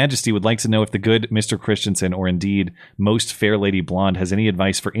Imperial Majesty would like to know if the good Mr. Christensen, or indeed Most Fair Lady Blonde, has any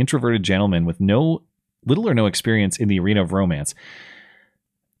advice for introverted gentlemen with little or no experience in the arena of romance.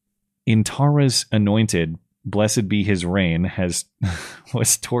 In Tara's Anointed, blessed be his reign,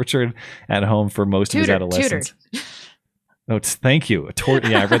 was tortured at home for most of his adolescence. Oh, thank you.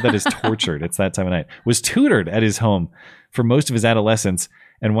 Yeah, I read that as tortured. It's that time of night. Was tutored at his home for most of his adolescence,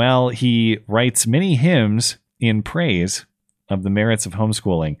 and while he writes many hymns in praise of the merits of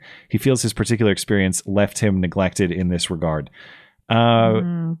homeschooling, he feels his particular experience left him neglected in this regard.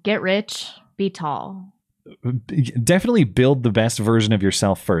 Get rich, be tall. Definitely build the best version of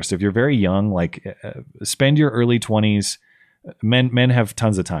yourself first. If you're very young, spend your early 20s. Men have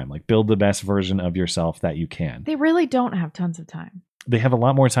tons of time. Like, build the best version of yourself that you can. They really don't have tons of time. They have a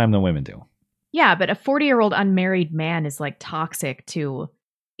lot more time than women do. Yeah, but a 40-year-old unmarried man is like toxic to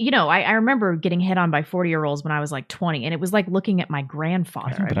I remember getting hit on by 40-year-olds when I was like 20, and it was like looking at my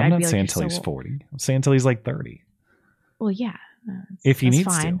grandfather. But I'm not saying until he's 40. I'm saying until he's like 30. Well, yeah. If he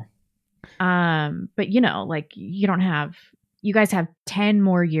needs to. But you guys have 10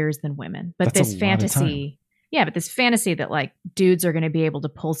 more years than women. But That's this fantasy, but this fantasy that like dudes are going to be able to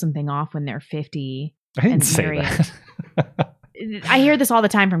pull something off when they're 50. I didn't say that. I hear this all the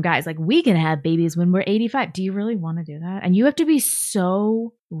time from guys. Like, we can have babies when we're 85. Do you really want to do that? And you have to be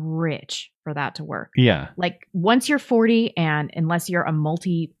so rich for that to work. Yeah. Like, once you're 40, and unless you're a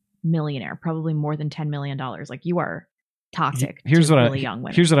multi-millionaire, probably more than $10 million, like, you are toxic. Here's to what really young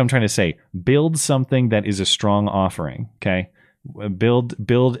women. Here's what I'm trying to say. Build something that is a strong offering. Okay. Build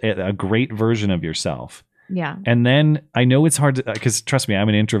a great version of yourself. Yeah. And then I know it's hard to, because trust me, I'm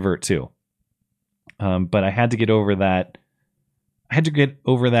an introvert too. But I had to get over that. I had to get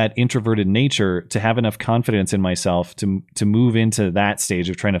over that introverted nature to have enough confidence in myself to move into that stage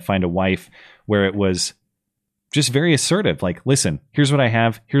of trying to find a wife where it was just very assertive. Like, listen, here's what I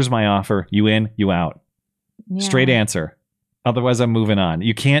have. Here's my offer. You in, you out. Yeah. Straight answer. Otherwise, I'm moving on.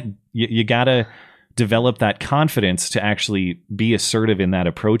 You can't, you got to develop that confidence to actually be assertive in that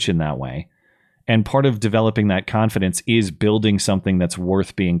approach in that way. And part of developing that confidence is building something that's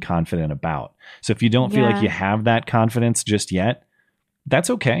worth being confident about. So if you don't feel like you have that confidence just yet,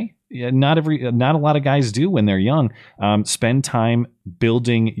 that's okay. Not a lot of guys do when they're young. Spend time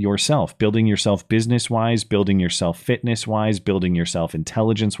building yourself business wise, building yourself fitness wise, building yourself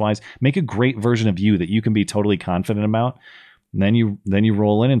intelligence wise. Make a great version of you that you can be totally confident about. And then you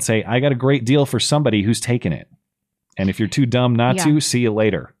roll in and say, I got a great deal for somebody who's taken it. And if you're too dumb not to, see you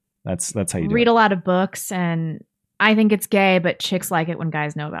later. That's how you do Read it. a lot of books, and I think it's gay, but chicks like it when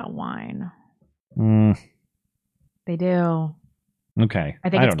guys know about wine. They do. Okay. I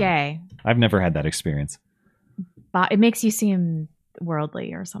think it's gay. I've never had that experience. It makes you seem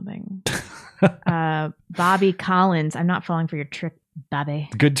worldly or something. Bobby Collins, I'm not falling for your trick, Bobby.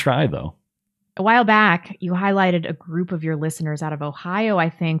 Good try, though. A while back, you highlighted a group of your listeners out of Ohio, I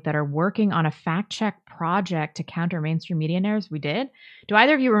think, that are working on a fact-check project to counter mainstream media narratives. We did? Do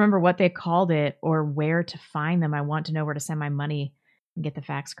either of you remember what they called it or where to find them? I want to know where to send my money and get the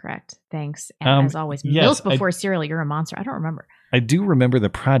facts correct. Thanks. And as always, milk before cereal. You're a monster. I don't remember. I do remember the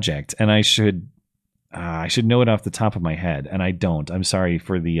project, and I should know it off the top of my head, and I don't. I'm sorry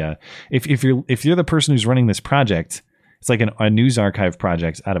for the if you're the person who's running this project. It's like a news archive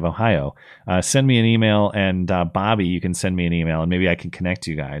project out of Ohio. Send me an email, and Bobby, you can send me an email, and maybe I can connect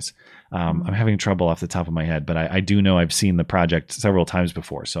you guys. I'm having trouble off the top of my head, but I do know I've seen the project several times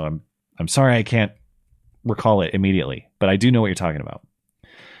before, so I'm sorry I can't recall it immediately, but I do know what you're talking about.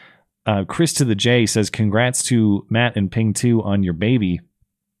 Chris to the J says, congrats to Matt and Ping 2 on your baby.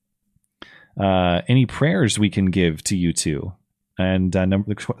 Any prayers we can give to you two? And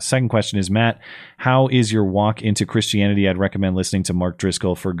the second question is, Matt, how is your walk into Christianity? I'd recommend listening to Mark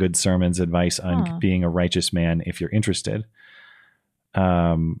Driscoll for good sermons, advice on being a righteous man if you're interested.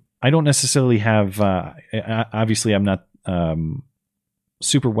 I don't necessarily have, obviously I'm not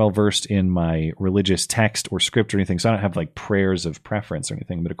super well versed in my religious text or script or anything, so I don't have like prayers of preference or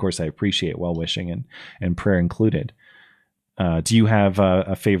anything, but of course I appreciate well wishing and prayer included. Do you have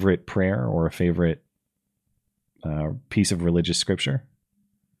a favorite prayer or a favorite piece of religious scripture?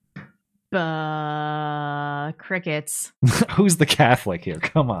 Crickets. Who's the Catholic here?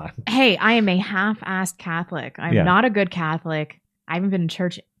 Come on. Hey, I am a half-assed Catholic. I'm not a good Catholic. I haven't been to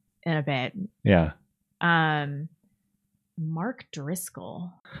church in a bit. Yeah. Mark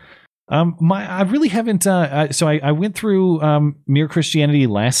Driscoll. I really haven't. So I went through Mere Christianity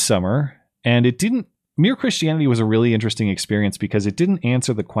last summer, and it didn't. Mere Christianity was a really interesting experience because it didn't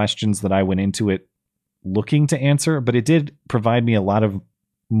answer the questions that I went into it looking to answer, but it did provide me a lot of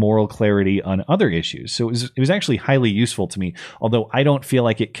moral clarity on other issues. So it was actually highly useful to me, although I don't feel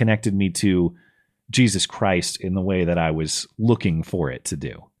like it connected me to Jesus Christ in the way that I was looking for it to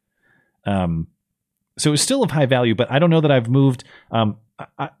do. So it was still of high value, but I don't know that I've moved. I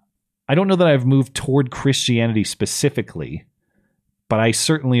don't know that I've moved toward Christianity specifically, but I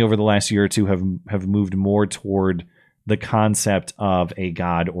certainly over the last year or two have moved more toward the concept of a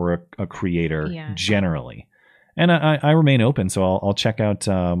God or a creator generally. And I remain open, so I'll check out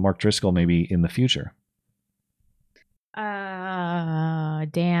Mark Driscoll maybe in the future. Dan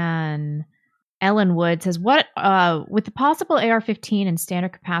Ellenwood says, "What with the possible AR-15 and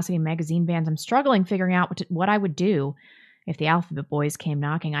standard capacity magazine bans, I'm struggling figuring out what I would do if the Alphabet Boys came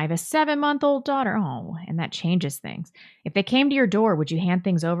knocking. I have a 7-month-old daughter. Oh, and that changes things. If they came to your door, would you hand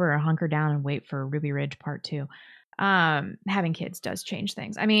things over or hunker down and wait for Ruby Ridge Part 2? Having kids does change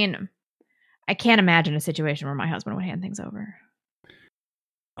things. I mean, I can't imagine a situation where my husband would hand things over.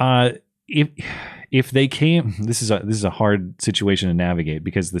 If they came, this is a hard situation to navigate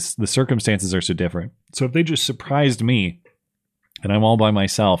because the circumstances are so different. So if they just surprised me and I'm all by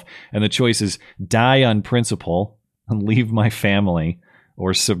myself and the choice is die on principle and leave my family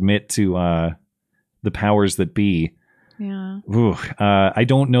or submit to the powers that be. Yeah. I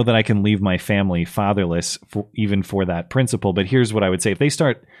don't know that I can leave my family fatherless even for that principle. But here's what I would say. If they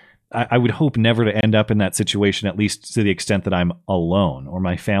start, I would hope never to end up in that situation, at least to the extent that I'm alone or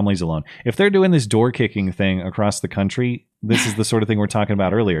my family's alone. If they're doing this door kicking thing across the country, this is the sort of thing we're talking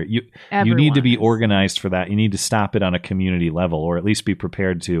about earlier. You need to be organized for that. You need to stop it on a community level, or at least be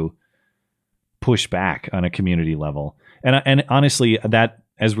prepared to push back on a community level. And honestly, that,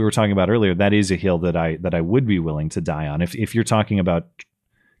 as we were talking about earlier, that is a hill that I would be willing to die on. If you're talking about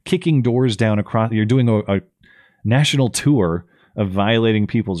kicking doors down across, you're doing a national tour of violating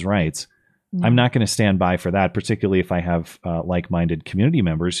people's rights. I'm not going to stand by for that, particularly if I have like-minded community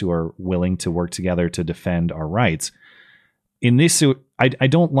members who are willing to work together to defend our rights. In this, I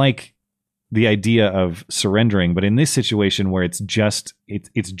don't like the idea of surrendering, but in this situation where it's just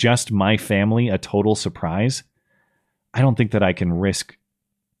my family, a total surprise, I don't think that I can risk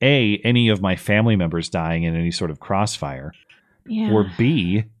any of my family members dying in any sort of crossfire, or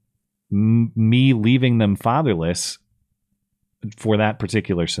B, me leaving them fatherless for that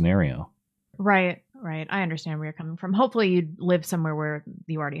particular scenario. Right. I understand where you're coming from. Hopefully you'd live somewhere where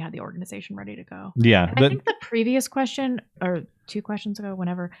you already had the organization ready to go. Yeah. I think the previous question, or 2 questions ago,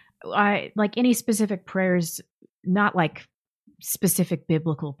 whenever, I like any specific prayers, not like specific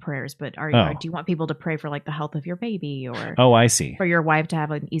biblical prayers, but do you want people to pray for like the health of your baby, or I see, for your wife to have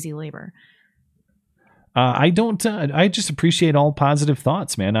an easy labor? I don't. I just appreciate all positive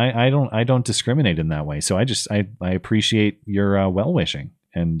thoughts, man. I don't discriminate in that way. So I appreciate your well wishing,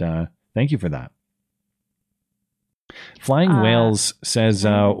 and thank you for that. Flying Whales says,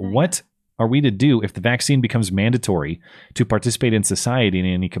 "What are we to do if the vaccine becomes mandatory to participate in society in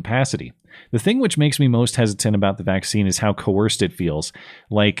any capacity? The thing which makes me most hesitant about the vaccine is how coerced it feels.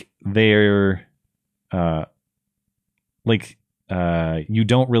 Like they're, you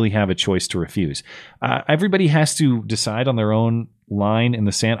don't really have a choice to refuse. Everybody has to decide on their own line in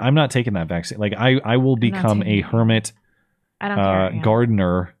the sand. I'm not taking that vaccine. Like I will become a hermit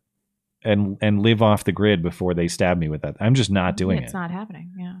gardener and live off the grid before they stab me with that. I'm just not doing it. It's not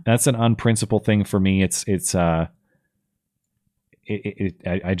happening. Yeah. That's an unprincipled thing for me. I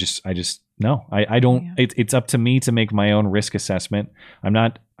don't, it's up to me to make my own risk assessment.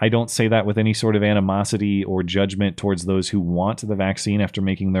 I don't say that with any sort of animosity or judgment towards those who want the vaccine after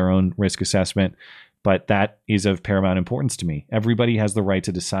making their own risk assessment, but that is of paramount importance to me. Everybody has the right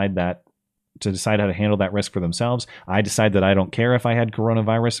to decide how to handle that risk for themselves. I decide that I don't care if I had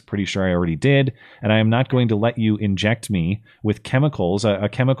coronavirus. Pretty sure I already did. And I am not going to let you inject me with chemicals, a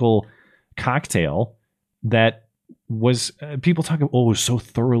chemical cocktail that was people talking, was so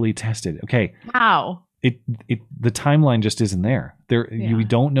thoroughly tested. Okay. Wow. The timeline just isn't there. You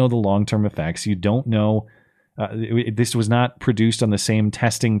don't know the long-term effects. You don't know. This was not produced on the same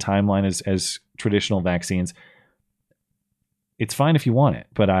testing timeline as traditional vaccines. It's fine if you want it,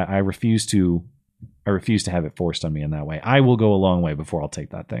 but I refuse to have it forced on me in that way. I will go a long way before I'll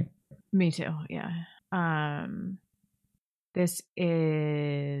take that thing. Me too. Yeah. This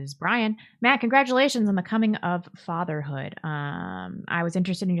is Brian. Matt, congratulations on the coming of fatherhood. I was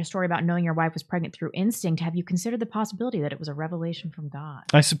interested in your story about knowing your wife was pregnant through instinct. Have you considered the possibility that it was a revelation from God?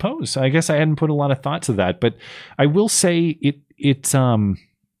 I suppose. I guess I hadn't put a lot of thought to that, but I will say it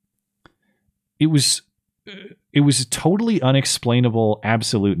was totally unexplainable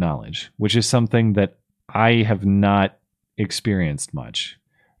absolute knowledge, which is something that I have not experienced much.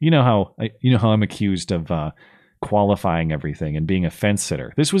 You know how I'm accused of qualifying everything and being a fence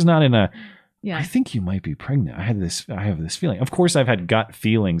sitter. This was not in a, I think you might be pregnant. I have this feeling. Of course, I've had gut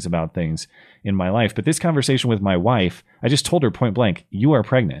feelings about things in my life, but this conversation with my wife, I just told her point blank, you are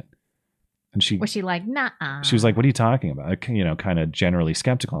pregnant. And was she like, nah? She was like, what are you talking about? Kind of generally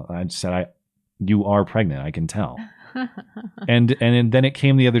skeptical. I just said, you are pregnant. I can tell. and then it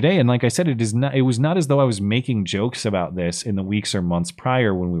came the other day. And like I said, it was not as though I was making jokes about this in the weeks or months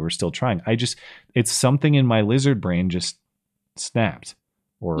prior when we were still trying. It's something in my lizard brain just snapped.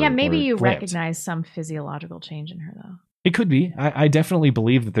 Maybe you flipped. recognize some physiological change in her though. It could be. I definitely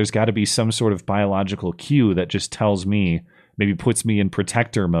believe that there's got to be some sort of biological cue that just tells me, maybe puts me in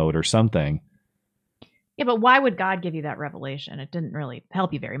protector mode or something. Yeah, but why would God give you that revelation? It didn't really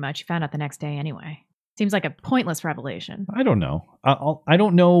help you very much. You found out the next day anyway. Seems like a pointless revelation. I don't know. I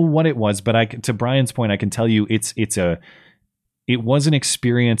don't know what it was, but to Brian's point, I can tell you it's it was an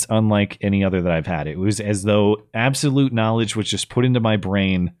experience unlike any other that I've had. It was as though absolute knowledge was just put into my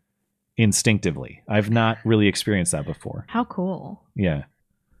brain instinctively. I've not really experienced that before. How cool. Yeah.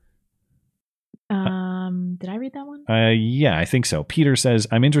 Did I read that one? Yeah, I think so. Peter says,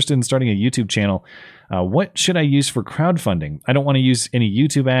 I'm interested in starting a YouTube channel. What should I use for crowdfunding? I don't want to use any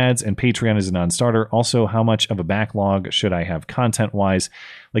YouTube ads, and Patreon is a non-starter. Also, how much of a backlog should I have content-wise?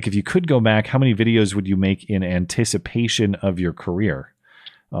 Like, if you could go back, how many videos would you make in anticipation of your career?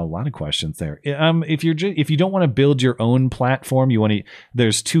 A lot of questions there. If you don't want to build your own platform, I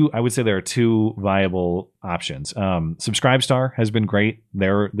would say there are two viable options. Subscribestar has been great.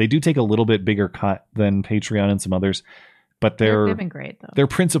 They do take a little bit bigger cut than Patreon and some others, but they've been great though. They're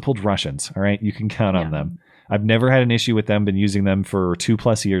principled Russians. All right. You can count on them. I've never had an issue with them. Been using them for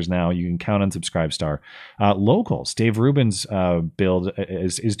 2+ years now. You can count on Subscribestar. Locals, Dave Rubin's build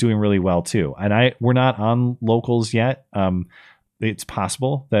is doing really well too. And we're not on Locals yet. It's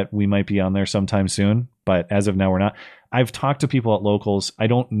possible that we might be on there sometime soon, but as of now, we're not. I've talked to people at Locals. I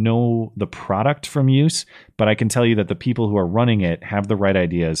don't know the product from use, but I can tell you that the people who are running it have the right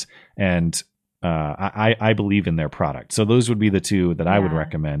ideas, and I believe in their product. So those would be the two that I would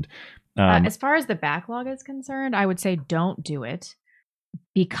recommend. As far as the backlog is concerned, I would say don't do it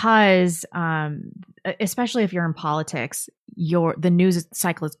because, especially if you're in politics, the news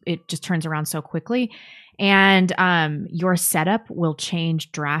cycle it just turns around so quickly. And your setup will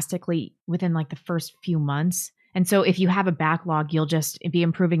change drastically within like the first few months. And so if you have a backlog, you'll just be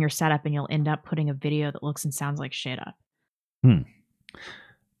improving your setup and you'll end up putting a video that looks and sounds like shit up.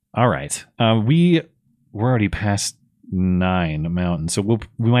 All right. We're already past 9 mountains. So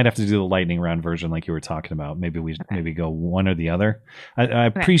we might have to do the lightning round version like you were talking about. Maybe maybe go one or the other. I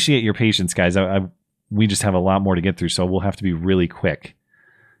appreciate your patience, guys. We just have a lot more to get through, so we'll have to be really quick.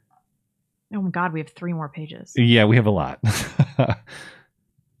 Oh my God, we have 3 more pages. Yeah, we have a lot.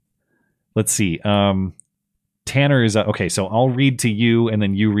 Let's see. Tanner is okay. So I'll read to you and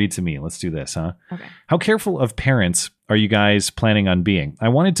then you read to me. Let's do this, huh? Okay. How careful of parents are you guys planning on being? I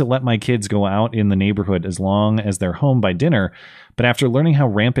wanted to let my kids go out in the neighborhood as long as they're home by dinner, but after learning how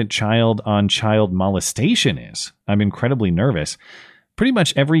rampant child-on-child molestation is, I'm incredibly nervous. Pretty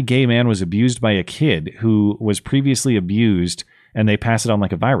much every gay man was abused by a kid who was previously abused, and they pass it on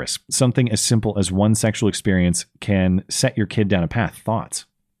like a virus. Something as simple as one sexual experience can set your kid down a path. Thoughts?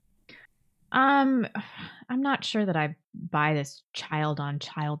 I'm not sure that I buy this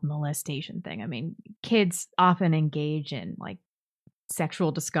child-on-child molestation thing. I mean, kids often engage in like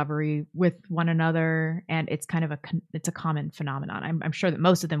sexual discovery with one another, and it's kind of it's a common phenomenon. I'm sure that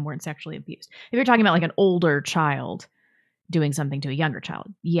most of them weren't sexually abused. If you're talking about like an older child doing something to a younger child,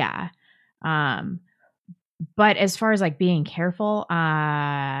 yeah. But as far as like being careful,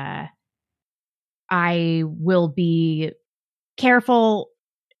 I will be careful.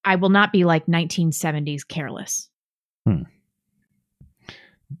 I will not be like 1970s careless.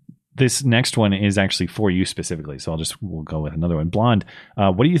 This next one is actually for you specifically, so we'll go with another one. Blonde,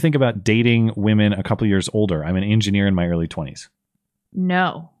 what do you think about dating women a couple years older? I'm an engineer in my early 20s.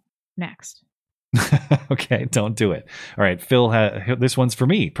 No. Next. Okay, don't do it. All right, Phil, this one's for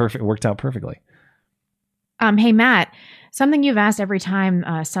me. Perfect, worked out perfectly. Hey, Matt, something you've asked every time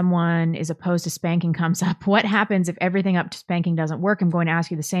someone is opposed to spanking comes up. What happens if everything up to spanking doesn't work? I'm going to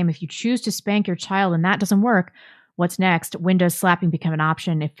ask you the same. If you choose to spank your child and that doesn't work, what's next? When does slapping become an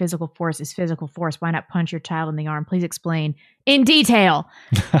option? If physical force is physical force, why not punch your child in the arm? Please explain in detail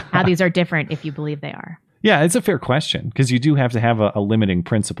how these are different if you believe they are. Yeah, it's a fair question because you do have to have a limiting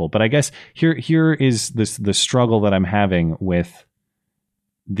principle. But I guess here is the struggle that I'm having with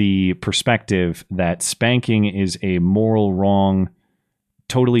the perspective that spanking is a moral wrong,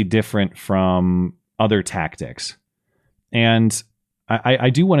 totally different from other tactics. And I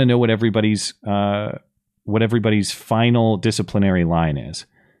do want to know what everybody's final disciplinary line is.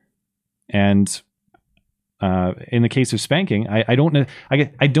 And in the case of spanking, I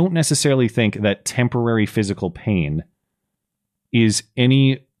don't necessarily think that temporary physical pain is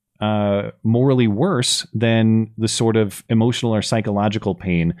any morally worse than the sort of emotional or psychological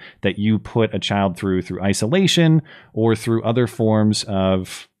pain that you put a child through isolation or through other forms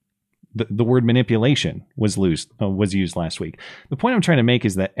of the word manipulation was used last week. The point I'm trying to make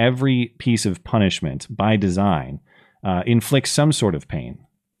is that every piece of punishment by design inflicts some sort of pain.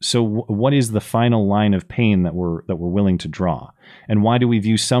 So what is the final line of pain that we're willing to draw? And why do we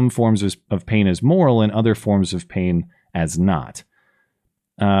view some forms of pain as moral and other forms of pain as not?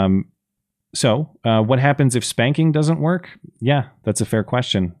 So what happens if spanking doesn't work? Yeah, that's a fair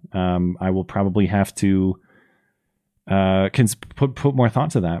question. I will probably have to put more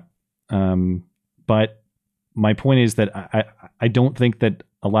thought to that. But my point is that I don't think that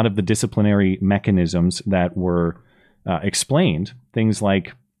a lot of the disciplinary mechanisms that were explained, things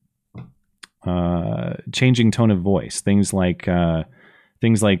like changing tone of voice, things like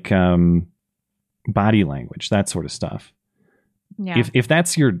body language, that sort of stuff. Yeah. If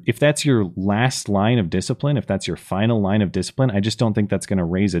that's your last line of discipline, if that's your final line of discipline, I just don't think that's going to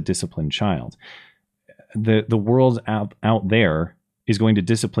raise a disciplined child. The world out there is going to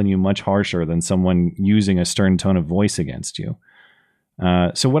discipline you much harsher than someone using a stern tone of voice against you.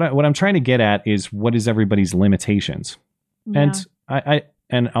 So what I'm trying to get at is, what is everybody's limitations? Yeah.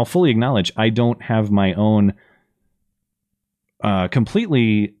 And I'll fully acknowledge I don't have my own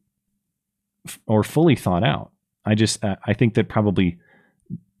completely or fully thought out. I just I think that probably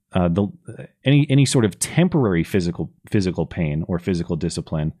any sort of temporary physical pain or physical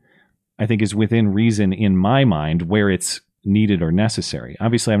discipline, I think, is within reason in my mind where it's needed or necessary.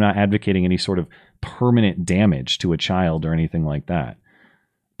 Obviously, I'm not advocating any sort of permanent damage to a child or anything like that.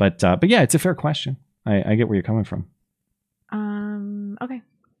 But yeah, it's a fair question. I get where you're coming from. Okay.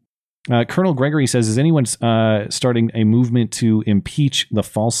 Colonel Gregory says, is anyone starting a movement to impeach the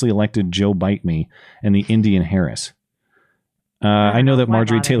falsely elected Joe Bite Me and the Indian Harris? I know that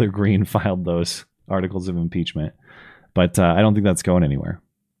Marjorie Taylor Greene filed those articles of impeachment, but I don't think that's going anywhere.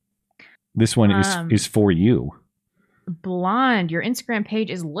 This one is for you. Blonde, your Instagram page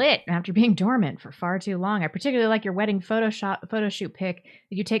is lit after being dormant for far too long. I particularly like your wedding photo shoot pic.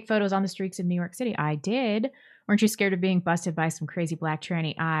 Did you take photos on the streets of New York City? I did. Weren't you scared of being busted by some crazy black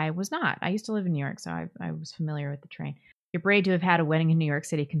tranny? I was not. I used to live in New York, so I was familiar with the train. You're brave to have had a wedding in New York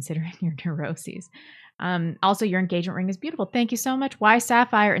City, considering your neuroses. Also, your engagement ring is beautiful. Thank you so much. Why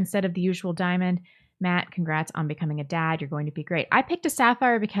sapphire instead of the usual diamond? Matt, congrats on becoming a dad. You're going to be great. I picked a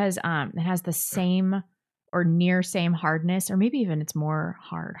sapphire because it has the same or near same hardness, or maybe even it's more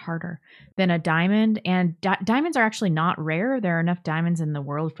harder than a diamond. And diamonds are actually not rare. There are enough diamonds in the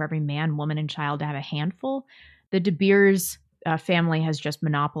world for every man, woman, and child to have a handful. The De Beers family has just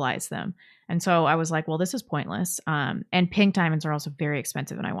monopolized them. And so I was like, well, this is pointless. And pink diamonds are also very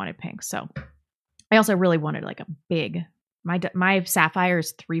expensive, and I wanted pink. So I also really wanted like a big, my sapphire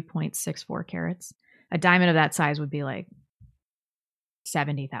is 3.64 carats. A diamond of that size would be like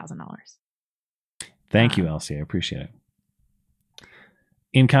 $70,000. Thank you, Elsie. I appreciate it.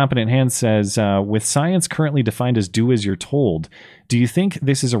 Incompetent Hand says, with science currently defined as do as you're told, do you think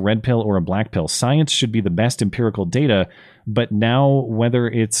this is a red pill or a black pill? Science should be the best empirical data, but now whether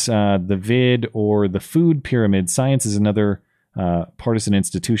it's the vid or the food pyramid, science is another partisan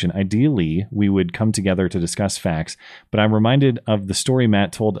institution. Ideally, we would come together to discuss facts, but I'm reminded of the story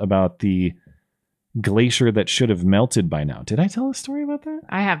Matt told about the glacier that should have melted by now. Did I tell a story about that?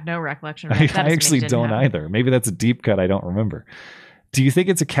 I have no recollection of I that. actually don't either. Maybe that's a deep cut I don't remember. Do you think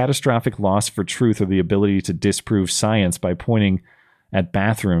it's a catastrophic loss for truth or the ability to disprove science by pointing at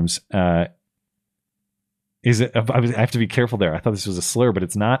bathrooms? Is it? I have to be careful there. I thought this was a slur, but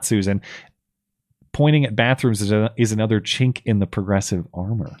it's not, Susan. Pointing at bathrooms is another chink in the progressive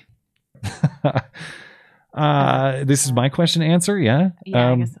armor. This is my question to answer. Yeah.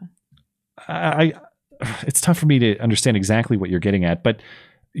 Yeah, I guess so. It's tough for me to understand exactly what you're getting at, but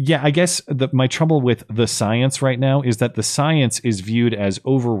yeah, I guess my trouble with the science right now is that the science is viewed as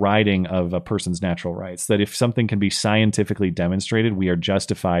overriding of a person's natural rights. That if something can be scientifically demonstrated, we are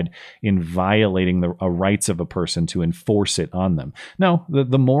justified in violating the rights of a person to enforce it on them. No,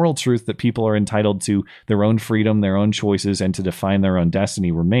 the moral truth that people are entitled to their own freedom, their own choices, and to define their own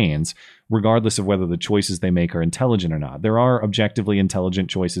destiny remains, regardless of whether the choices they make are intelligent or not. There are objectively intelligent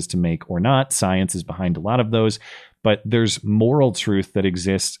choices to make or not. Science is behind a lot of those. But there's moral truth that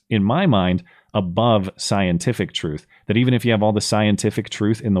exists, in my mind, above scientific truth. That even if you have all the scientific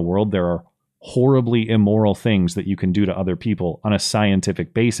truth in the world, there are horribly immoral things that you can do to other people on a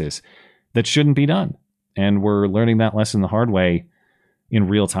scientific basis that shouldn't be done. And we're learning that lesson the hard way in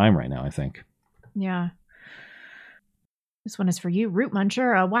real time right now, I think. Yeah. This one is for you, Root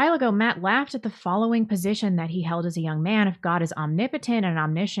Muncher. A while ago, Matt laughed at the following position that he held as a young man. If God is omnipotent and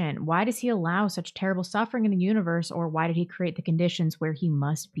omniscient, why does he allow such terrible suffering in the universe? Or why did he create the conditions where he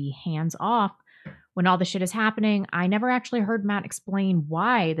must be hands off when all this shit is happening? I never actually heard Matt explain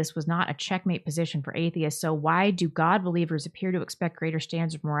why this was not a checkmate position for atheists. So why do God believers appear to expect greater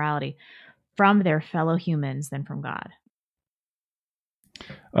standards of morality from their fellow humans than from God?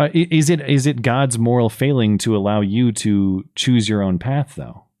 Is it God's moral failing to allow you to choose your own path,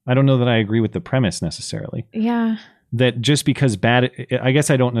 though? I don't know that I agree with the premise necessarily. Yeah. That just because bad, I guess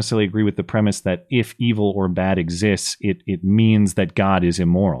I don't necessarily agree with the premise that if evil or bad exists, it means that God is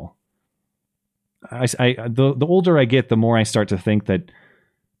immoral. The older I get, the more I start to think that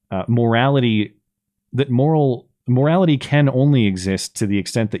morality that morality can only exist to the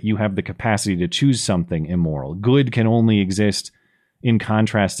extent that you have the capacity to choose something immoral. Good can only exist in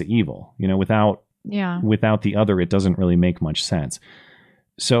contrast to evil. Without the other, it doesn't really make much sense.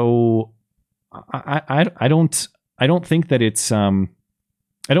 So I don't think that it's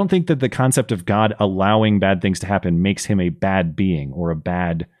I don't think that the concept of God allowing bad things to happen makes him a bad being or a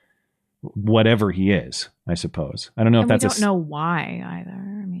bad whatever he is, I suppose. I don't know if that's we don't know why either.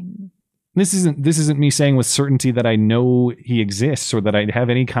 I mean, this isn't me saying with certainty that I know he exists or that I have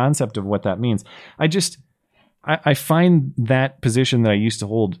any concept of what that means. I find that position that I used to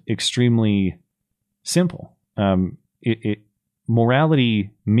hold extremely simple. Morality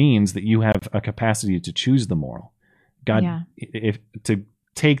means that you have a capacity to choose the moral. God, if to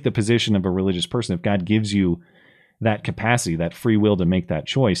take the position of a religious person, if God gives you that capacity, that free will to make that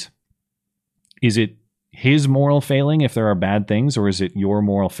choice, is it his moral failing if there are bad things, or is it your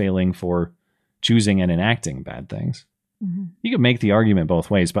moral failing for choosing and enacting bad things? Mm-hmm. You can make the argument both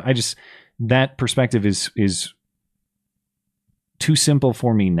ways, but that perspective is too simple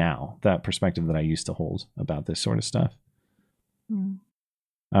for me now, that perspective that I used to hold about this sort of stuff. Mm.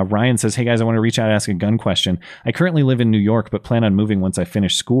 Ryan says, hey guys, I want to reach out and ask a gun question. I currently live in New York, but plan on moving once I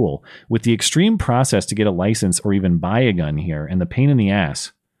finish school. With the extreme process to get a license or even buy a gun here, and the pain in the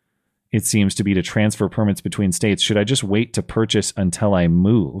ass it seems to be to transfer permits between states, should I just wait to purchase until I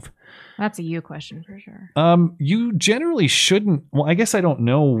move? That's a you question for sure. You generally shouldn't. Well, I guess I don't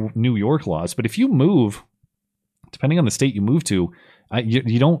know New York laws, but if you move, depending on the state you move to,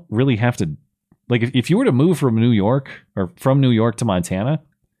 you don't really have to. Like if you were to move from New York to Montana,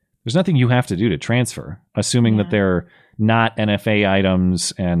 there's nothing you have to do to transfer, assuming that they're not NFA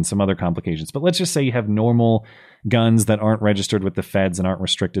items and some other complications. But let's just say you have normal guns that aren't registered with the feds and aren't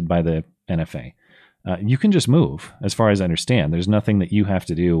restricted by the NFA. You can just move, as far as I understand. There's nothing that you have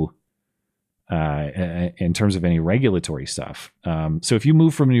to do in terms of any regulatory stuff. So if you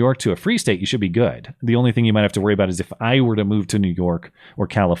move from New York to a free state, you should be good. The only thing you might have to worry about is if I were to move to New York or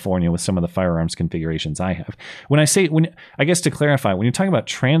California with some of the firearms configurations I have. I guess to clarify, when you're talking about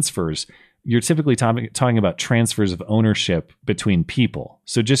transfers, you're typically talking about transfers of ownership between people.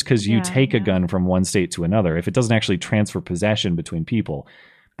 So just because you take a gun from one state to another, if it doesn't actually transfer possession between people,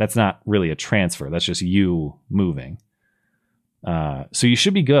 that's not really a transfer. That's just you moving. So you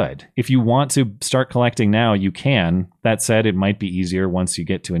should be good. If you want to start collecting now, you can. That said, it might be easier once you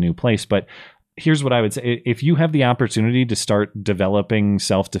get to a new place. But here's what I would say. If you have the opportunity to start developing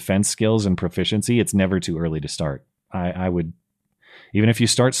self-defense skills and proficiency, it's never too early to start. I would, even if you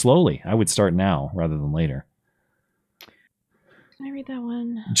start slowly, I would start now rather than later. Can I read that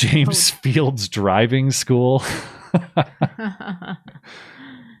one? James Fields Driving School.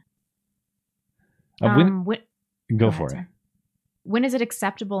 Go for it. When is it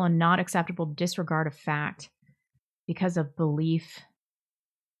acceptable and not acceptable to disregard a fact because of belief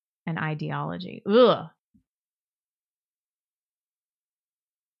and ideology? Ugh.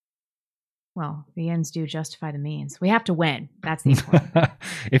 Well, the ends do justify the means. We have to win. That's the important.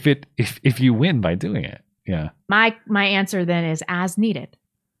 if you win by doing it, yeah. My answer then is as needed.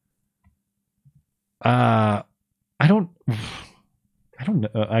 I don't know.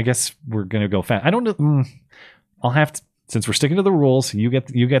 I guess we're gonna go fast. I don't know. I'll have to. Since we're sticking to the rules, you get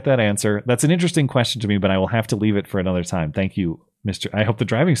that answer. That's an interesting question to me, but I will have to leave it for another time. Thank you, Mr. I hope the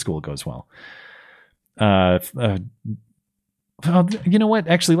driving school goes well. You know what?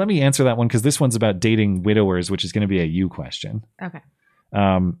 Actually, let me answer that one because this one's about dating widowers, which is going to be a you question. Okay.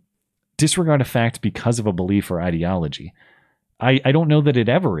 Disregard a fact because of a belief or ideology. I don't know that it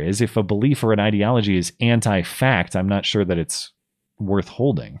ever is. If a belief or an ideology is anti-fact, I'm not sure that it's worth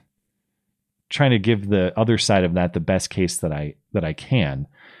holding. Trying to give the other side of that the best case that I can.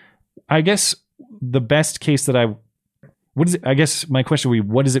 I guess the best case that I guess my question would be,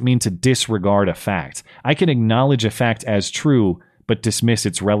 what does it mean to disregard a fact? I can acknowledge a fact as true, but dismiss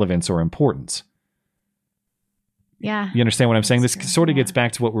its relevance or importance. Yeah. You understand what I'm saying? This sort of gets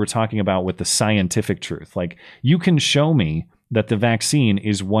back to what we were talking about with the scientific truth. Like, you can show me that the vaccine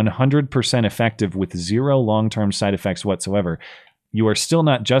is 100% effective with zero long-term side effects whatsoever. You are still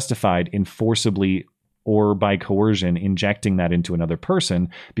not justified in forcibly or by coercion injecting that into another person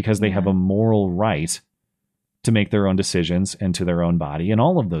because they have a moral right to make their own decisions and to their own body and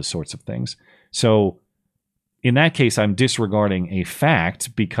all of those sorts of things. So in that case, I'm disregarding a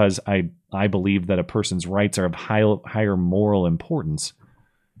fact because I believe that a person's rights are of higher moral importance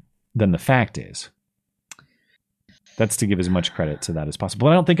than the fact is. That's to give as much credit to that as possible.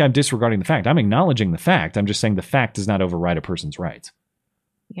 But I don't think I'm disregarding the fact. I'm acknowledging the fact. I'm just saying the fact does not override a person's rights.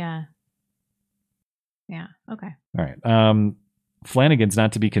 Yeah. Yeah. Okay. All right. Flanagan's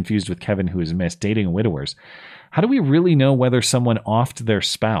not to be confused with Kevin, who is missed, dating widowers. How do we really know whether someone offed their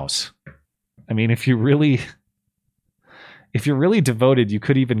spouse? I mean, if you're really devoted, you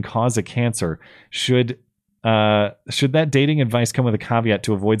could even cause a cancer. Should that dating advice come with a caveat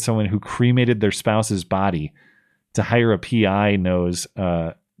to avoid someone who cremated their spouse's body to hire a PI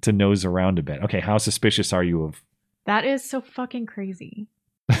to nose around a bit? Okay, how suspicious are you of? That is so fucking crazy.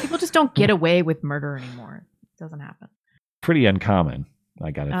 People just don't get away with murder anymore. It doesn't happen. Pretty uncommon,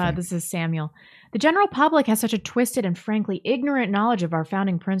 I gotta think. This is Samuel. The general public has such a twisted and frankly ignorant knowledge of our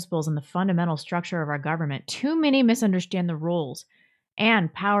founding principles and the fundamental structure of our government. Too many misunderstand the roles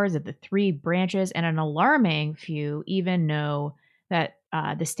and powers of the three branches, and an alarming few even know that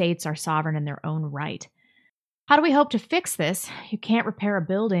the states are sovereign in their own right. How do we hope to fix this? You can't repair a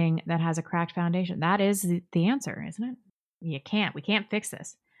building that has a cracked foundation. That is the answer, isn't it? You can't. We can't fix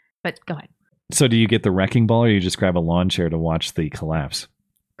this. But go ahead. So do you get the wrecking ball, or you just grab a lawn chair to watch the collapse?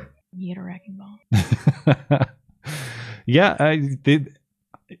 You get a wrecking ball. Yeah,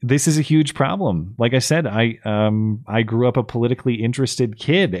 this is a huge problem. Like I said, I grew up a politically interested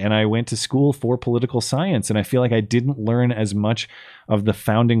kid, and I went to school for political science, and I feel like I didn't learn as much of the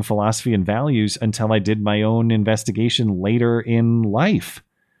founding philosophy and values until I did my own investigation later in life.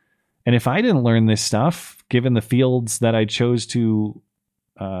 And if I didn't learn this stuff, given the fields that I chose to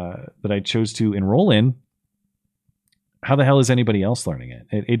enroll in, how the hell is anybody else learning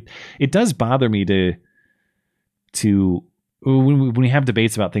it? It does bother me to when we have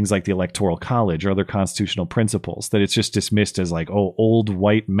debates about things like the Electoral College or other constitutional principles, that it's just dismissed as like, oh, old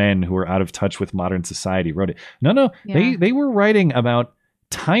white men who are out of touch with modern society wrote it. No, yeah. They were writing about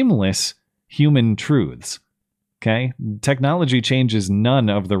timeless human truths. Okay. Technology changes none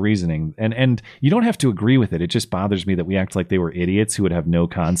of the reasoning, and you don't have to agree with it. It just bothers me that we act like they were idiots who would have no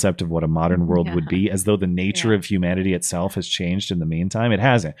concept of what a modern world would be, as though the nature of humanity itself has changed in the meantime. It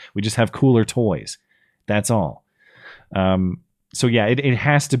hasn't. We just have cooler toys. That's all. So yeah, it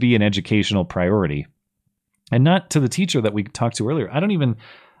has to be an educational priority, and not to the teacher that we talked to earlier. I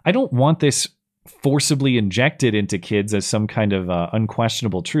don't want this forcibly injected into kids as some kind of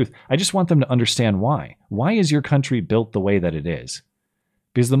unquestionable truth. I just want them to understand why. Why is your country built the way that it is?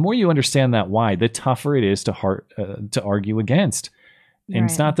 Because the more you understand that why, the tougher it is to argue against. And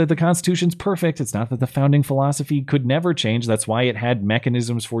It's not that the Constitution's perfect. It's not that the founding philosophy could never change. That's why it had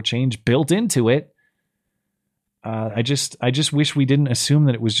mechanisms for change built into it. I just wish we didn't assume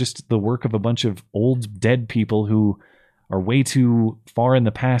that it was just the work of a bunch of old dead people who are way too far in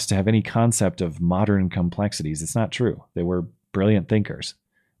the past to have any concept of modern complexities. It's not true. They were brilliant thinkers.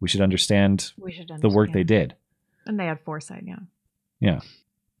 We should understand the work they did. And they had foresight, Yeah.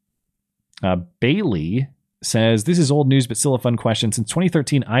 Bailey says, this is old news, but still a fun question. Since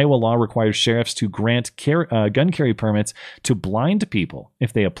 2013, Iowa law requires sheriffs to grant gun carry permits to blind people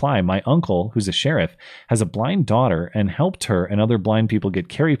if they apply. My uncle, who's a sheriff, has a blind daughter and helped her and other blind people get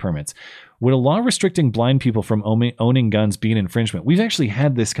carry permits. Would a law restricting blind people from owning guns be an infringement? We've actually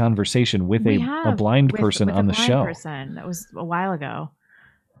had this conversation with a blind person on the show. That was a while ago.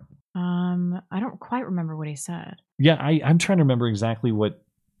 I don't quite remember what he said. Yeah, I'm trying to remember exactly what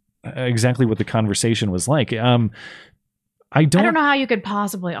the conversation was like. I don't know how you could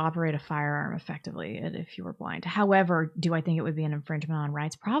possibly operate a firearm effectively if you were blind. However, do I think it would be an infringement on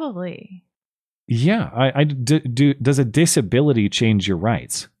rights? Probably. Yeah, does a disability change your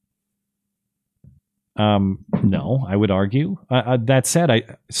rights? No, I would argue. That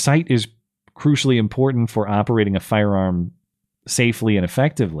said, sight is crucially important for operating a firearm safely and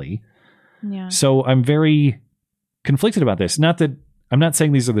effectively. Yeah. So I'm very conflicted about this. Not that I'm not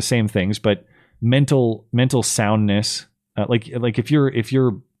saying these are the same things, but mental soundness, like if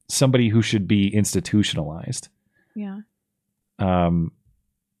you're somebody who should be institutionalized,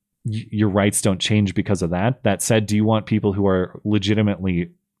 your rights don't change because of that. That said, do you want people who are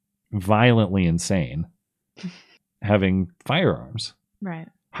legitimately violently insane having firearms? Right.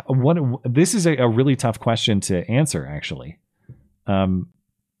 This is a really tough question to answer, actually. Given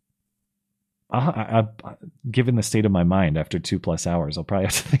the state of my mind after 2+ hours, I'll probably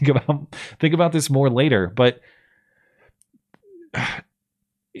have to think about this more later. But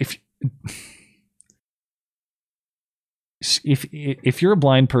if you're a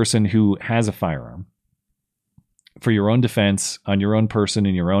blind person who has a firearm for your own defense on your own person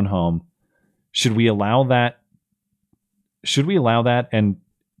in your own home, should we allow that? Should we allow that and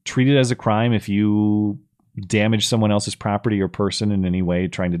treat it as a crime if you damage someone else's property or person in any way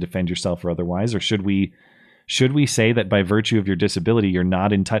trying to defend yourself or otherwise? Or should we Should we say that by virtue of your disability, you're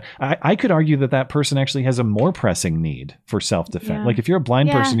not entitled? I could argue that person actually has a more pressing need for self-defense. Yeah. Like if you're a blind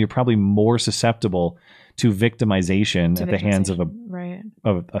person, you're probably more susceptible to victimization at the hands of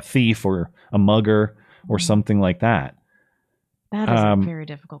a thief or a mugger or something like that. That is a very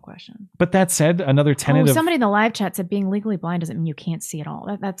difficult question. But that said, another tenet of somebody in the live chat said being legally blind doesn't mean you can't see at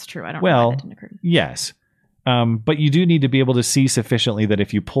all. That's true. I don't know why that didn't occur. Yes. But you do need to be able to see sufficiently that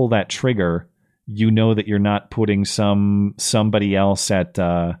if you pull that trigger, you know that you're not putting somebody else at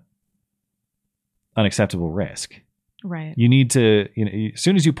unacceptable risk. Right. You need to, as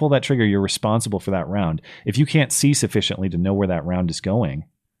soon as you pull that trigger, you're responsible for that round. If you can't see sufficiently to know where that round is going.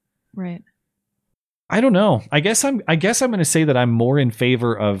 Right. I don't know. I guess I'm going to say that I'm more in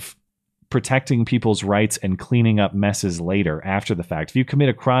favor of protecting people's rights and cleaning up messes later after the fact. If you commit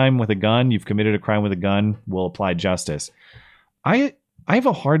a crime with a gun, you've committed a crime with a gun, we'll apply justice. I have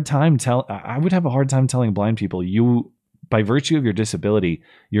a hard time I would have a hard time telling blind people, by virtue of your disability,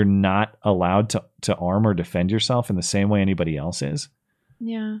 you're not allowed to arm or defend yourself in the same way anybody else is.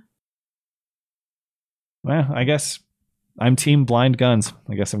 Yeah. Well, I guess I'm team blind guns.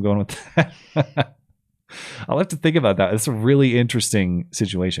 I guess I'm going with that. I'll have to think about that. It's a really interesting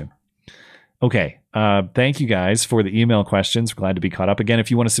situation. Okay. Thank you guys for the email questions. Glad to be caught up. Again, if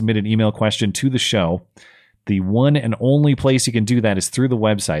you want to submit an email question to the show, the one and only place you can do that is through the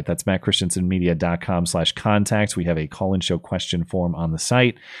website. That's mattchristiansenmedia.com/contact. We have a call-in show question form on the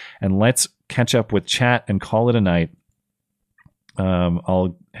site. And let's catch up with chat and call it a night.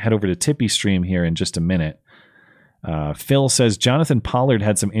 I'll head over to Tippy Stream here in just a minute. Phil says, Jonathan Pollard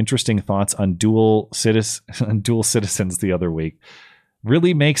had some interesting thoughts on dual citizens the other week.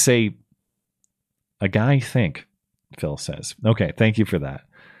 Really makes a guy think, Phil says. Okay, thank you for that.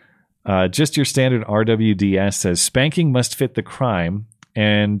 Just your standard RWDS says, spanking must fit the crime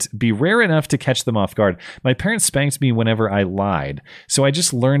and be rare enough to catch them off guard. My parents spanked me whenever I lied, so I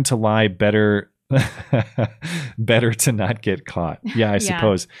just learned to lie better to not get caught. Yeah, I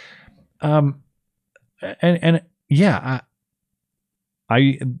suppose. And yeah,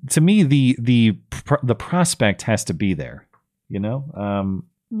 I to me the prospect has to be there,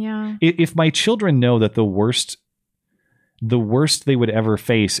 Yeah. If my children know that the worst they would ever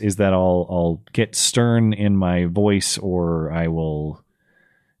face is that I'll get stern in my voice, or I will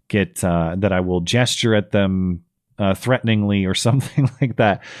get that I will gesture at them threateningly or something like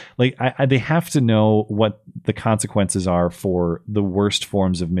that. Like they have to know what the consequences are for the worst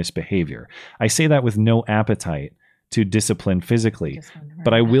forms of misbehavior. I say that with no appetite to discipline physically,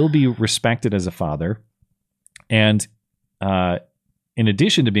 but I will be respected as a father. And in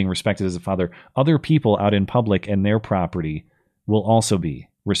addition to being respected as a father, other people out in public and their property will also be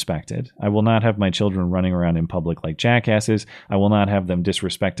respected. I will not have my children running around in public like jackasses. I will not have them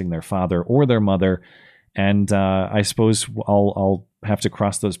disrespecting their father or their mother. And I suppose I'll have to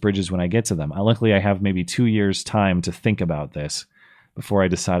cross those bridges when I get to them. Luckily, I have maybe 2 years' time to think about this before I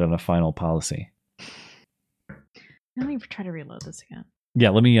decide on a final policy. Let me try to reload this again.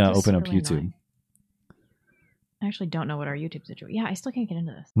 Yeah, let me open up YouTube. Annoying. I actually don't know what our YouTube situation. Yeah, I still can't get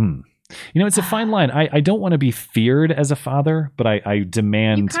into this. It's a fine line. I don't want to be feared as a father, but I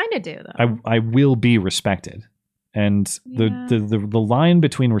demand. You kind of do, though. I will be respected, and the line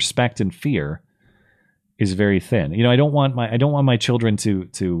between respect and fear is very thin. I don't want my children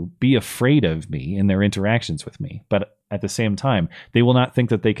to be afraid of me in their interactions with me, but at the same time, they will not think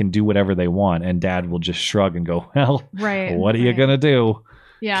that they can do whatever they want, and Dad will just shrug and go, "Well, what are you gonna do?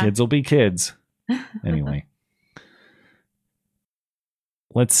 Yeah, kids will be kids." Anyway.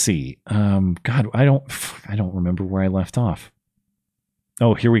 Let's see. God, I don't remember where I left off.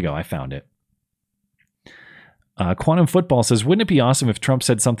 Oh, here we go. I found it. Quantum Football says, wouldn't it be awesome if Trump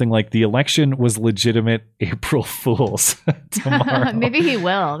said something like the election was legitimate April Fools tomorrow? Maybe he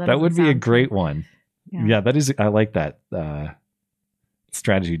will. That would be a great one. Yeah, that is. I like that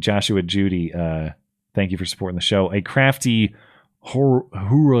strategy. Joshua Judy, thank you for supporting the show. A crafty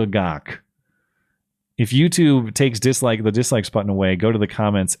Huragak. If YouTube takes the dislikes button away, go to the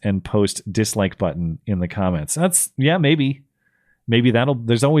comments and post dislike button in the comments. Maybe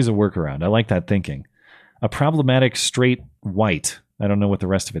there's always a workaround. I like that thinking. A problematic straight white. I don't know what the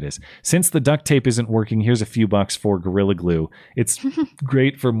rest of it is. Since the duct tape isn't working, here's a few bucks for Gorilla Glue. It's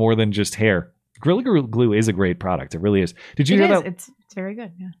great for more than just hair. Gorilla Glue is a great product. It really is. Did you hear that? It's very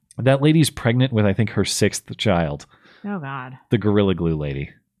good. Yeah. That lady's pregnant with, I think, her 6th child. Oh God. The Gorilla Glue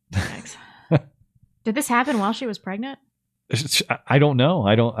lady. Thanks. Did this happen while she was pregnant? I don't know.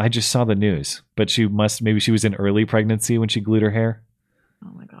 I just saw the news, but maybe she was in early pregnancy when she glued her hair. Oh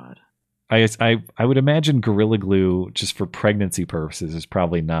my God. I would imagine Gorilla Glue just for pregnancy purposes is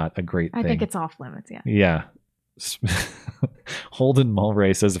probably not a great thing. I think it's off limits. Yeah. Yeah. Holden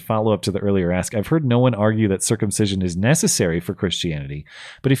Mulray says, a follow-up to the earlier ask, I've heard no one argue that circumcision is necessary for Christianity,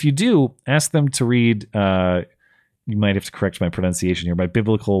 but if you do, ask them to read, you might have to correct my pronunciation here, my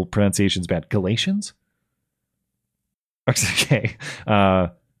biblical pronunciation's bad, Galatians? Okay.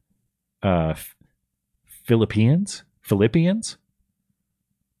 Philippians?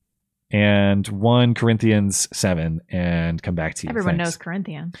 And 1 Corinthians 7, and come back to you. Everyone knows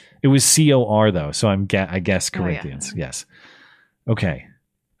Corinthians. It was COR though, so I guess Corinthians. Yes. Okay.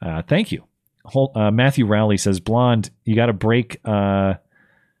 Thank you. Matthew Rowley says, Blonde, you got a break. You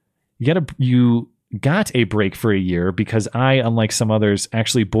got a break for a year because I, unlike some others,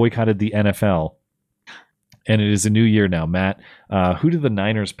 actually boycotted the NFL. And it is a new year now, Matt. Who did the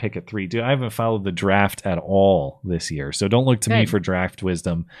Niners pick at 3? Dude, I haven't followed the draft at all this year, so don't look to me for draft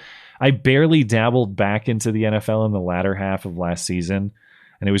wisdom. I barely dabbled back into the NFL in the latter half of last season,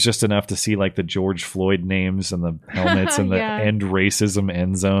 and it was just enough to see like the George Floyd names and the helmets and the end racism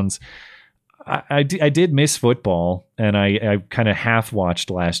end zones. I did miss football, and I kind of half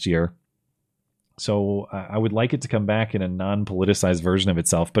watched last year. So I would like it to come back in a non-politicized version of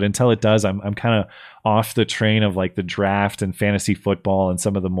itself. But until it does, I'm kind of off the train of like the draft and fantasy football and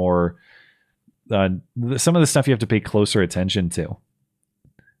some of the more some of the stuff you have to pay closer attention to.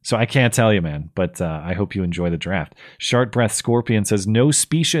 So I can't tell you, man, but I hope you enjoy the draft. Shart Breath Scorpion says, no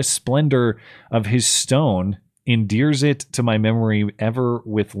specious splendor of his stone endears it to my memory ever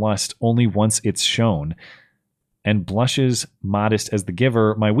with lust, only once it's shown, and blushes modest as the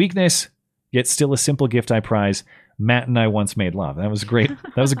giver. My weakness, yet still a simple gift I prize. Matt and I once made love. That was great.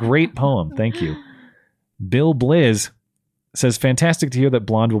 That was a great poem. Thank you. Bill Blizz says, fantastic to hear that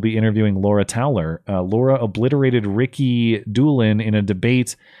Blonde will be interviewing Laura Towler. Laura obliterated Ricky Doolin in a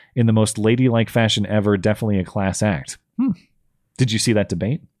debate in the most ladylike fashion ever. Definitely a class act. Did you see that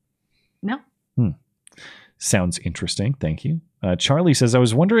debate? No. Sounds interesting. Thank you. Charlie says, I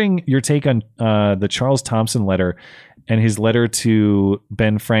was wondering your take on the Charles Thompson letter and his letter to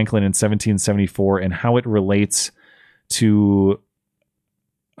Ben Franklin in 1774 and how it relates to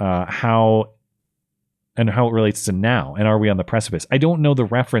how it relates to now, and are we on the precipice? I don't know the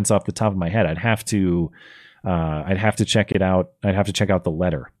reference off the top of my head. I'd have to check it out. I'd have to check out the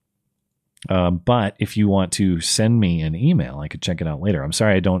letter. But if you want to send me an email, I could check it out later. I'm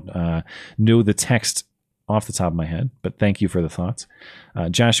sorry I don't know the text off the top of my head, but thank you for the thoughts.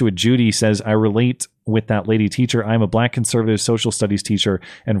 Joshua Judy says, I relate with that lady teacher. I'm a black conservative social studies teacher,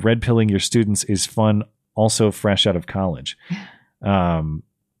 and red pilling your students is fun. Also fresh out of college. Yeah.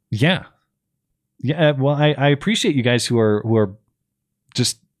 Well, I appreciate you guys who are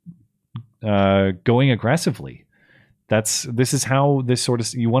just going aggressively. This is how this sort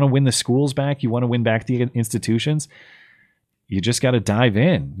of, you want to win the schools back. You want to win back the institutions. You just got to dive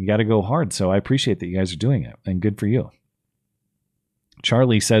in. You got to go hard. So I appreciate that you guys are doing it, and good for you.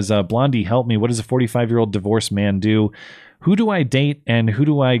 Charlie says, Blondie, help me. What does a 45-year-old divorced man do? Who do I date, and who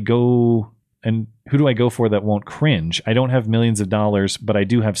do I go for that won't cringe? I don't have millions of dollars, but I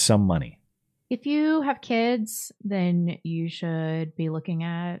do have some money. If you have kids, then you should be looking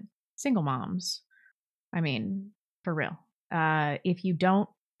at single moms. I mean, for real. If you don't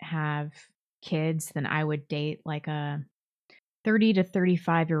have kids, then I would date like a 30 to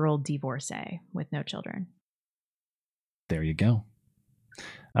 35-year-old divorcee with no children. There you go.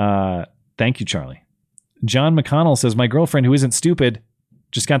 Thank you, Charlie. John McConnell says, my girlfriend, who isn't stupid,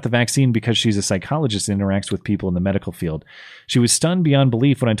 just got the vaccine because she's a psychologist and interacts with people in the medical field. She was stunned beyond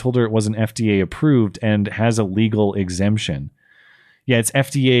belief when I told her it wasn't FDA approved and has a legal exemption. Yeah, it's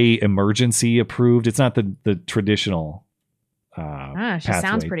FDA emergency approved. It's not the traditional she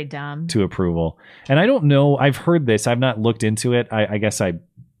sounds pretty dumb to approval. And I don't know. I've heard this. I've not looked into it. I guess I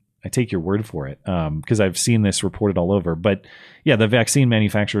take your word for it because I've seen this reported all over. But yeah, the vaccine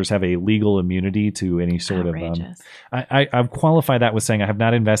manufacturers have a legal immunity to any sort of. I've qualified that with saying I have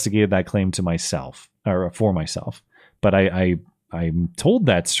not investigated that claim to myself or for myself, but I'm told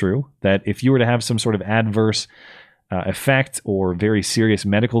that's true. That if you were to have some sort of adverse effect or very serious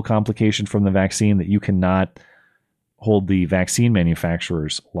medical complication from the vaccine, that you cannot hold the vaccine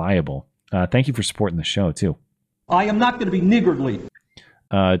manufacturers liable. Thank you for supporting the show too. I am not going to be niggardly.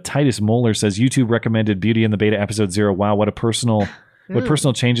 Titus Moeller says, YouTube recommended Beauty and the Beta episode 0. Wow, what personal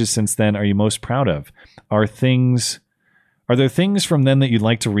changes since then are you most proud of? Are there things from then that you'd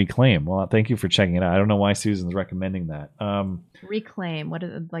like to reclaim? Well, thank you for checking it out. I don't know why Susan's recommending that. Reclaim. What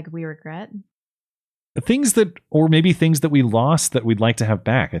is it, like we regret? Things that, or maybe things that we lost that we'd like to have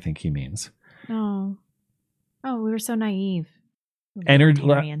back, I think he means. Oh, we were so naive. Energy.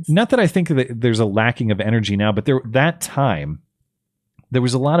 Not that I think that there's a lacking of energy now, but that time, there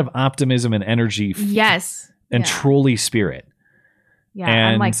was a lot of optimism and energy. Yes. and trolley spirit. Yeah,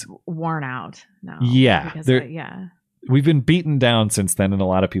 and I'm like worn out now. Yeah, because we've been beaten down since then, and a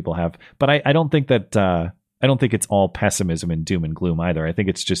lot of people have. But I don't think that I don't think it's all pessimism and doom and gloom either. I think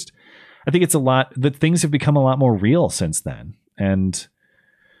it's a lot that things have become a lot more real since then. And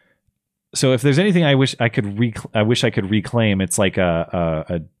so if there's anything I wish I could reclaim, it's like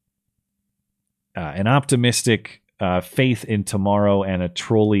an optimistic faith in tomorrow and a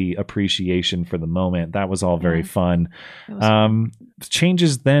trolley appreciation for the moment. That was all very fun.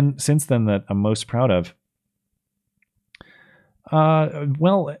 Changes since then that I'm most proud of.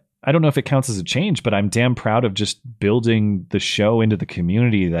 Well, I don't know if it counts as a change, but I'm damn proud of just building the show into the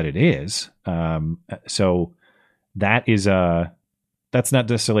community that it is. So that is that's not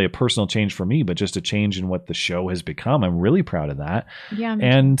necessarily a personal change for me, but just a change in what the show has become. I'm really proud of that. Yeah.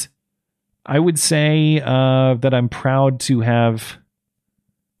 And I would say that I'm proud to have.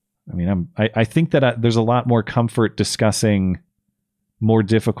 I mean, I think that there's a lot more comfort discussing more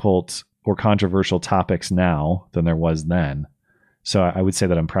difficult or controversial topics now than there was then. So I would say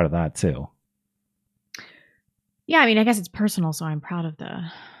that I'm proud of that too. Yeah, I mean, I guess it's personal, so I'm proud of the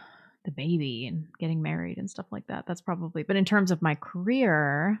baby and getting married and stuff like that. That's probably. But in terms of my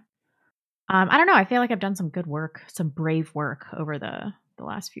career, I don't know. I feel like I've done some good work, some brave work over the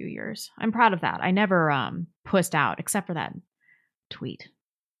last few years. I'm proud of that. I never pussed out, except for that tweet.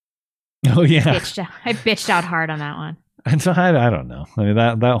 Oh yeah, I bitched out hard on that one. I don't know. I mean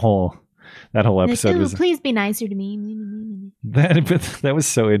that whole episode was. Please be nicer to me. That was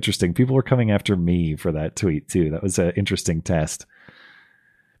so interesting. People were coming after me for that tweet too. That was an interesting test.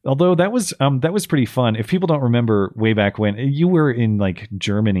 Although that was pretty fun. If people don't remember way back when, you were in like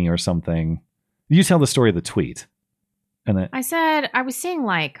Germany or something. You tell the story of the tweet. And that I said I was seeing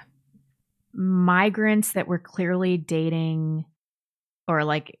like migrants that were clearly dating or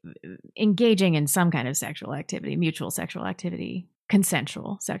like engaging in some kind of sexual activity, mutual sexual activity,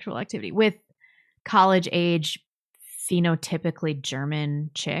 consensual sexual activity with college age phenotypically German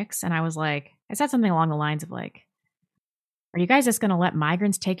chicks. And I said something along the lines of like, are you guys just going to let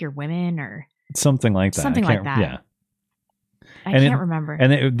migrants take your women or something like that? Something like that. Yeah. I can't remember.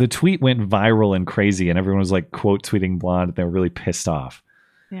 And the tweet went viral and crazy, and everyone was like quote tweeting Blonde. And they were really pissed off.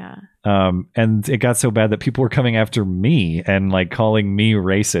 Yeah. And it got so bad that people were coming after me and like calling me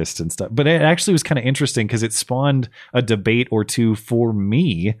racist and stuff. But it actually was kind of interesting because it spawned a debate or two for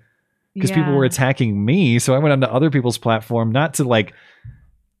me because people were attacking me. So I went onto other people's platform, not to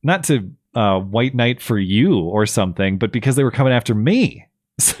white knight for you or something, but because they were coming after me.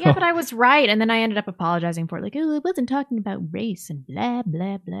 So, yeah, but I was right. And then I ended up apologizing for it. Like, oh, I wasn't talking about race and blah,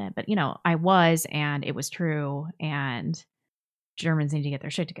 blah, blah. But, I was, and it was true. And Germans need to get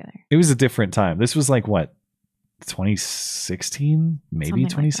their shit together. It was a different time. This was like, what, 2016? Maybe something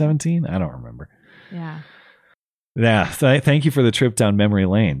 2017? Like I don't remember. Yeah. Yeah. Thank you for the trip down memory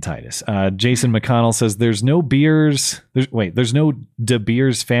lane, Titus. Jason McConnell says there's no De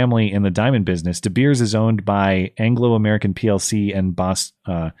Beers family in the diamond business. De Beers is owned by Anglo American PLC and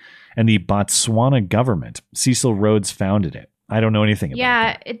the Botswana government. Cecil Rhodes founded it. I don't know anything about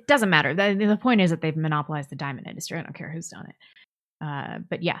that. It doesn't matter. The point is that they've monopolized the diamond industry. I don't care who's done it.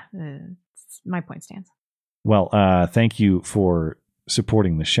 But yeah, my point stands. Well, thank you for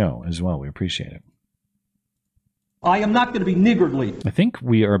supporting the show as well. We appreciate it. I am not going to be niggardly. I think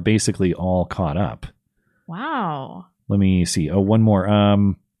we are basically all caught up. Wow. Let me see. Oh, one more.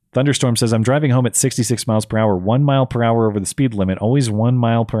 Thunderstorm says, I'm driving home at 66 miles per hour, 1 mile per hour over the speed limit, always 1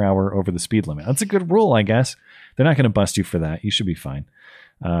 mile per hour over the speed limit. That's a good rule, I guess. They're not going to bust you for that. You should be fine.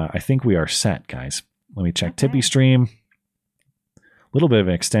 I think we are set, guys. Let me check. Okay. Tippy Stream. A little bit of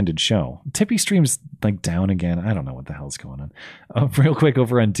an extended show. Tippy Stream's like down again. I don't know what the hell's going on. Real quick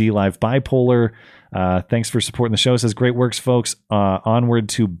over on DLive. Bipolar. Thanks for supporting the show. Says, great works, folks. Onward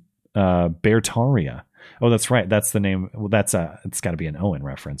to Bertaria. Oh, that's right. That's the name. Well, it's got to be an Owen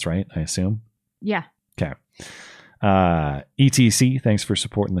reference, right? I assume. Yeah. Okay. ETC. Thanks for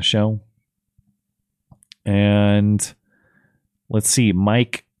supporting the show. And let's see.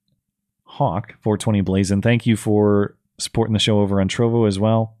 Mike Hawk 420 Blazin. Thank you for supporting the show over on Trovo as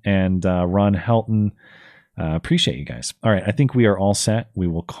well. And Ron Helton. Appreciate you guys. All right. I think we are all set. We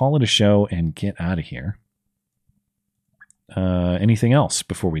will call it a show and get out of here. Anything else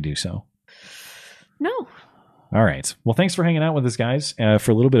before we do so? No. All right. Well, thanks for hanging out with us, guys,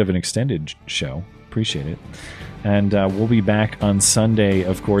 for a little bit of an extended show. Appreciate it. And we'll be back on Sunday,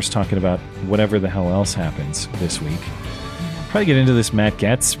 of course, talking about whatever the hell else happens this week. Probably get into this Matt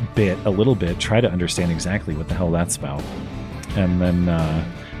Getz bit a little bit, try to understand exactly what the hell that's about. And then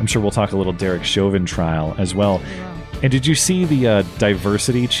I'm sure we'll talk a little Derek Chauvin trial as well. And did you see the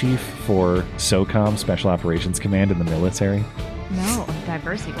diversity chief for SOCOM, Special Operations Command in the military? No,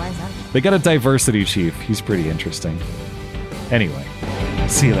 diversity. Why is that? They got a diversity chief. He's pretty interesting. Anyway,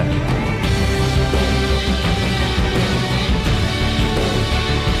 see you then.